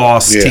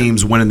 2-loss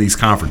teams winning these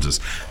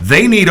conferences.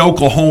 They need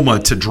Oklahoma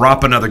to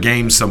drop another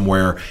game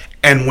somewhere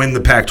and win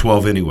the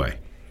Pac-12 anyway,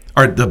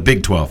 or the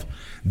Big 12.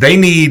 They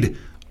need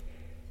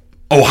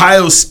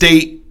Ohio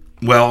State,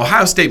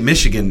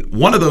 Michigan,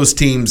 one of those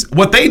teams.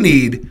 What they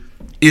need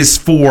is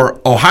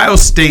for Ohio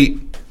State.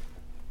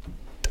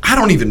 I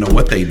don't even know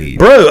what they need.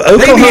 Bro,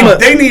 Oklahoma.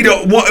 They need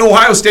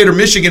Ohio State or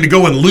Michigan to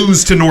go and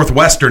lose to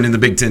Northwestern in the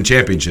Big Ten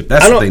championship.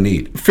 That's what they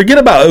need. Forget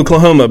about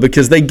Oklahoma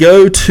because they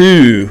go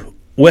to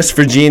West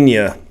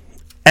Virginia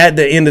at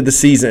the end of the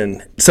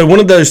season. So one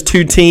of those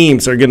 2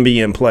 teams are going to be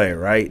in play,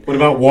 right? What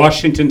about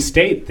Washington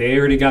State? They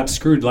already got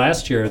screwed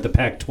last year at the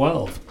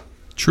Pac-12.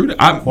 True.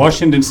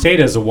 Washington State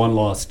has a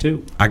 1-loss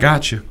too. I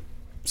got you.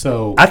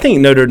 So I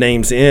think Notre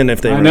Dame's in if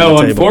they. I know.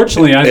 The table.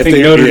 Unfortunately, I think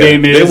Notre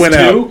Dame is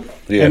too,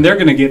 and they're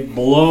going to get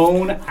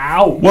blown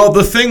out. Well,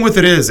 the thing with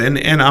it is, and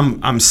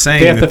I'm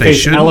saying They have that to they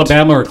face shouldn't.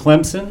 Alabama or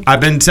Clemson. I've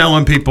been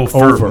telling people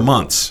for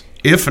months,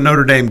 if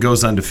Notre Dame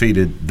goes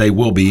undefeated, they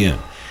will be in.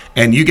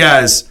 And you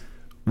guys,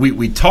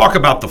 we talk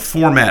about the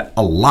format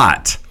a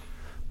lot,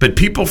 but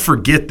people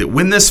forget that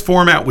when this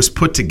format was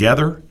put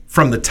together,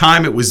 from the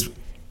time it was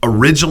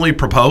originally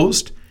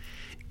proposed,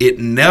 it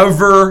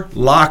never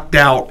locked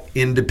out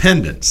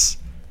independence.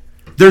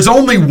 There's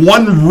only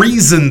one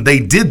reason they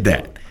did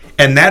that,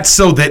 and that's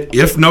so that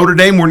if Notre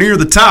Dame were near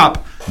the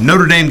top,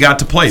 Notre Dame got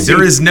to play.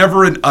 There is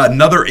never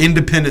another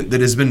independent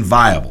that has been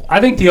viable. I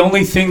think the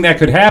only thing that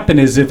could happen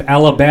is if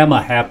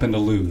Alabama happened to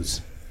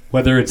lose,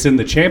 whether it's in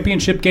the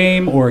championship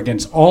game or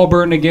against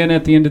Auburn again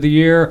at the end of the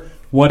year,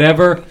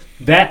 whatever,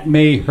 that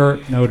may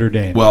hurt Notre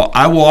Dame. Well,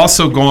 I will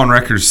also go on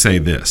record to say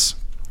this,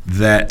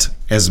 that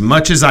as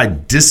much as I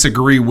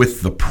disagree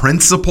with the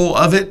principle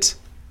of it,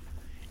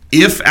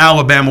 if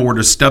Alabama were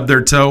to stub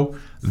their toe,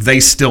 they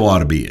still ought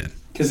to be in.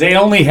 Because they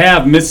only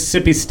have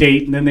Mississippi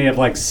State, and then they have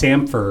like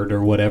Samford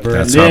or whatever.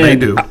 That's and how then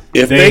they do.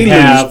 If they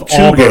lose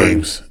 2 Auburn,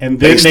 games, and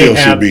then still they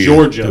have should be in.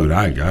 Georgia. Dude,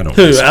 I don't.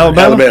 Who, disagree.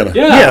 Alabama?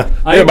 Yeah,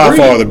 I they're by agree.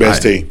 far the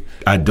best team.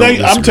 I don't. I'm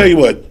disagree. tell you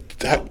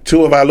what,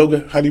 Tua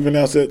Vailoga, how do you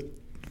pronounce it?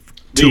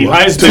 The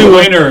Heisman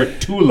winner,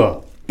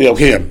 Tula. Yeah,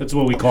 him. That's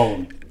what we call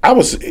him.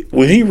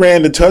 When he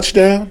ran the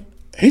touchdown,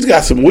 he's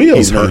got some wheels.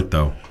 He's man. hurt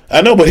though.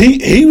 I know, but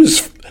he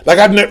was like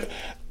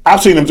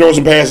I've seen him throw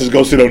some passes,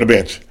 go sit on the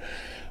bench,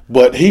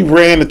 but he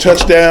ran the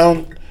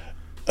touchdown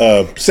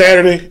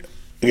Saturday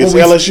against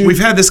LSU. We've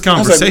had this I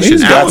was like, conversation.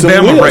 he's got some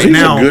Alabama wheels. right He's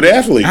now, a good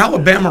athlete.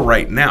 Alabama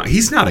right now,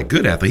 he's not a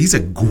good athlete. He's a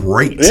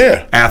great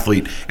Yeah.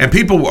 athlete, and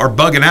people are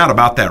bugging out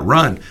about that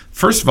run.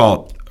 First of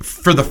all,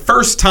 for the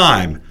first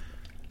time,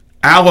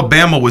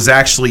 Alabama was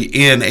actually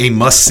in a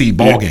must-see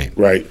ball game.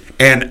 Right.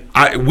 And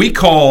we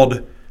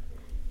called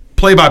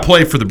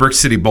play-by-play for the Brick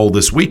City Bowl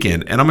this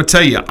weekend, and I'm going to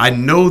tell you, I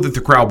know that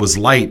the crowd was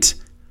light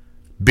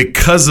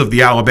because of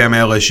the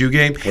Alabama-LSU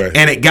game,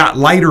 and it got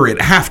lighter at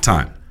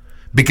halftime.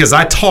 Because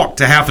I talked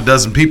to half a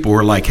dozen people who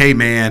were like, hey,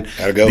 man,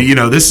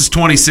 this is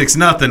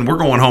 26-0. We're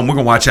going home. We're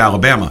going to watch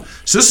Alabama.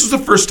 So this was the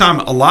first time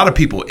a lot of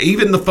people,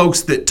 even the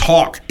folks that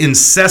talk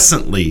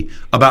incessantly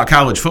about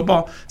college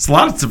football, it's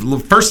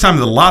the first time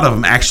that a lot of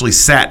them actually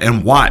sat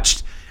and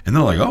watched. And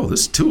they're like, oh,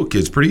 this Tua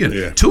kid's pretty good.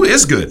 Yeah. Tua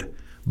is good.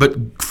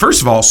 But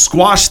first of all,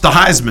 squash the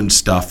Heisman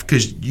stuff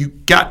because you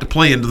got to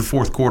play into the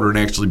fourth quarter and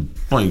actually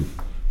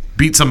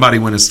beat somebody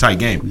when it's a tight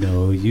game.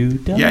 No, you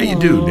don't. Yeah, you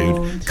do,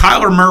 dude.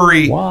 Kyler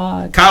Murray,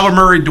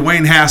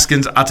 Dwayne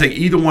Haskins. I'll take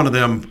either one of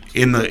them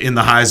in the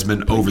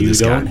Heisman over this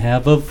guy. You don't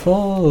have a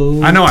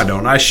vote. I know I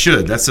don't. I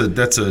should. That's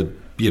a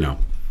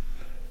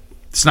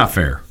It's not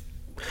fair.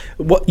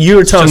 What you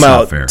were talking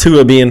about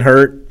Tua being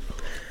hurt.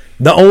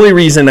 The only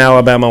reason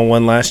Alabama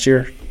won last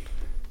year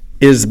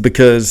is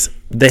because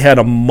they had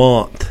a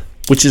month,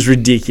 which is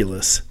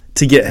ridiculous,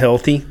 to get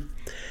healthy.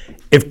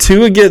 If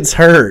Tua gets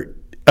hurt,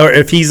 or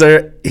if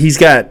he's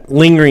got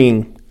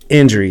lingering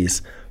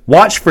injuries,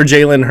 watch for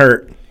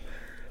Jalen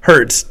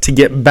Hurts to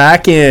get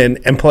back in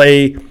and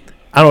play,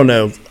 I don't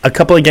know, a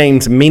couple of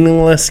games,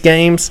 meaningless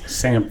games.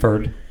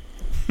 Samford.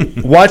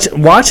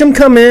 Watch him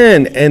come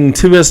in and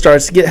Tua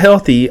starts to get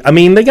healthy. I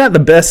mean, they got the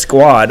best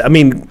squad. I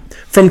mean,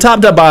 from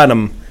top to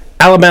bottom,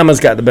 Alabama's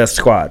got the best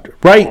squad,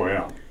 right? Oh,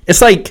 yeah.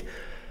 It's like,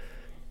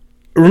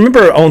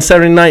 remember on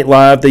Saturday Night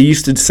Live, they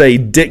used to say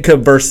Ditka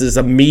versus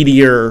a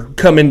meteor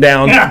coming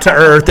down to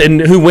Earth,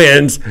 and who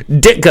wins?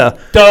 Ditka.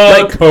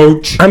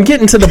 Coach. I'm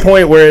getting to the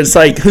point where it's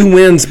like, who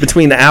wins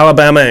between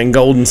Alabama and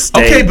Golden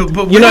State? Okay,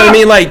 but you know what I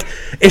mean? Like,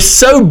 it's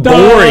so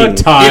boring.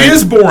 It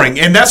is boring,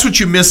 and that's what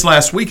you missed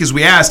last week. Is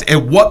we asked,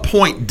 at what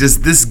point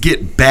does this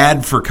get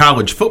bad for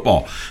college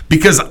football?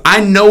 Because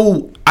I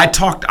know I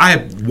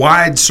have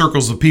wide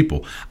circles of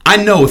people.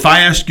 I know if I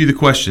asked you the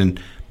question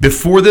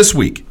before this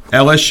week,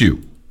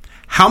 LSU,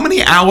 how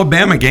many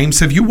Alabama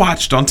games have you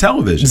watched on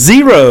television?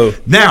 0.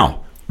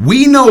 Now,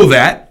 we know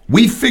that.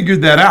 We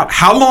figured that out.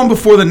 How long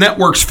before the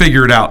networks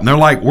figure it out? And they're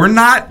like, we're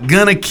not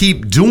going to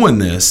keep doing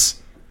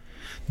this.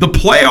 The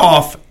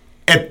playoff,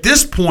 at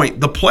this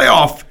point,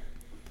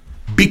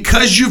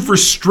 because you've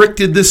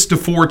restricted this to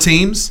 4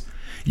 teams,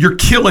 you're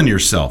killing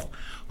yourself.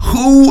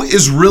 Who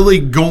is really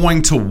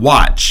going to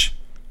watch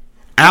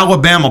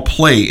Alabama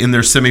play in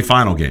their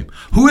semifinal game?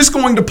 Who is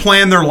going to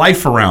plan their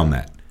life around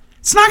that?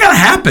 It's not going to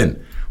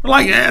happen. We're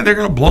like, they're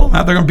going to blow them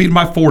out. They're going to beat them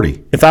by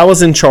 40. If I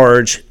was in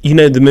charge, you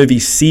know the movie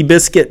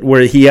Seabiscuit,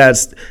 where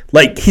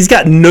he's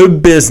got no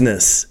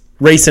business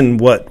racing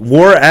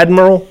War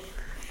Admiral?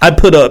 I'd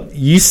put up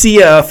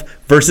UCF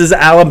versus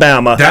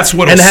Alabama. That's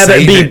what and have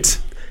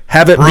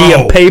it be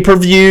a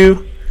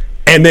pay-per-view,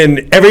 and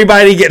then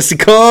everybody gets to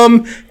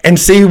come and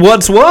see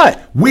what's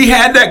what. We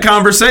had that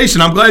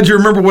conversation. I'm glad you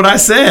remember what I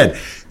said.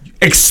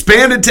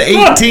 Expand it to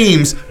 8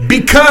 teams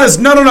because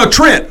no,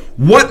 Trent.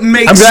 What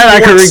makes I'm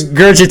glad I could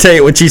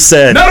regurgitate what you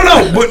said.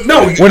 No.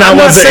 When I'm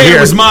not saying here.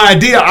 It was my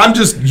idea. I'm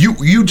just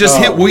you just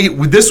hit.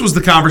 This was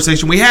the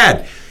conversation we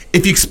had.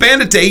 If you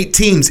expand it to 8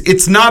 teams,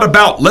 it's not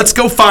about let's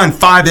go find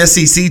 5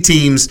 SEC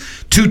teams,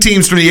 2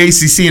 teams from the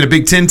ACC, and a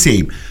Big Ten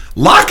team.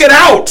 Lock it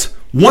out.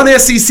 1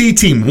 SEC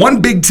team,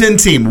 1 Big Ten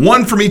team,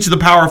 1 from each of the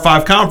Power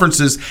 5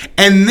 conferences,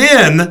 and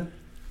then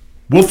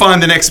we'll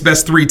find the next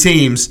best 3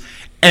 teams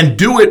and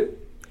do it.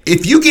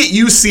 If you get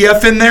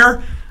UCF in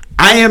there,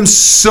 I am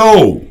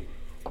so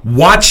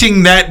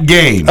watching that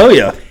game. Oh,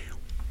 yeah.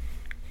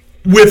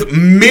 With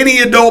many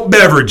adult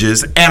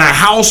beverages and a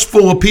house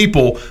full of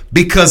people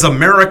because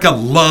America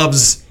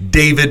loves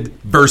David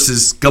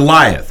versus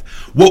Goliath.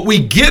 What we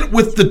get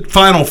with the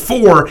Final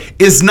Four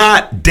is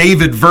not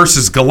David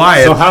versus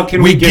Goliath. So how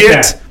can we get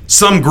that?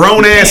 Some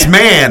grown-ass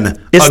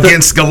man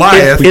against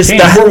Goliath.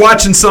 We're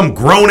watching some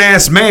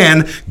grown-ass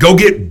man go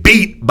get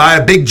beat by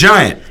a big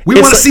giant. We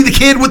want to see the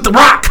kid with the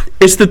rock.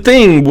 It's the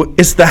thing.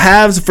 It's the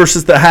haves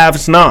versus the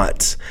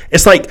have-nots.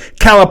 It's like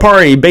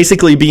Calipari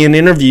basically being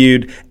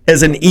interviewed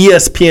as an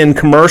ESPN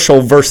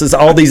commercial versus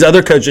all these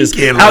other coaches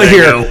out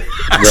here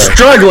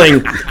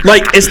struggling.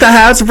 Like, it's the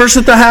haves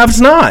versus the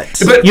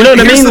have-nots. You know what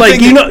I mean? Like,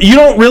 you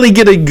don't really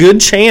get a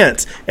good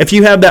chance if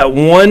you have that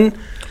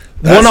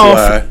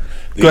one-off.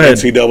 Why the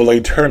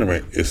NCAA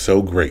tournament is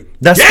so great.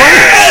 That's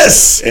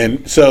yes! Right.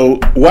 And so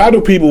why do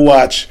people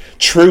watch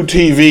True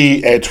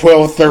TV at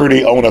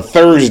 12:30 on a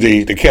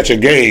Thursday to catch a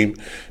game?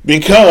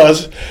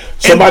 Because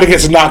somebody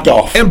gets knocked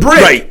off. And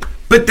Brett,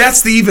 but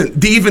that's I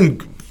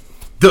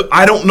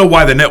don't know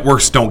why the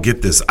networks don't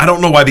get this. I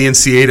don't know why the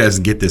NCAA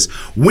doesn't get this.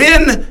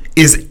 When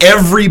is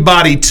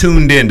everybody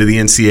tuned in to the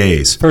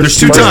NCAAs? There's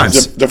 2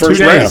 times. The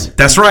first round.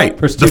 That's right.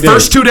 The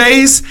first 2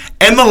 days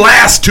and the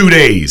last 2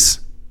 days.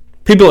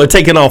 People are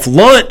taking off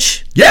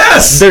lunch.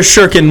 Yes! They're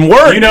shirking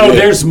work. You know,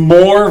 there's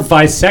more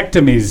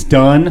vasectomies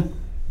done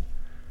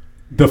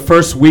the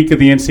first week of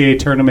the NCAA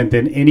tournament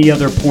than any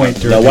other point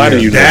during the year. Now, why do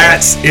you know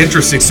That's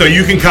interesting. So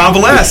you can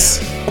convalesce.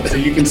 So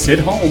you can sit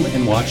home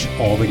and watch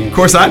all the games. Of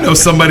course, I know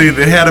somebody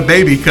that had a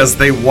baby because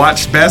they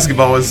watched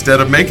basketball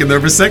instead of making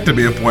their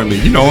vasectomy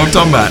appointment. You know what I'm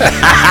talking about.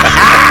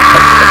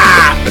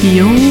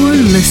 You're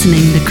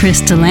listening to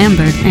Krista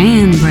Lambert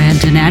and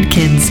Brandon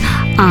Adkins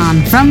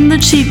on From the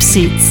Cheap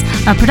Seats,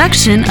 a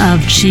production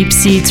of Cheap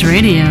Seats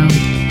Radio.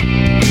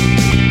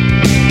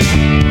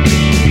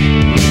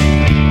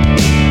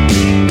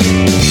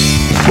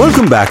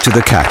 Welcome back to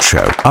The Cat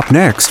Show. Up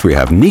next, we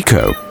have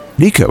Nico.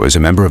 Nico is a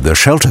member of the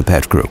Shelter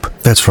Pet Group.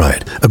 That's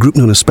right. A group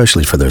known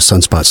especially for their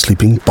sunspot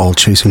sleeping, ball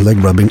chasing, leg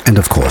rubbing, and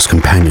of course,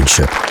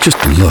 companionship.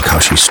 Just look how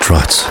she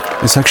struts.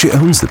 It's like she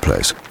owns the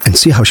place. And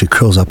see how she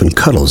curls up and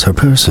cuddles her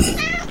person.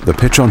 The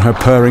pitch on her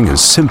purring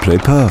is simply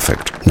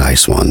perfect.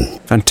 Nice one.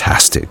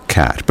 Fantastic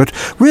cat. But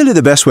really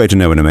the best way to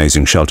know an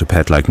amazing shelter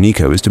pet like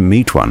Nico is to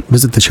meet one.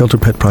 Visit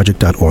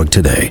theshelterpetproject.org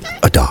today.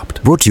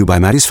 Adopt. Brought to you by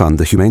Maddie's Fund,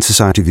 the Humane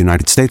Society of the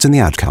United States, and the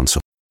Ad Council.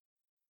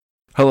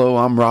 Hello,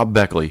 I'm Rob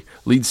Beckley,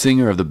 lead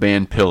singer of the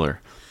band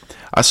Pillar.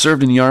 I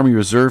served in the Army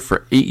Reserve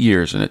for 8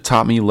 years, and it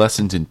taught me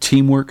lessons in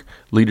teamwork,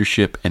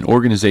 leadership, and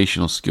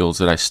organizational skills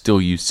that I still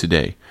use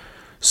today.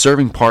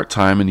 Serving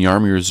part-time in the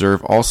Army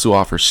Reserve also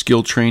offers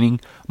skill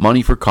training,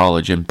 money for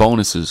college, and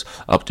bonuses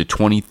up to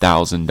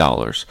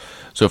 $20,000.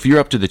 So if you're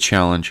up to the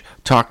challenge,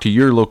 talk to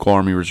your local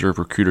Army Reserve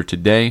recruiter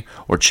today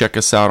or check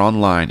us out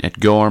online at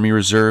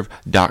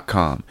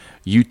goarmyreserve.com.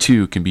 You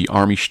too can be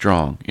Army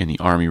strong in the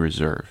Army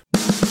Reserve.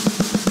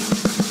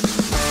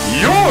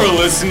 You're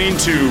listening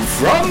to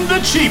From the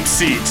Cheap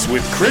Seats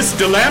with Chris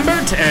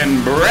DeLambert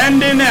and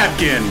Brandon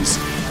Atkins.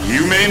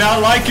 You may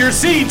not like your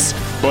seats,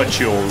 but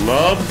you'll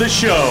love the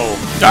show.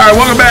 All right,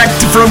 welcome back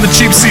to From the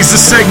Cheap Seats.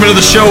 This segment of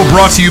the show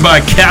brought to you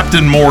by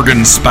Captain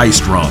Morgan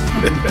Spiced Rum.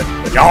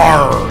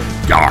 Yar,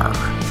 yar.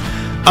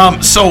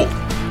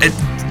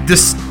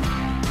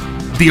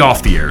 The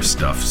off-the-air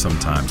stuff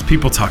sometimes.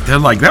 People talk, they're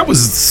like, that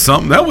was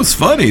something, that was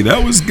funny,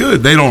 that was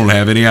good. They don't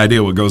have any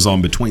idea what goes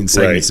on between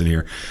segments in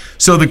here.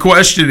 So the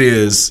question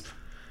is,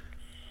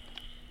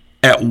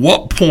 at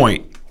what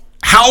point,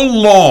 how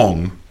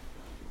long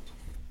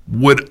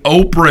would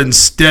Oprah and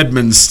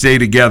Stedman stay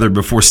together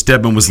before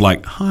Stedman was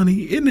like,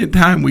 honey, isn't it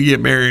time we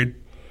get married?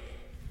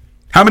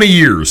 How many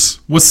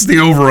years? What's the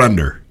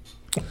over-under?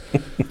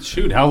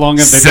 Shoot, how long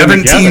have they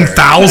been together?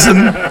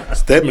 17,000?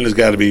 Stedman has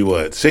got to be,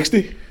 what,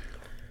 60?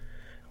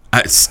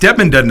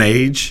 Stedman doesn't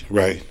age.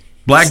 Right.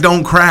 Black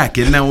don't crack.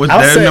 Isn't that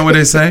what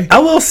they say? I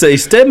will say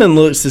Stedman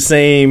looks the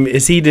same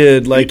as he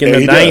did like in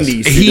the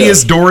 90s. He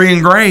is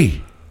Dorian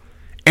Gray.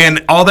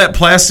 And all that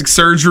plastic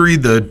surgery,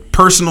 the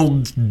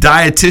personal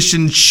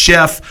dietitian,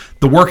 chef,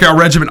 the workout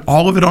regimen,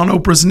 all of it on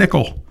Oprah's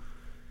nickel.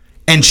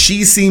 And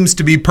she seems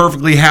to be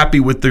perfectly happy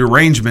with the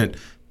arrangement.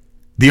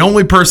 The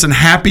only person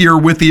happier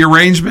with the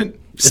arrangement?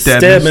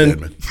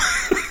 Stedman.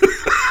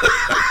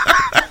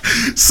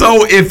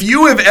 So if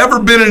you have ever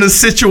been in a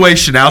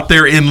situation out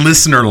there in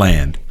listener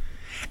land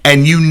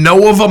and you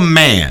know of a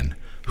man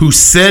who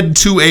said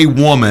to a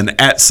woman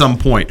at some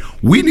point,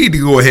 we need to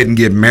go ahead and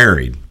get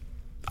married,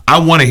 I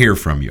want to hear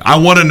from you. I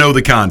want to know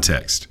the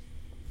context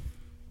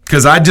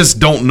because I just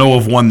don't know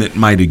of one that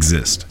might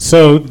exist.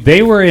 So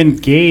they were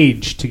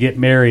engaged to get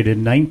married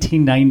in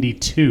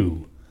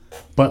 1992,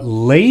 but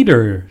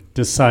later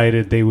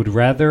decided they would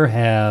rather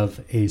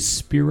have a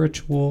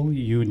spiritual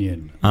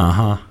union.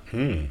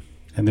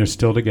 And they're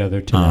still together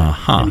today.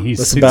 And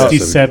he's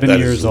 67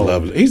 years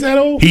old. He's that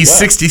old? He's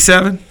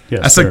 67?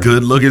 Yes, That's sir. a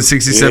good-looking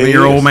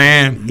 67-year-old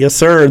man. Yes,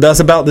 sir. That's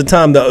about the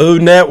time the O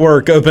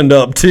Network opened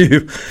up,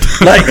 too.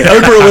 Like,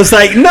 Oprah was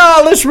like,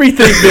 no, let's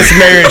rethink this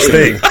marriage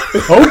thing.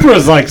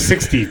 Oprah's like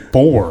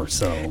 64,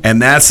 so. And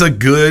that's a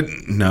good,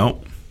 no.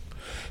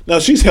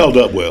 No, she's held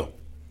up well.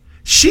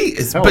 She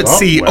is, Held but up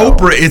see, well.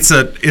 Oprah,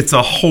 it's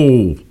a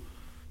whole,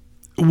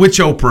 which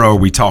Oprah are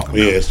we talking about?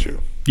 Yeah, it's true.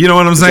 You know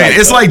what I'm saying?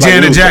 It's like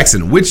Janet Luther.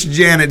 Jackson. Which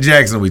Janet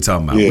Jackson are we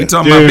talking about? Yeah. We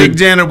talking Dude. about Big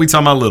Janet or we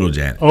talking about Little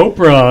Janet?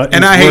 Oprah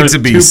And is I hate worth to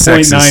be 2.9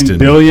 sexist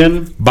billion.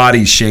 and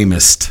body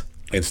shamist.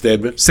 And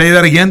Stedman? Say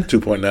that again?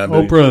 2.9 billion.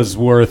 Oprah's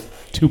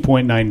worth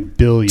 2.9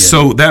 billion.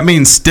 So that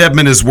means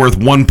Stedman is worth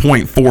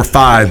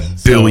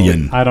 1.45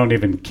 billion. I don't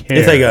even care.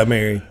 If they got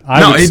married.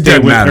 I would it stay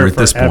doesn't with matter her at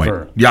this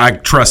forever. point. Yeah,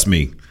 trust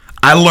me.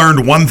 I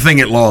learned one thing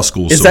at law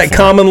school. Is so that far.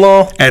 common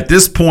law? At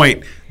this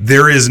point,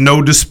 there is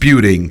no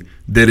disputing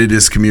that it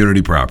is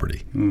community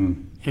property.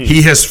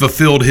 He has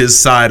fulfilled his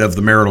side of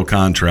the marital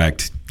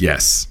contract.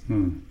 Yes.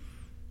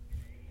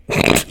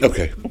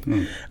 Okay.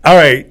 All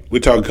right.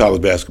 We're talking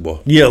college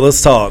basketball. Yeah,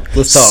 let's talk.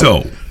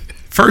 So,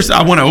 first,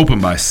 I want to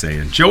open by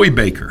saying Joey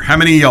Baker. How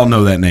many of y'all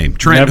know that name?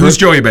 Trent, who's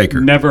Joey Baker?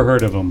 Never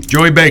heard of him.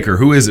 Joey Baker,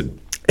 who is it?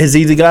 Is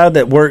he the guy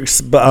that works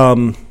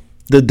the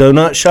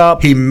donut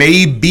shop? He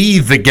may be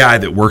the guy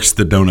that works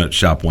the donut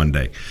shop one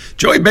day.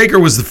 Joey Baker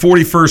was the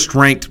 41st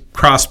ranked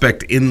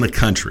prospect in the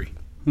country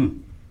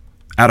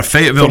out of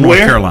Fayetteville, From North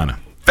where? Carolina.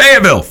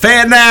 Fayetteville,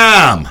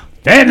 Vietnam.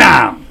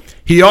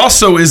 He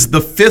also is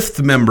the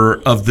 5th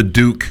member of the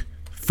Duke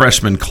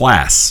freshman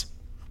class.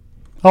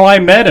 Oh, I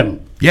met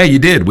him. Yeah, you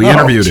did. We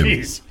interviewed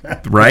him.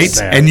 Right?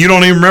 Sad. And you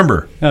don't even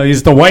remember. No,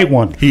 he's the white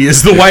one. He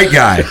is the white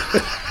guy.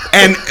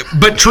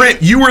 But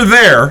Trent, you were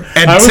there,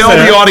 and I was tell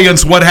there. the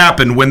audience what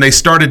happened when they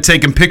started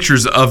taking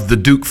pictures of the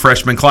Duke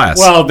freshman class.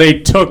 Well, they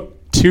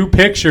took 2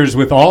 pictures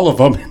with all of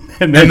them,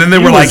 and then they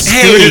he were like, was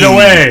hey, scooted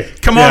away.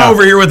 come on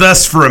over here with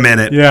us for a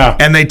minute. Yeah.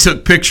 And they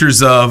took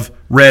pictures of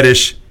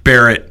Reddish,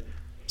 Barrett,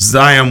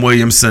 Zion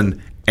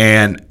Williamson,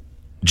 and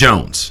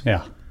Jones.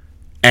 Yeah.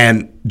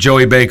 And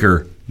Joey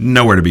Baker,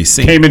 nowhere to be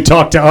seen. Came and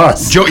talked to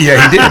us.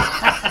 Yeah, he did.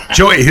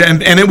 Joey,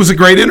 and it was a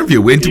great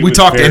interview. We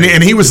talked,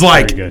 and he was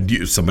like,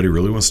 somebody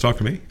really wants to talk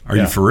to me? Are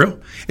you for real?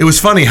 It was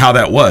funny how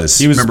that was.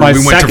 He was Remember,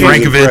 we went to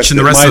Frankovich and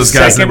the rest of those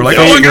guys, and they were like,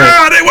 oh my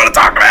God, they want to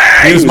talk to me.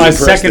 He was my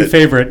second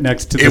favorite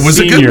next to the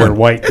senior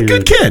white dude. A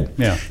good kid.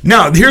 Yeah.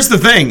 Now, here's the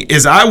thing,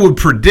 is I would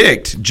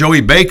predict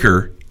Joey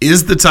Baker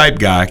is the type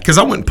guy, because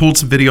I went and pulled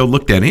some video,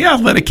 looked at it. Yeah,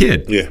 athletic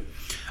kid. Yeah.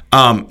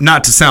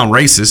 Not to sound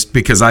racist,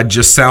 because I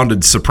just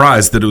sounded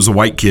surprised that it was a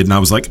white kid, and I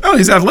was like, oh,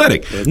 he's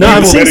athletic. No,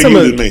 I've seen some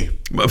of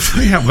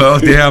Yeah, well,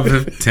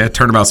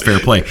 turnabout's fair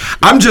play.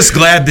 I'm just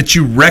glad that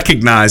you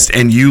recognized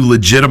and you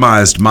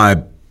legitimized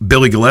my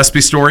Billy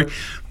Gillispie story,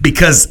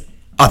 because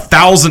a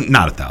dozen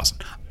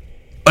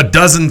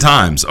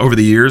times over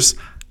the years,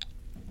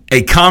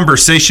 a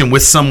conversation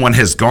with someone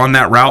has gone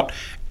that route,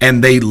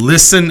 and they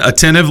listen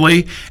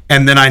attentively,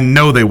 and then I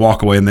know they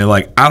walk away and they're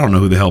like, I don't know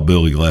who the hell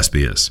Billy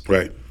Gillispie is.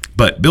 Right.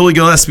 But Billy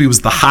Gillispie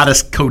was the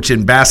hottest coach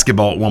in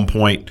basketball at one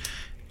point,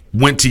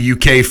 went to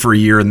UK for a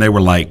year, and they were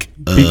like,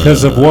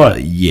 because of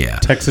what? Yeah.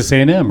 Texas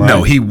A&M, right?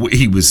 No, he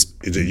was.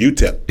 Is it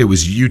UTEP? It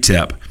was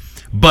UTEP.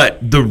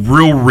 But the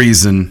real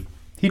reason...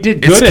 He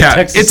did good at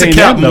Texas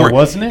A&M, though,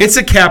 wasn't it? It's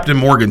a Captain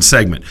Morgan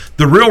segment.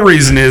 The real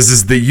reason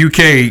is the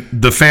UK,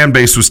 the fan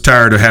base was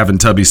tired of having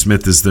Tubby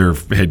Smith as their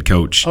head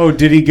coach. Oh,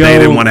 did he go? They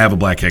didn't want to have a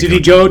black head coach. Did he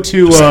go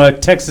to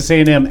Texas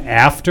A&M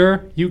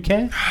after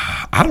UK?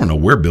 I don't know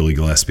where Billy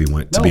Gillispie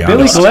went, to be Billy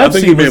honest.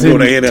 Gillispie was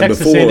in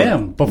Texas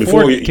A&M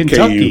before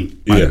Kentucky.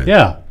 KU.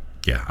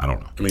 Yeah, I don't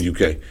know. I mean,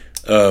 UK.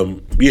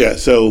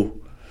 So...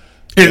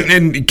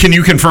 And can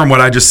you confirm what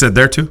I just said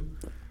there, too?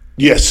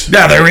 Yes.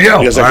 Yeah, there we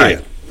go. Yes, All I right.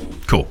 can.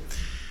 Cool.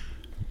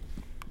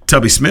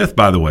 Tubby Smith,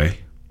 by the way,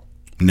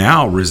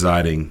 now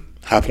residing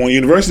High Point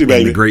University,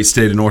 baby, in the great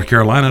state of North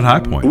Carolina at High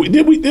Point.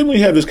 Didn't we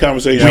have this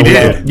conversation? We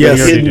did. The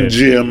hidden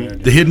gem.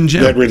 The hidden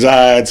gem that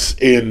resides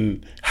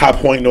in High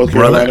Point, North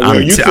Carolina. Brother,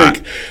 Where you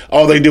think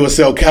all they do is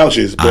sell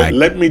couches, but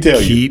let me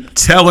tell you, keep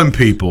telling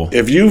people,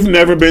 if you've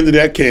never been to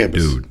that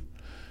campus, dude,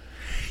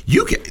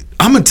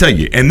 I'm gonna tell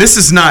you, and this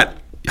is not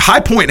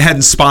High Point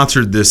hadn't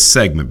sponsored this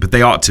segment, but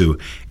they ought to,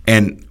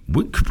 and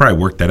we could probably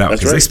work that out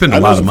because they spend a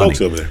lot of money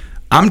over there.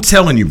 I'm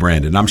telling you,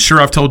 Brandon, I'm sure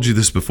I've told you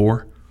this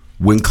before.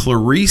 When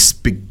Clarice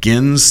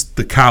begins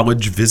the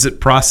college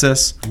visit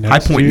process, High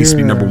Point needs to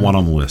be number one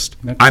on the list.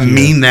 I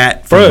mean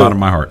that from the bottom of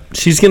my heart.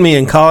 She's going to be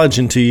in college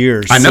in 2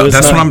 years. I know.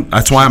 That's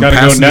why I'm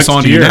passing this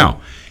on to you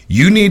now.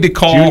 You need to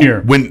call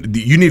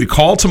you need to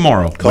call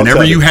tomorrow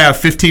whenever you have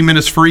 15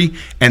 minutes free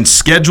and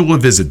schedule a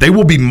visit. They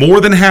will be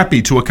more than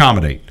happy to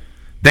accommodate.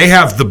 They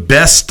have the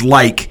best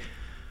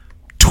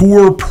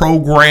tour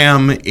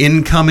program,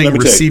 incoming,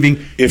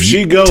 receiving. If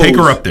she goes, take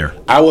her up there.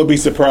 I would be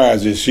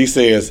surprised if she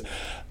says,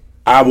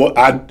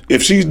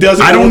 if she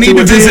doesn't. I don't need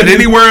to visit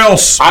anywhere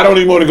else. I don't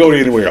even want to go to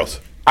anywhere else.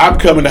 I'm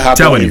coming to High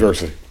Point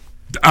University.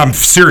 I'm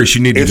serious.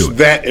 You need to do it. It's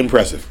that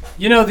impressive.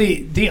 You know,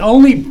 the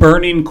only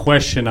burning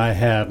question I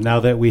have now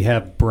that we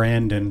have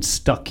Brandon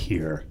stuck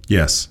here.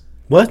 Yes.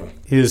 What?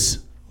 Is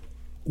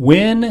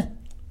when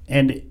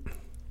and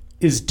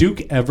is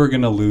Duke ever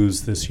going to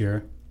lose this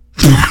year?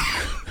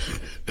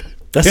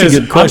 That's a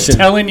good question. I'm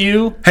telling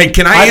you. Hey,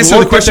 can I answer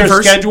the question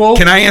first? Schedule.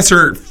 Can I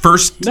answer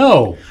first?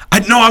 No.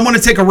 I want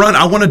to take a run.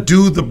 I want to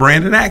do the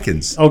Brandon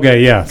Atkins.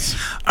 Okay, yes.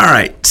 All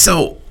right.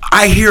 So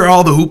I hear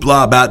all the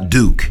hoopla about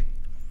Duke.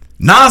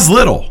 Nas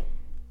Little.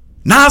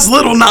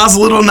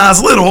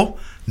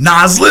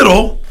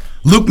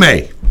 Luke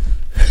May.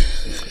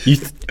 You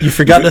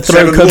forgot to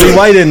throw Kobe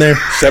White in there.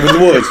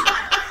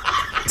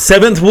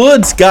 Seventh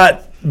Woods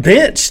got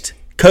benched.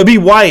 Kobe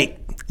White.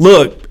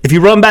 Look, if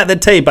you run back the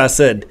tape, I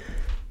said,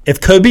 if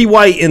Kobe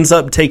White ends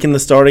up taking the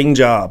starting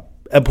job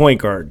at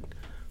point guard,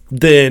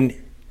 then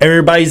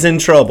everybody's in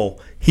trouble.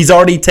 He's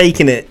already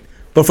taken it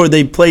before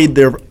they played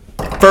their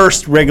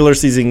first regular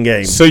season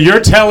game. So you're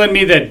telling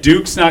me that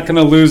Duke's not going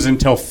to lose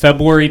until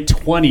February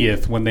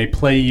 20th when they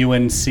play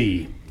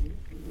UNC?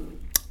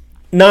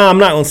 No, I'm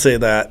not going to say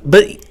that.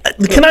 But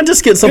can I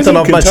just get something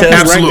off my chest?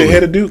 Absolutely. Ranked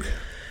ahead of Duke.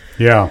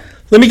 Yeah.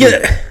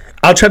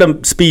 I'll try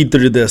to speed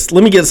through this.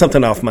 Let me get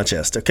something off my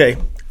chest, okay?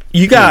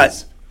 You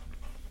got,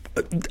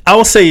 I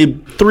will say,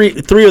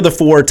 three of the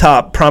four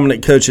top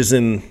prominent coaches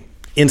in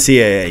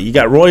NCAA. You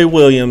got Roy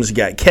Williams, you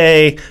got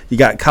Kay, you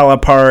got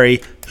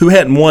Calipari, who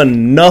hadn't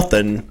won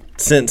nothing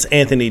since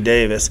Anthony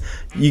Davis.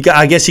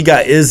 I guess you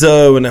got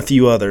Izzo and a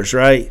few others,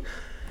 right?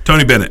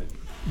 Tony Bennett.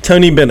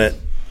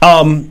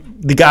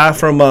 The guy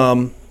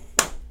from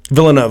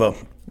Villanova.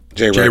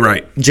 Jay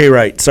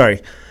Wright,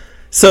 sorry.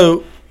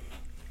 So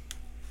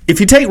if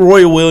you take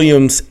Roy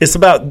Williams, it's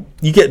about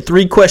you get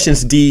three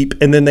questions deep,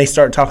 and then they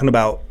start talking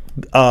about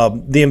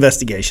the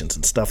investigations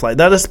and stuff like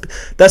that.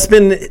 That's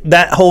been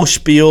that whole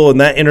spiel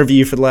and that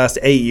interview for the last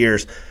 8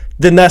 years.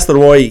 Then that's the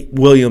Roy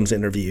Williams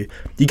interview.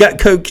 You got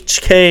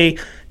Coach K,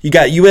 you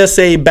got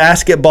USA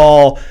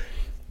basketball,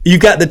 you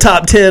got the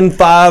top 10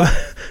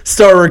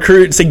 5-star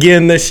recruits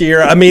again this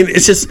year. I mean,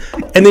 it's just,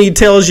 and then he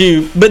tells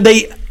you, but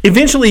they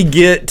eventually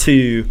get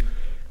to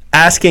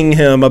asking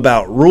him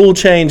about rule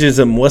changes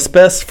and what's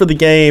best for the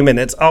game, and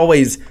it's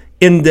always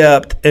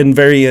in-depth and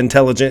very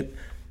intelligent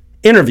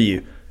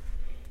interview.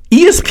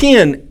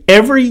 ESPN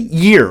every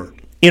year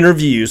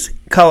interviews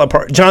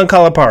John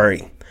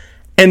Calipari,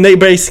 and they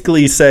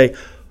basically say,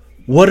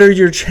 what are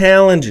your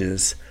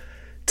challenges?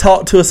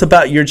 Talk to us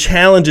about your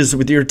challenges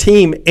with your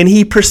team. And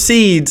he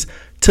proceeds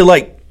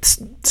to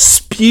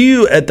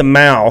spew at the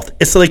mouth.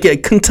 It's like a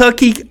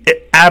Kentucky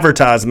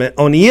advertisement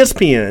on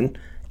ESPN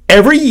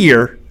every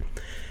year,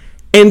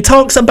 and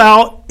talks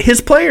about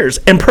his players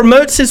and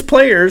promotes his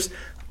players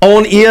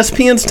on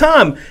ESPN's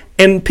time.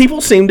 And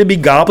people seem to be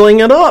gobbling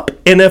it up.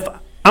 And if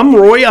I'm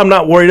Roy, I'm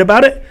not worried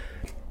about it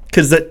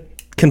because that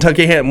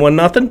Kentucky hadn't won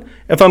nothing.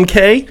 If I'm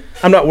Kay,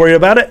 I'm not worried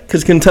about it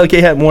because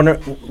Kentucky hadn't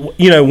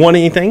won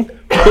anything.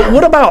 But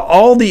what about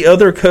all the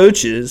other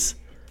coaches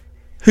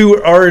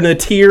who are in a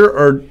tier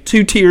or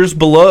 2 tiers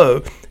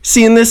below,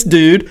 seeing this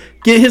dude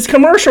get his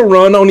commercial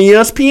run on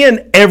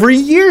ESPN every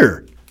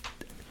year?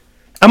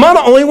 Am I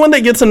the only one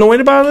that gets annoyed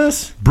about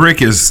this?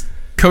 Brick, is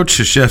Coach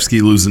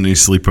Krzyzewski losing any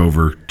sleep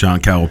over John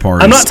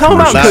Calipari? I'm not talking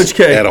about Coach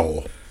K at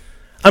all.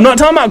 I'm not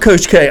talking about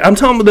Coach K. I'm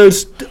talking about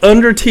those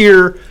under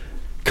tier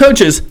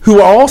coaches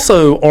who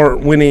also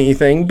aren't winning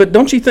anything. But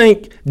don't you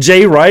think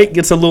Jay Wright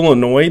gets a little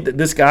annoyed that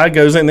this guy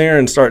goes in there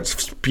and starts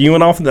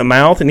spewing off in the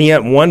mouth and he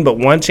hadn't won but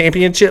one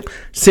championship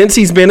since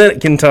he's been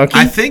at Kentucky?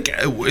 I think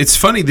it's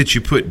funny that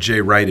you put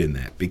Jay Wright in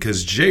that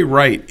because Jay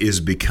Wright is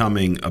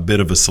becoming a bit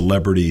of a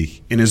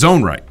celebrity in his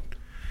own right.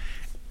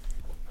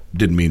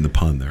 Didn't mean the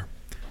pun there.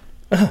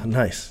 Oh,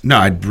 nice. No,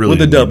 I really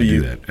didn't mean to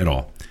do that at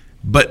all.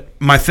 But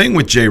my thing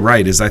with Jay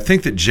Wright is I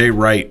think that Jay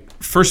Wright,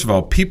 first of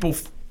all, people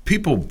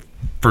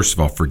first of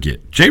all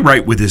forget. Jay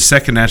Wright with his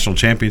second national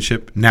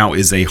championship now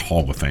is a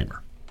Hall of Famer.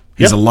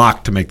 He's a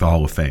lock to make the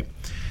Hall of Fame.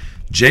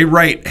 Jay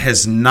Wright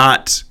has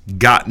not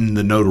gotten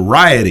the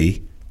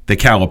notoriety that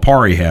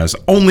Calipari has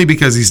only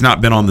because he's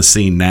not been on the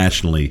scene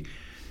nationally.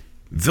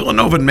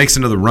 Villanova makes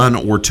another run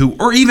or two,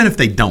 or even if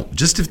they don't,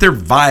 just if they're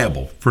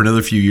viable for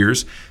another few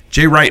years,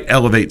 Jay Wright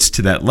elevates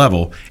to that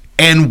level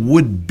and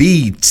would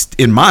be,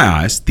 in my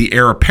eyes, the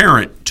heir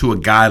apparent to a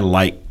guy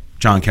like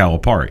John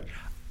Calipari.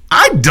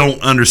 I don't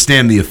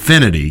understand the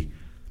affinity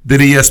that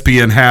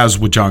ESPN has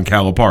with John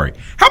Calipari.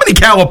 How many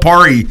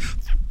Calipari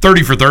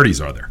 30 for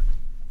 30s are there?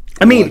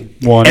 I mean,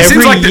 one. It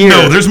seems like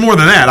no, there's more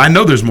than that. I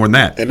know there's more than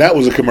that. And that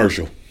was a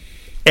commercial.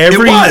 It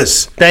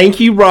was. Thank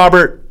you,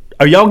 Robert.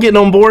 Are y'all getting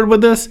on board with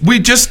this? We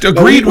just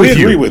agreed with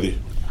you. We agree with you.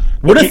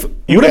 What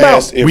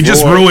about we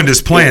just ruined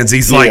his plans?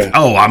 He's like,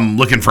 oh, I'm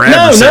looking for No,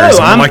 adversaries.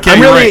 I'm like, really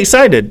you're right.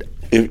 excited.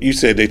 If you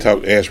said they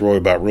asked Roy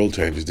about rule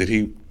changes, did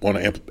he want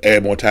to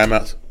add more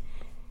timeouts?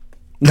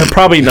 No,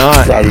 probably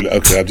not. Probably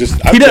okay.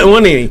 He doesn't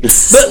want any.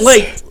 But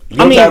like,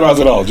 no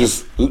timeouts at all.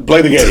 Just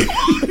play the game.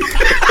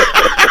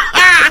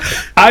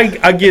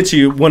 I get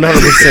you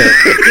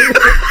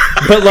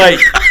 100%. But like,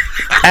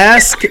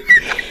 ask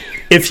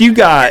if you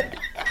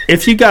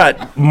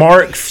got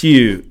Mark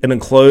Few in a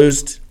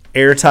closed,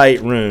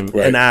 airtight room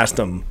and asked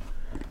him,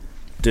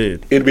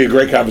 dude, it'd be a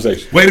great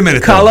conversation. Wait a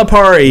minute.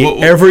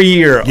 Calipari every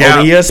year on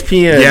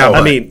ESPN.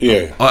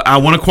 Yeah, I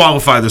want to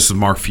qualify this with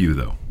Mark Few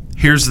though.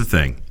 Here's the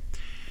thing.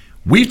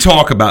 We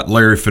talk about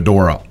Larry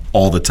Fedora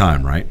all the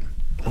time, right?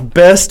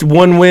 Best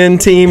one-win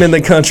team in the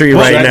country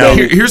right now.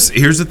 Here's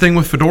the thing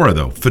with Fedora,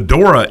 though.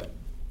 Fedora,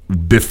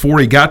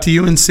 before he got to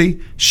UNC,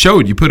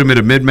 showed you put him in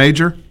a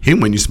mid-major, he'll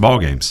win you some ball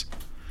games.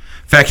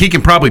 In fact, he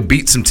can probably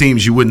beat some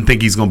teams you wouldn't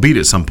think he's going to beat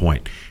at some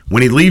point.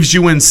 When he leaves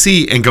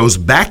UNC and goes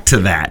back to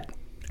that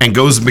and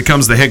goes and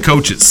becomes the head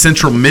coach at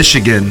Central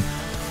Michigan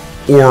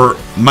or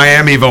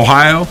Miami of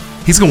Ohio,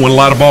 he's going to win a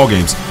lot of ball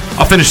games.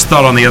 I'll finish the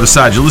thought on the other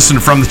side. You're listening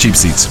From the Cheap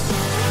Seats.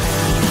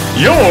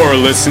 You're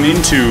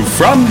listening to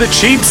From the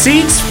Cheap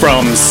Seats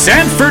from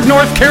Sanford,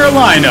 North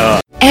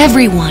Carolina.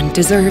 Everyone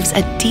deserves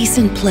a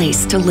decent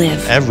place to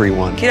live.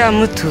 Everyone.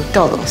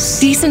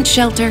 Decent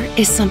shelter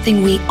is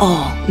something we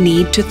all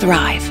need to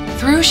thrive.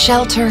 Through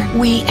shelter,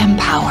 we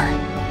empower.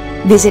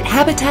 Visit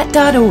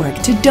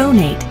Habitat.org to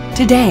donate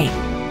today.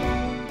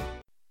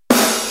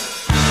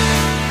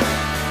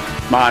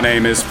 My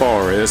name is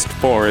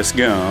Forrest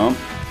Gump.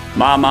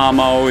 My mom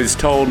always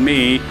told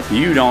me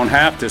you don't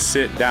have to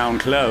sit down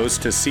close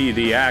to see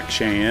the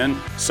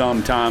action.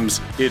 Sometimes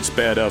it's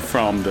better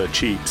from the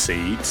cheap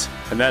seats.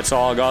 And that's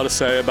all I got to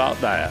say about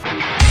that.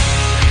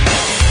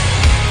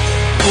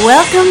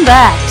 Welcome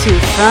back to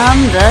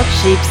From the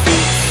Cheap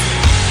Seats.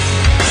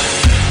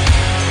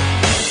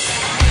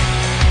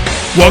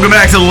 Welcome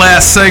back to the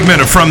last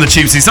segment of From the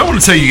Cheap Seats. I want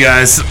to tell you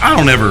guys, I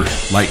don't ever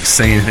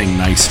say anything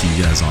nice to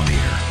you guys on the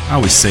air. I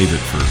always save it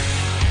for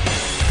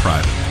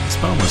private things,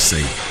 but I want to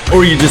say.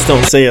 Or you just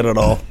don't say it at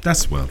all.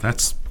 That's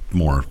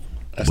more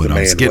what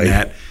I was getting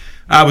at.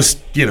 I was,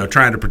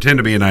 trying to pretend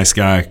to be a nice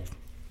guy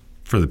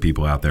for the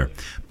people out there.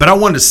 But I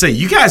wanted to say,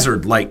 you guys are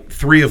like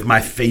 3 of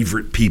my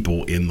favorite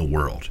people in the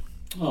world.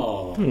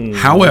 Oh,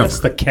 however, that's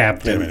the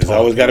captain. There's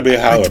always got to be a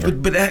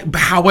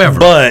however.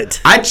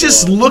 But I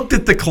just looked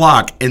at the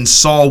clock and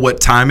saw what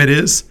time it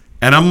is,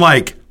 and I'm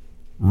like,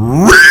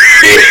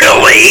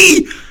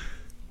 really?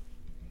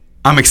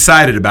 I'm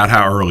excited about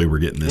how early we're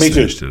getting this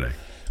finished today.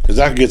 Because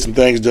I can get some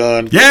things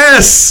done.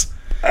 Yes!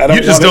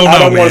 You just don't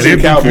know, man.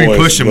 We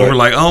push them. We're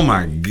like, oh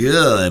my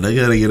God, I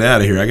got to get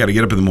out of here. I got to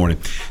get up in the morning.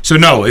 So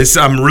no,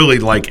 I'm really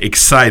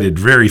excited,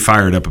 very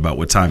fired up about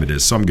what time it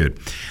is. So I'm good.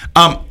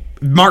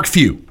 Mark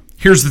Few,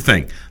 here's the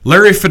thing.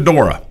 Larry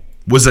Fedora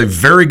was a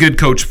very good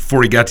coach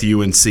before he got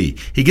to UNC.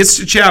 He gets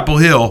to Chapel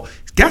Hill,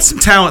 got some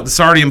talent that's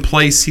already in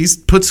place. He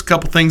puts a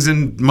couple things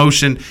in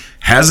motion,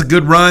 has a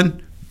good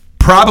run,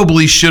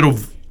 probably should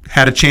have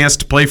had a chance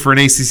to play for an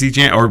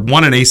ACC or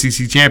won an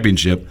ACC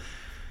championship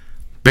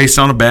based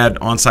on a bad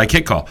onside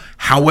kick call.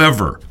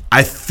 However,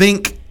 I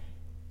think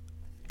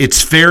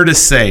it's fair to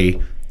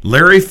say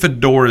Larry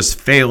Fedora's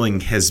failing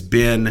has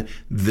been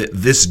that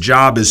this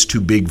job is too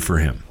big for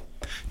him.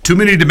 Too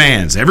many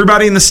demands.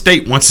 Everybody in the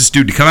state wants this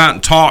dude to come out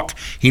and talk.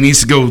 He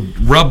needs to go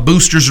rub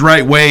boosters the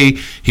right way.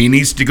 He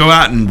needs to go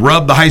out and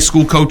rub the high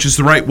school coaches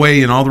the right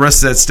way and all the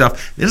rest of that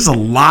stuff. There's a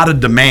lot of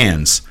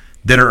demands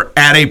that are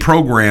at a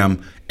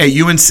program at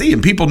UNC,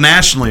 and people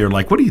nationally are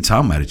like, what are you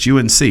talking about? It's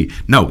UNC.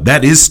 No,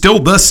 that is still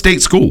the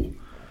state school.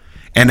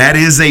 And that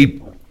is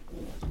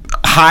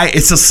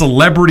it's a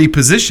celebrity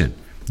position.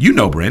 You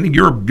know, Brandon,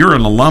 you're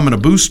an alum and a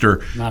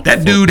booster.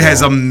 That dude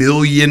has 1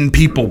 million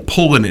people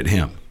pulling at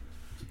him.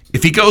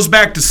 If he goes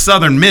back to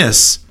Southern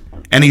Miss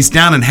and he's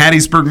down in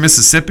Hattiesburg,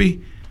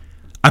 Mississippi,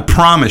 I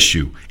promise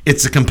you,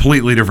 it's a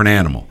completely different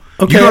animal.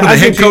 Okay, you go to the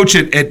head coach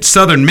at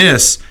Southern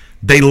Miss,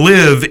 they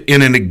live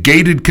in a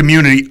gated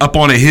community up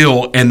on a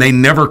hill, and they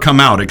never come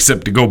out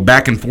except to go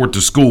back and forth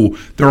to school.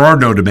 There are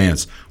no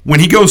demands. When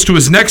he goes to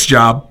his next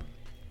job,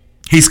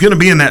 he's going to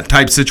be in that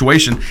type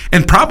situation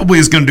and probably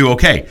is going to do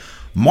okay.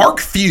 Mark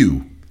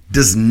Few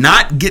does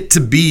not get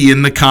to be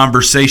in the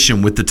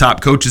conversation with the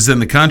top coaches in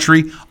the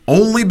country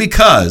only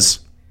because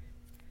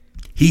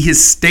he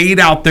has stayed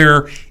out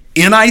there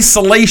in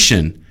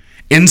isolation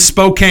in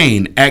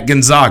Spokane at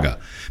Gonzaga.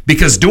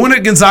 Because doing it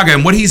at Gonzaga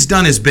and what he's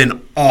done has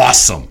been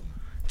awesome.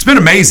 It's been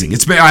amazing.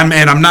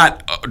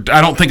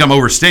 I don't think I'm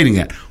overstating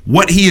that.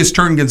 What he has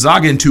turned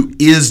Gonzaga into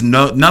is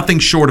nothing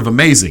short of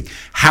amazing.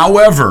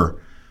 However,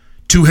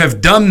 to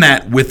have done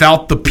that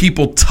without the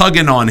people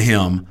tugging on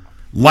him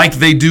like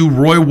they do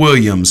Roy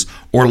Williams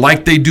or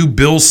like they do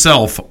Bill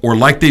Self or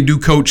like they do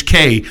Coach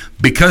K,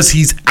 because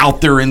he's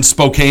out there in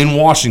Spokane,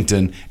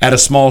 Washington at a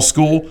small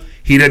school,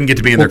 he doesn't get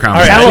to be in their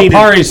conversation.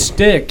 Calipari's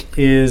stick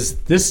is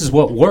this is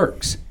what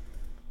works.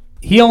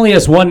 He only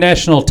has one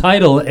national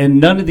title,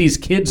 and none of these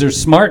kids are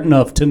smart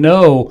enough to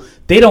know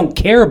they don't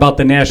care about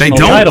the national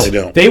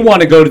title. They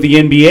want to go to the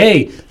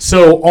NBA.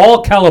 So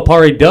all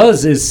Calipari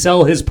does is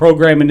sell his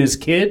program and his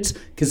kids,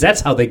 because that's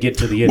how they get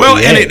to the NBA. Well,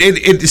 and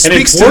it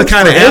speaks to the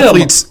kind of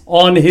athletes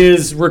on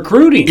his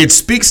recruiting. It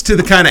speaks to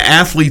the kind of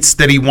athletes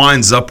that he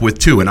winds up with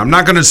too. And I'm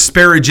not going to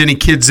disparage any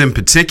kids in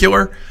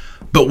particular,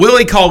 but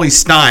Willie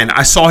Cauley-Stein,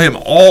 I saw him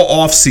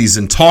all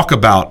offseason talk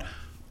about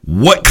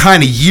what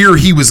kind of year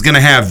he was going to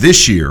have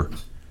this year.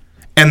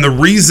 And the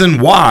reason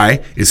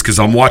why is because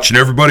I'm watching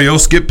everybody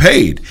else get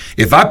paid.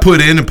 If I put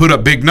in and put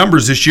up big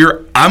numbers this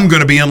year, I'm going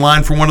to be in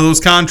line for one of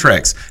those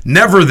contracts.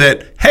 Never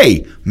that,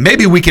 hey,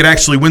 maybe we could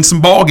actually win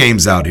some ball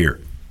games out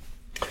here.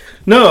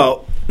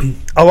 No,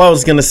 all I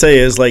was going to say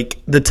is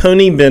like the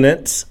Tony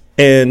Bennett's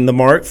and the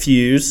Mark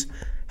Fews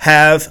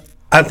have,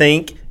 I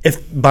think,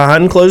 if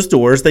behind closed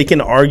doors, they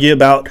can argue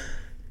about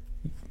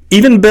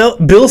even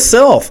Bill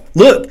Self.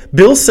 Look,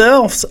 Bill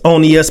Self's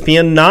on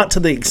ESPN, not to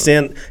the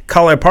extent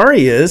Calipari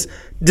is.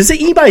 Does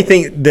anybody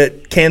think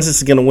that Kansas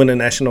is going to win a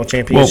national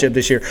championship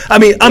this year? I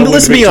mean,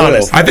 let's be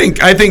honest. I think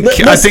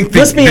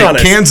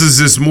Kansas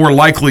is more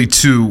likely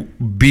to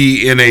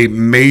be in a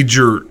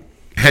major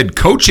head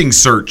coaching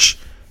search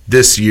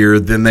this year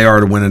than they are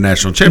to win a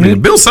national championship.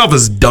 Mm-hmm. Bill Self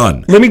is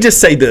done. Let me just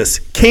say this.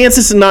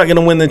 Kansas is not going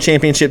to win the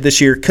championship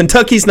this year.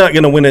 Kentucky's not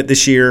going to win it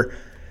this year.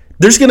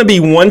 There's going to be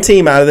one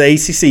team out of the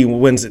ACC who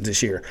wins it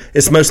this year.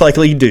 It's most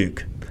likely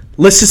Duke.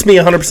 Let's just be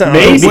 100%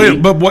 honest. Maybe,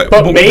 but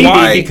maybe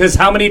why? Because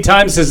how many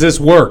times has this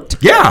worked?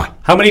 Yeah.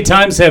 How many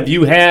times have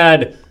you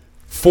had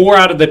 4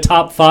 out of the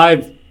top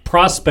 5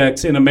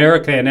 prospects in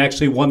America and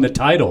actually won the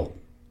title?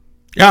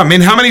 Yeah, I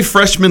mean, how many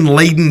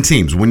freshman-laden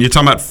teams, when you're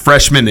talking about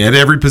freshmen at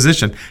every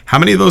position, how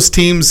many of those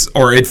teams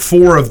are at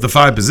 4 of the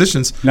 5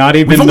 positions? Not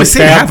even the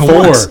Fab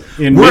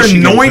 4 in We're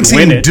Michigan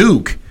anointing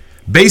Duke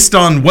based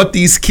on what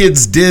these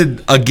kids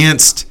did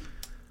against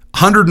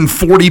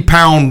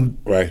 140-pound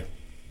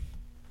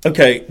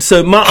Okay,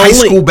 so my high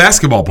school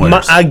basketball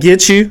players. I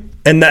get you,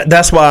 and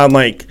that's why I'm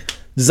like,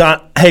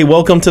 hey,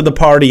 welcome to the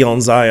party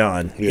on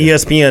Zion,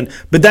 ESPN.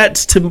 But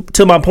that's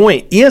to my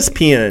point.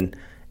 ESPN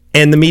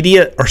and the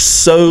media are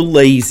so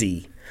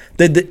lazy.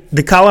 The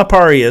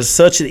Calipari is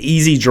such an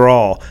easy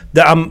draw.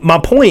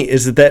 My point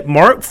is that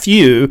Mark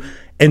Few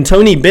and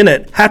Tony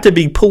Bennett have to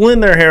be pulling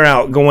their hair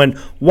out going,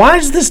 why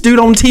is this dude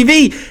on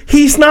TV?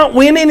 He's not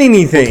winning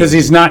anything. Because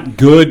he's not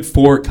good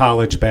for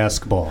college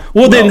basketball.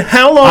 Well, then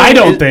how long? I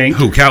don't think.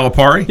 Who,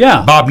 Calipari?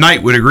 Yeah. Bob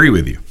Knight would agree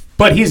with you.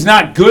 But he's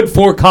not good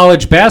for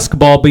college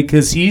basketball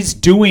because he's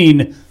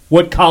doing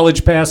what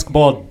college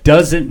basketball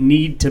doesn't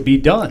need to be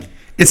done.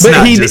 It's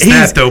not just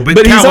that, though. But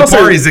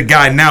Calipari is a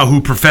guy now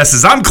who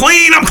professes, I'm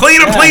clean. Look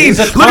at me,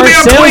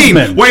 I'm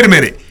clean. Wait a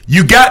minute.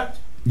 You got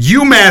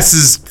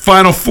UMass's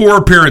Final Four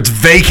appearance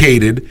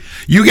vacated.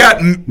 You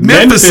got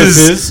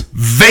Memphis's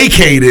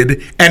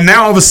vacated. And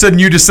now all of a sudden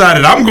you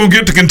decided, I'm going to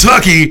get to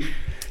Kentucky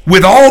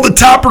with all the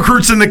top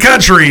recruits in the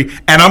country,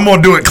 and I'm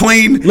going to do it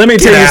clean. Let me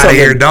tell you something. Get out of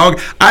here,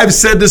 dog. I've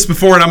said this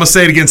before, and I'm going to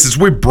say it again. Since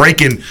we're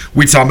talking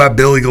about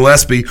Billy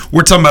Gillespie,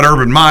 we're talking about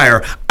Urban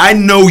Meyer. I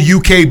know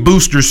UK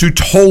boosters who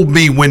told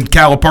me when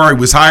Calipari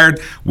was hired,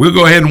 we'll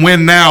go ahead and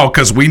win now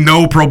because we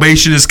know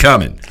probation is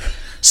coming.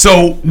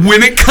 So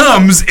when it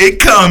comes,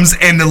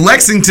 and the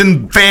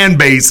Lexington fan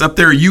base up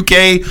there,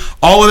 UK,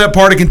 all of that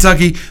part of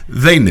Kentucky,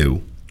 they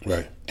knew.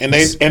 Right. And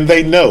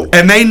they know.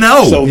 And they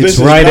know. So It's this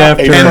is right not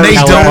after and they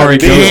Calipari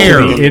don't goes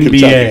care. to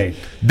the NBA.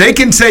 They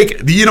can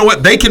take, you know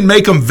what? They can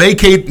make them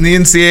vacate the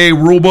NCAA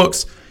rule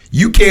books.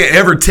 You can't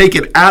ever take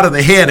it out of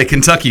the head of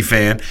Kentucky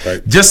fan.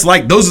 Right. Just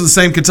like those are the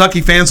same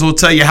Kentucky fans who will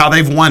tell you how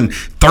they've won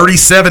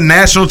 37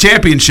 national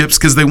championships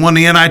because they won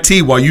the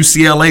NIT while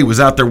UCLA was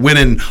out there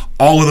winning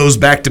all of those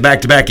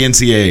back-to-back-to-back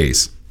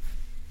NCAAs.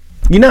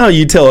 You know how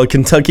you tell a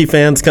Kentucky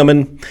fan's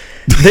coming?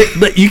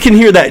 But you can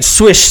hear that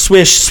swish,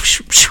 swish,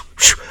 swish, swish,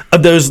 swish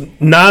of those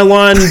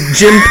nylon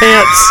gym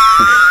pants.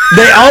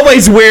 They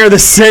always wear the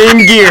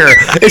same gear.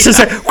 It's just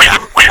like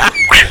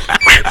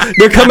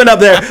they're coming up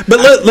there.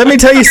 But let me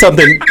tell you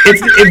something.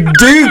 If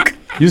Duke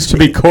used to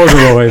be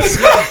corduroys,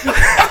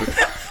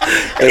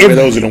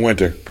 those in the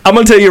winter. I'm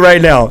gonna tell you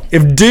right now.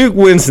 If Duke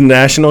wins the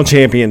national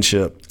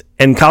championship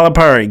and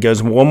Calipari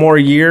goes one more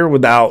year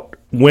without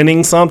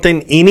winning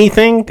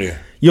anything. Yeah.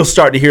 You'll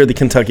start to hear the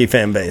Kentucky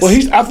fan base. Well,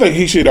 I think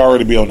he should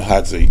already be on the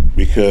hot seat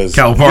because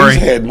Calipari?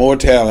 he's had more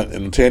talent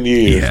in 10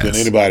 years than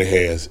anybody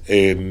has,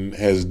 and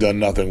has done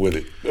nothing with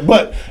it.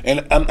 But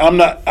I'm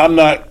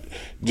not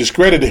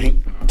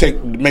discrediting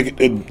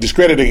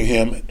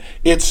him.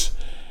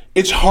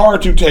 It's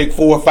hard to take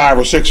 4 or 5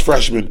 or 6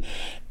 freshmen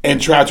and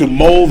try to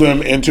mold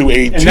them into a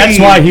team. And that's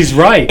why he's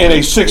right. In a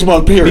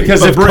 6-month period.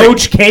 Because if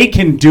Coach K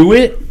can do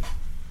it,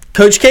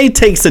 Coach K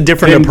takes a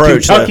different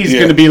approach. Kentucky's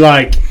going to be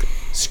like,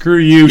 screw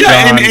you,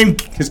 John,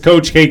 because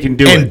Coach K can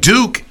do it. And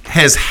Duke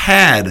has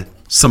had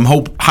some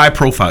high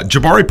profile.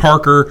 Jabari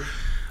Parker,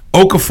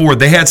 Okafor,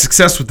 they had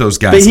success with those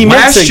guys.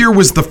 Last year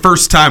was the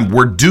first time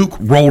where Duke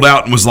rolled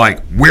out and was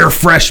like, we're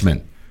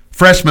freshmen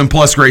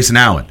plus Grayson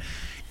Allen.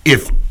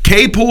 If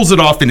K pulls it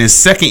off in his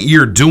second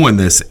year doing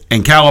this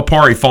and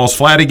Calipari falls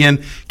flat again,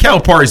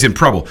 Calipari's in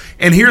trouble.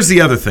 And here's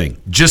the other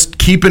thing, just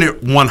keeping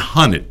it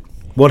 100.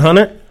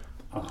 100?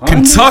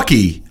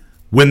 Kentucky,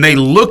 when they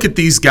look at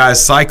these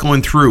guys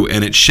cycling through,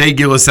 and it's Shai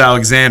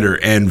Gilgeous-Alexander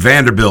and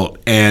Vanderbilt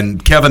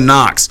and Kevin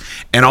Knox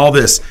and all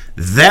this,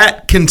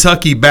 that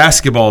Kentucky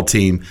basketball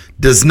team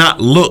does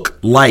not look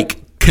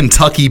like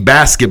Kentucky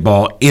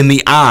basketball in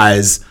the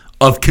eyes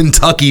of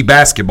Kentucky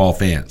basketball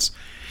fans.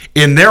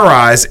 In their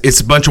eyes,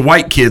 it's a bunch of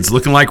white kids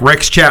looking like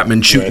Rex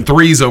Chapman shooting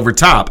threes over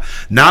top,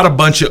 not a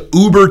bunch of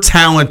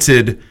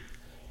uber-talented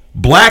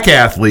black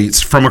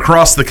athletes from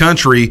across the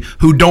country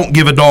who don't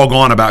give a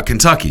doggone about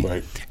Kentucky.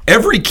 Right.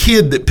 Every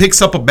kid that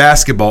picks up a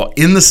basketball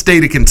in the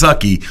state of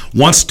Kentucky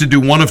wants to do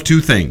one of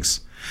two things.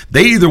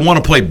 They either want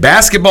to play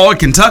basketball at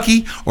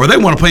Kentucky or they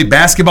want to play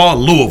basketball at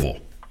Louisville.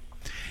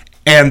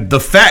 And the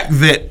fact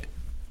that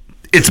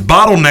it's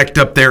bottlenecked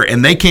up there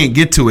and they can't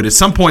get to it, at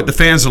some point the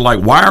fans are like,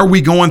 why are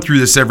we going through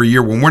this every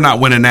year when we're not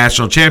winning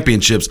national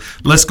championships?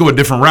 Let's go a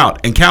different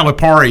route. And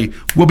Calipari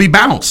will be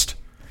bounced.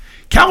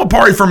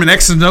 Calipari, from an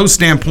X and O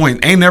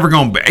standpoint, he ain't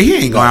going to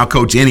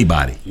outcoach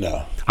anybody.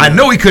 No. I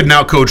know he couldn't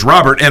outcoach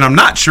Robert, and I'm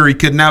not sure he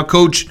couldn't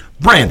outcoach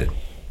Brandon.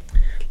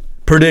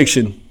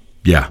 Prediction.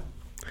 Yeah.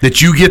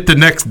 That you get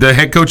the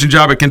head coaching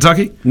job at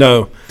Kentucky?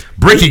 No.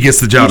 Bricky gets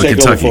the job at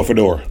Kentucky. Over for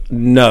Fedora.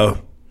 No.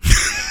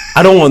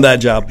 I don't want that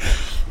job.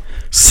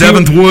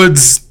 Seventh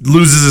Woods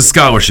loses his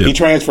scholarship. He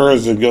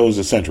transfers and goes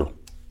to Central.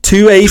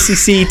 2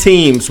 ACC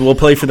teams will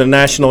play for the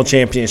national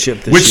championship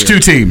this year. Which 2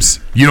 teams?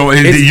 You're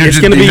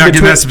not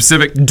getting that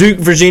specific? Duke,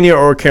 Virginia,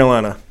 or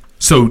Carolina.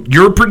 So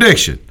your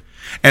prediction,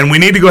 and we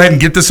need to go ahead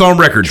and get this on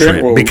record,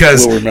 Trent,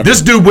 because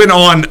this dude went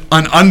on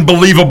an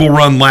unbelievable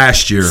run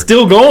last year.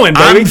 Still going,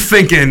 baby. I'm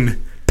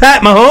thinking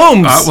Pat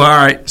Mahomes. Well, all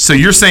right. So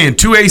you're saying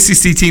 2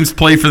 ACC teams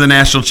play for the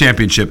national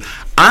championship.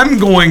 I'm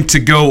going to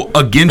go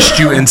against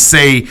you and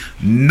say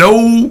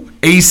no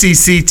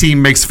ACC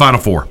team makes Final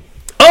Four.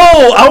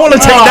 Oh, I want to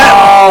take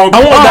that. I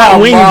want that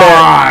wing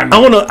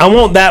bet. I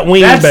want that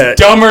wing bet.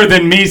 That's dumber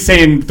than me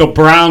saying the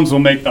Browns will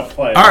make the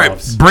playoffs. All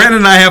right, Brandon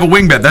and I have a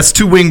wing bet. That's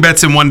 2 wing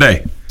bets in one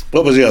day.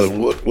 What was the other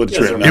one? What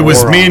Trent? It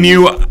was me and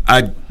you.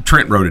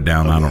 Trent wrote it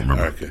down. Okay. I don't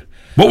remember. Okay.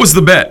 What was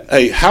the bet?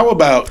 Hey, how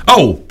about?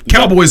 Oh,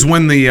 Cowboys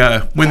win the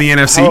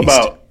NFC. How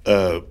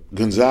about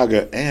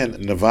Gonzaga and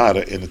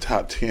Nevada in the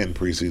top 10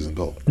 preseason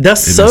goal?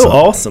 That's so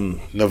awesome.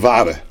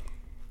 Nevada.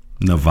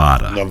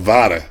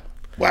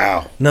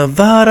 Wow.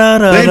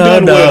 Nevada. They've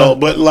done well,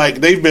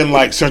 but they've been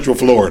like Central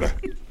Florida.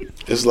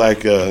 It's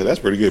like that's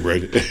pretty good,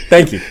 Brady.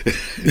 Thank you.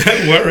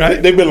 What,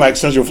 right? They've been like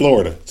Central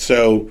Florida,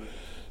 so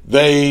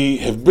they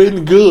have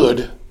been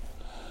good,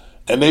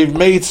 and they've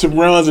made some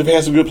runs. They've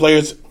had some good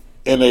players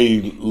in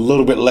a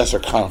little bit lesser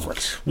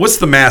conference. What's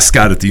the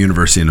mascot at the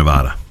University of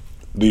Nevada?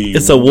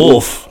 It's a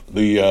wolf.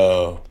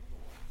 The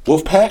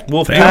Wolf Pack.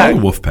 Wolf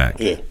Pack.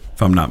 Yeah,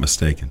 if I'm not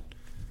mistaken.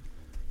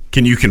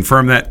 Can you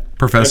confirm that,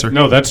 Professor?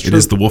 No, that's true. It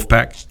is the Wolf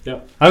Pack?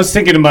 Yeah. I was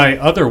thinking of my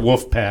other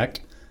Wolf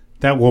Pack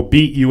that will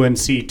beat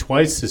UNC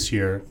twice this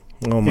year.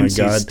 Oh, my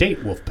God.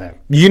 State Wolf Pack.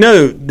 You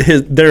know,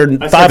 their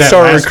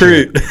 5-star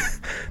recruit,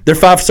 their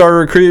 5-star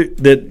recruit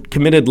that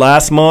committed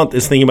last month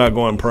is thinking about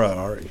going pro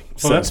already.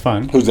 Well, that's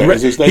fine. Who's that?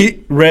 NC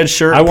State? Red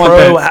shirt I want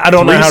pro. that I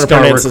don't know how to three-star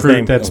pronounce his recruit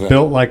name. that's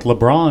built like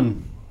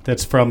LeBron.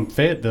 That's from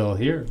Fayetteville.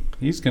 Here,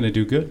 he's going to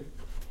do good.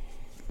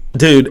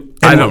 Dude,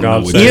 I don't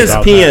know what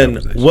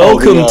ESPN,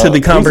 welcome to the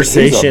he's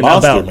conversation a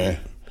monster, about man.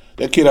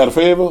 That kid out of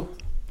Fayetteville.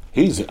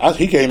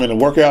 He came in to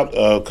work out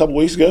a couple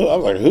weeks ago. I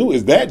was like, who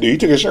is that dude? He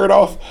took his shirt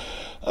off.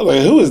 I was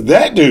like, who is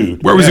that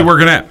dude? Where was he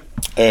working at?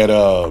 At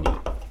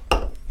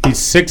he's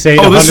 6'8".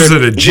 Oh, this is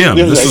at a gym.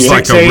 This is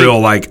like a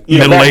real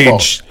middle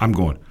age. I'm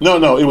going.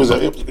 No, it was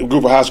a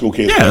group of high school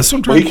kids. Yeah, that's what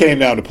I'm trying. He came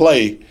down to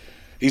play.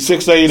 He's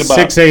 6'8", about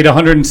 6'8",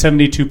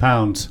 172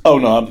 pounds. Oh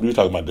no, we're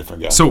talking about a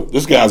different guy. So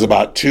this guy's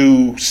about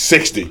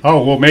 260.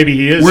 Oh well, maybe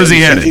he is. Where's he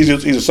headed? He's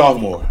a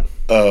sophomore.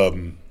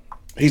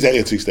 He's at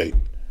NC State.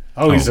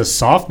 Oh, he's a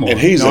sophomore.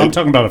 And I'm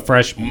talking about a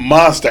freshman.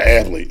 Monster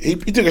athlete. He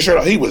took his shirt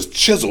off. He was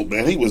chiseled,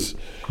 man. He was.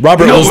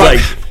 Robert was like.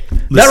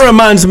 That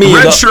reminds me.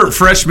 Redshirt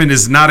freshman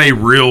is not a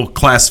real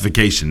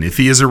classification. If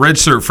he is a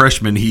redshirt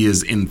freshman, he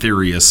is in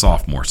theory a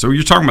sophomore. So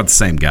you're talking about the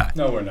same guy.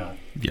 No, we're not.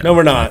 Yeah, no,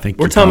 we're not.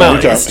 We're talking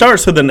about. It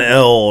starts with an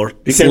L or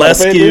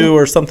Lescu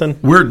or something.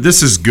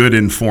 This is good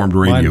informed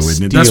radio, Mine's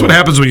isn't it? Steele. That's what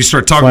happens when you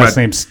start talking Last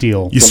about. name's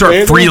Steele. You start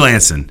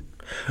freelancing.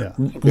 Yeah.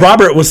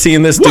 Robert was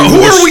seeing this dude.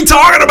 Who are we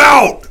talking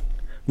about?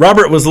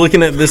 Robert was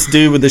looking at this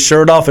dude with the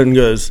shirt off and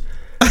goes,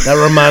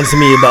 "That reminds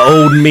me of the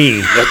old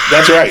me."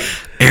 That's right.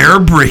 Air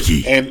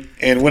Bricky.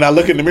 And when I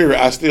look in the mirror,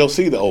 I still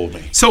see the old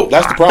me. So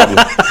that's the problem.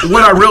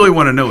 What I really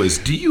want to know is,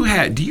 do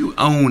you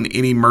own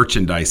any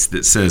merchandise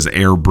that says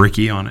Air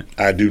Bricky on it?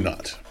 I do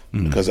not,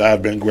 because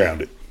I've been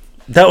grounded.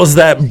 That was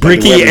that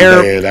Bricky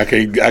Air. I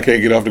can't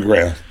get off the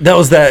ground. That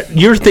was that.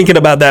 You're thinking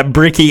about that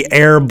Bricky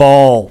Air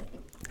ball.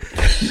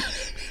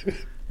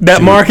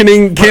 That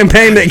marketing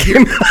campaign that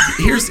came.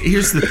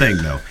 Here's the thing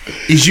though,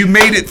 is you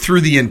made it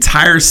through the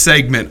entire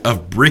segment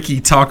of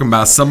Bricky talking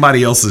about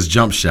somebody else's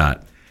jump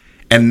shot,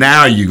 and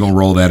now you're gonna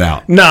roll that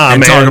out. Nah,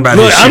 and man. Talk about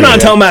Look, I'm not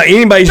talking about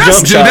anybody's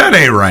jump shot. That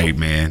ain't right,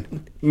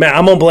 man. Man,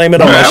 I'm gonna blame it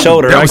on my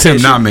shoulder. That was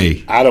him, not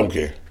me. I don't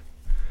care.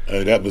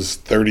 That was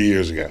 30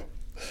 years ago,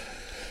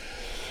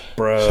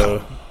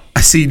 bro.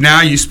 I see.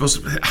 Now you're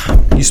supposed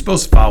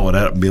to follow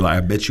that up and be like, I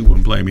bet you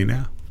wouldn't play me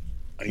now.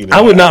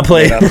 I would not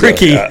play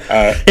Ricky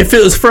if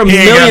it was for $1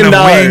 million.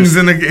 Wings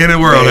in the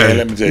world. Man,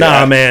 let me tell you,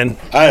 nah, man.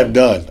 I am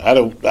done. I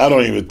don't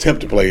even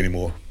attempt to play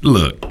anymore.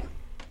 Look,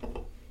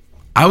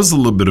 I was a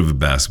little bit of a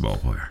basketball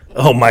player.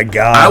 Oh my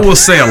God! I will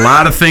say a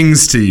lot of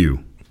things to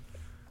you,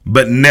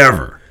 but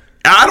never.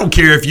 I don't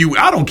care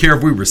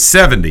if we were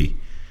 70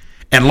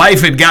 and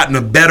life had gotten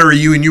the better of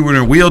you and you were in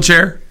a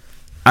wheelchair.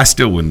 I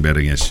still wouldn't bet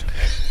against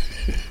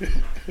you.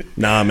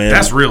 Nah, man.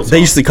 That's real talk. They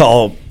used to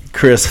call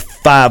Chris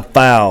 5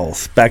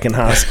 fouls back in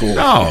high school.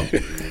 Oh,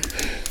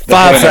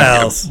 5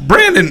 fouls.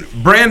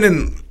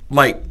 Brandon,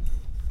 like,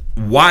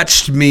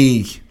 watched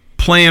me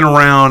playing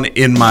around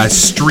in my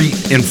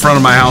street in front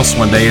of my house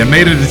one day and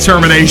made a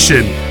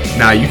determination.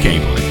 Nah, you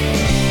can't play.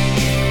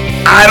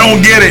 I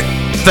don't get it.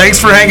 Thanks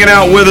for hanging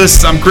out with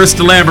us. I'm Chris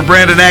DeLambert,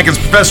 Brandon Atkins,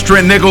 Professor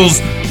Trent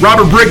Nichols,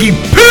 Robert Bricky.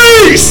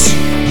 Peace!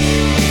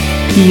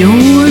 You're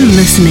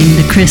listening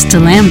to Chris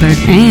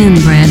DeLambert and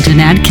Brandon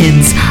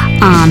Adkins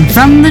on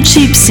From the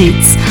Cheap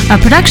Seats, a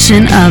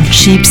production of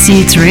Cheap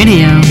Seats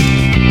Radio.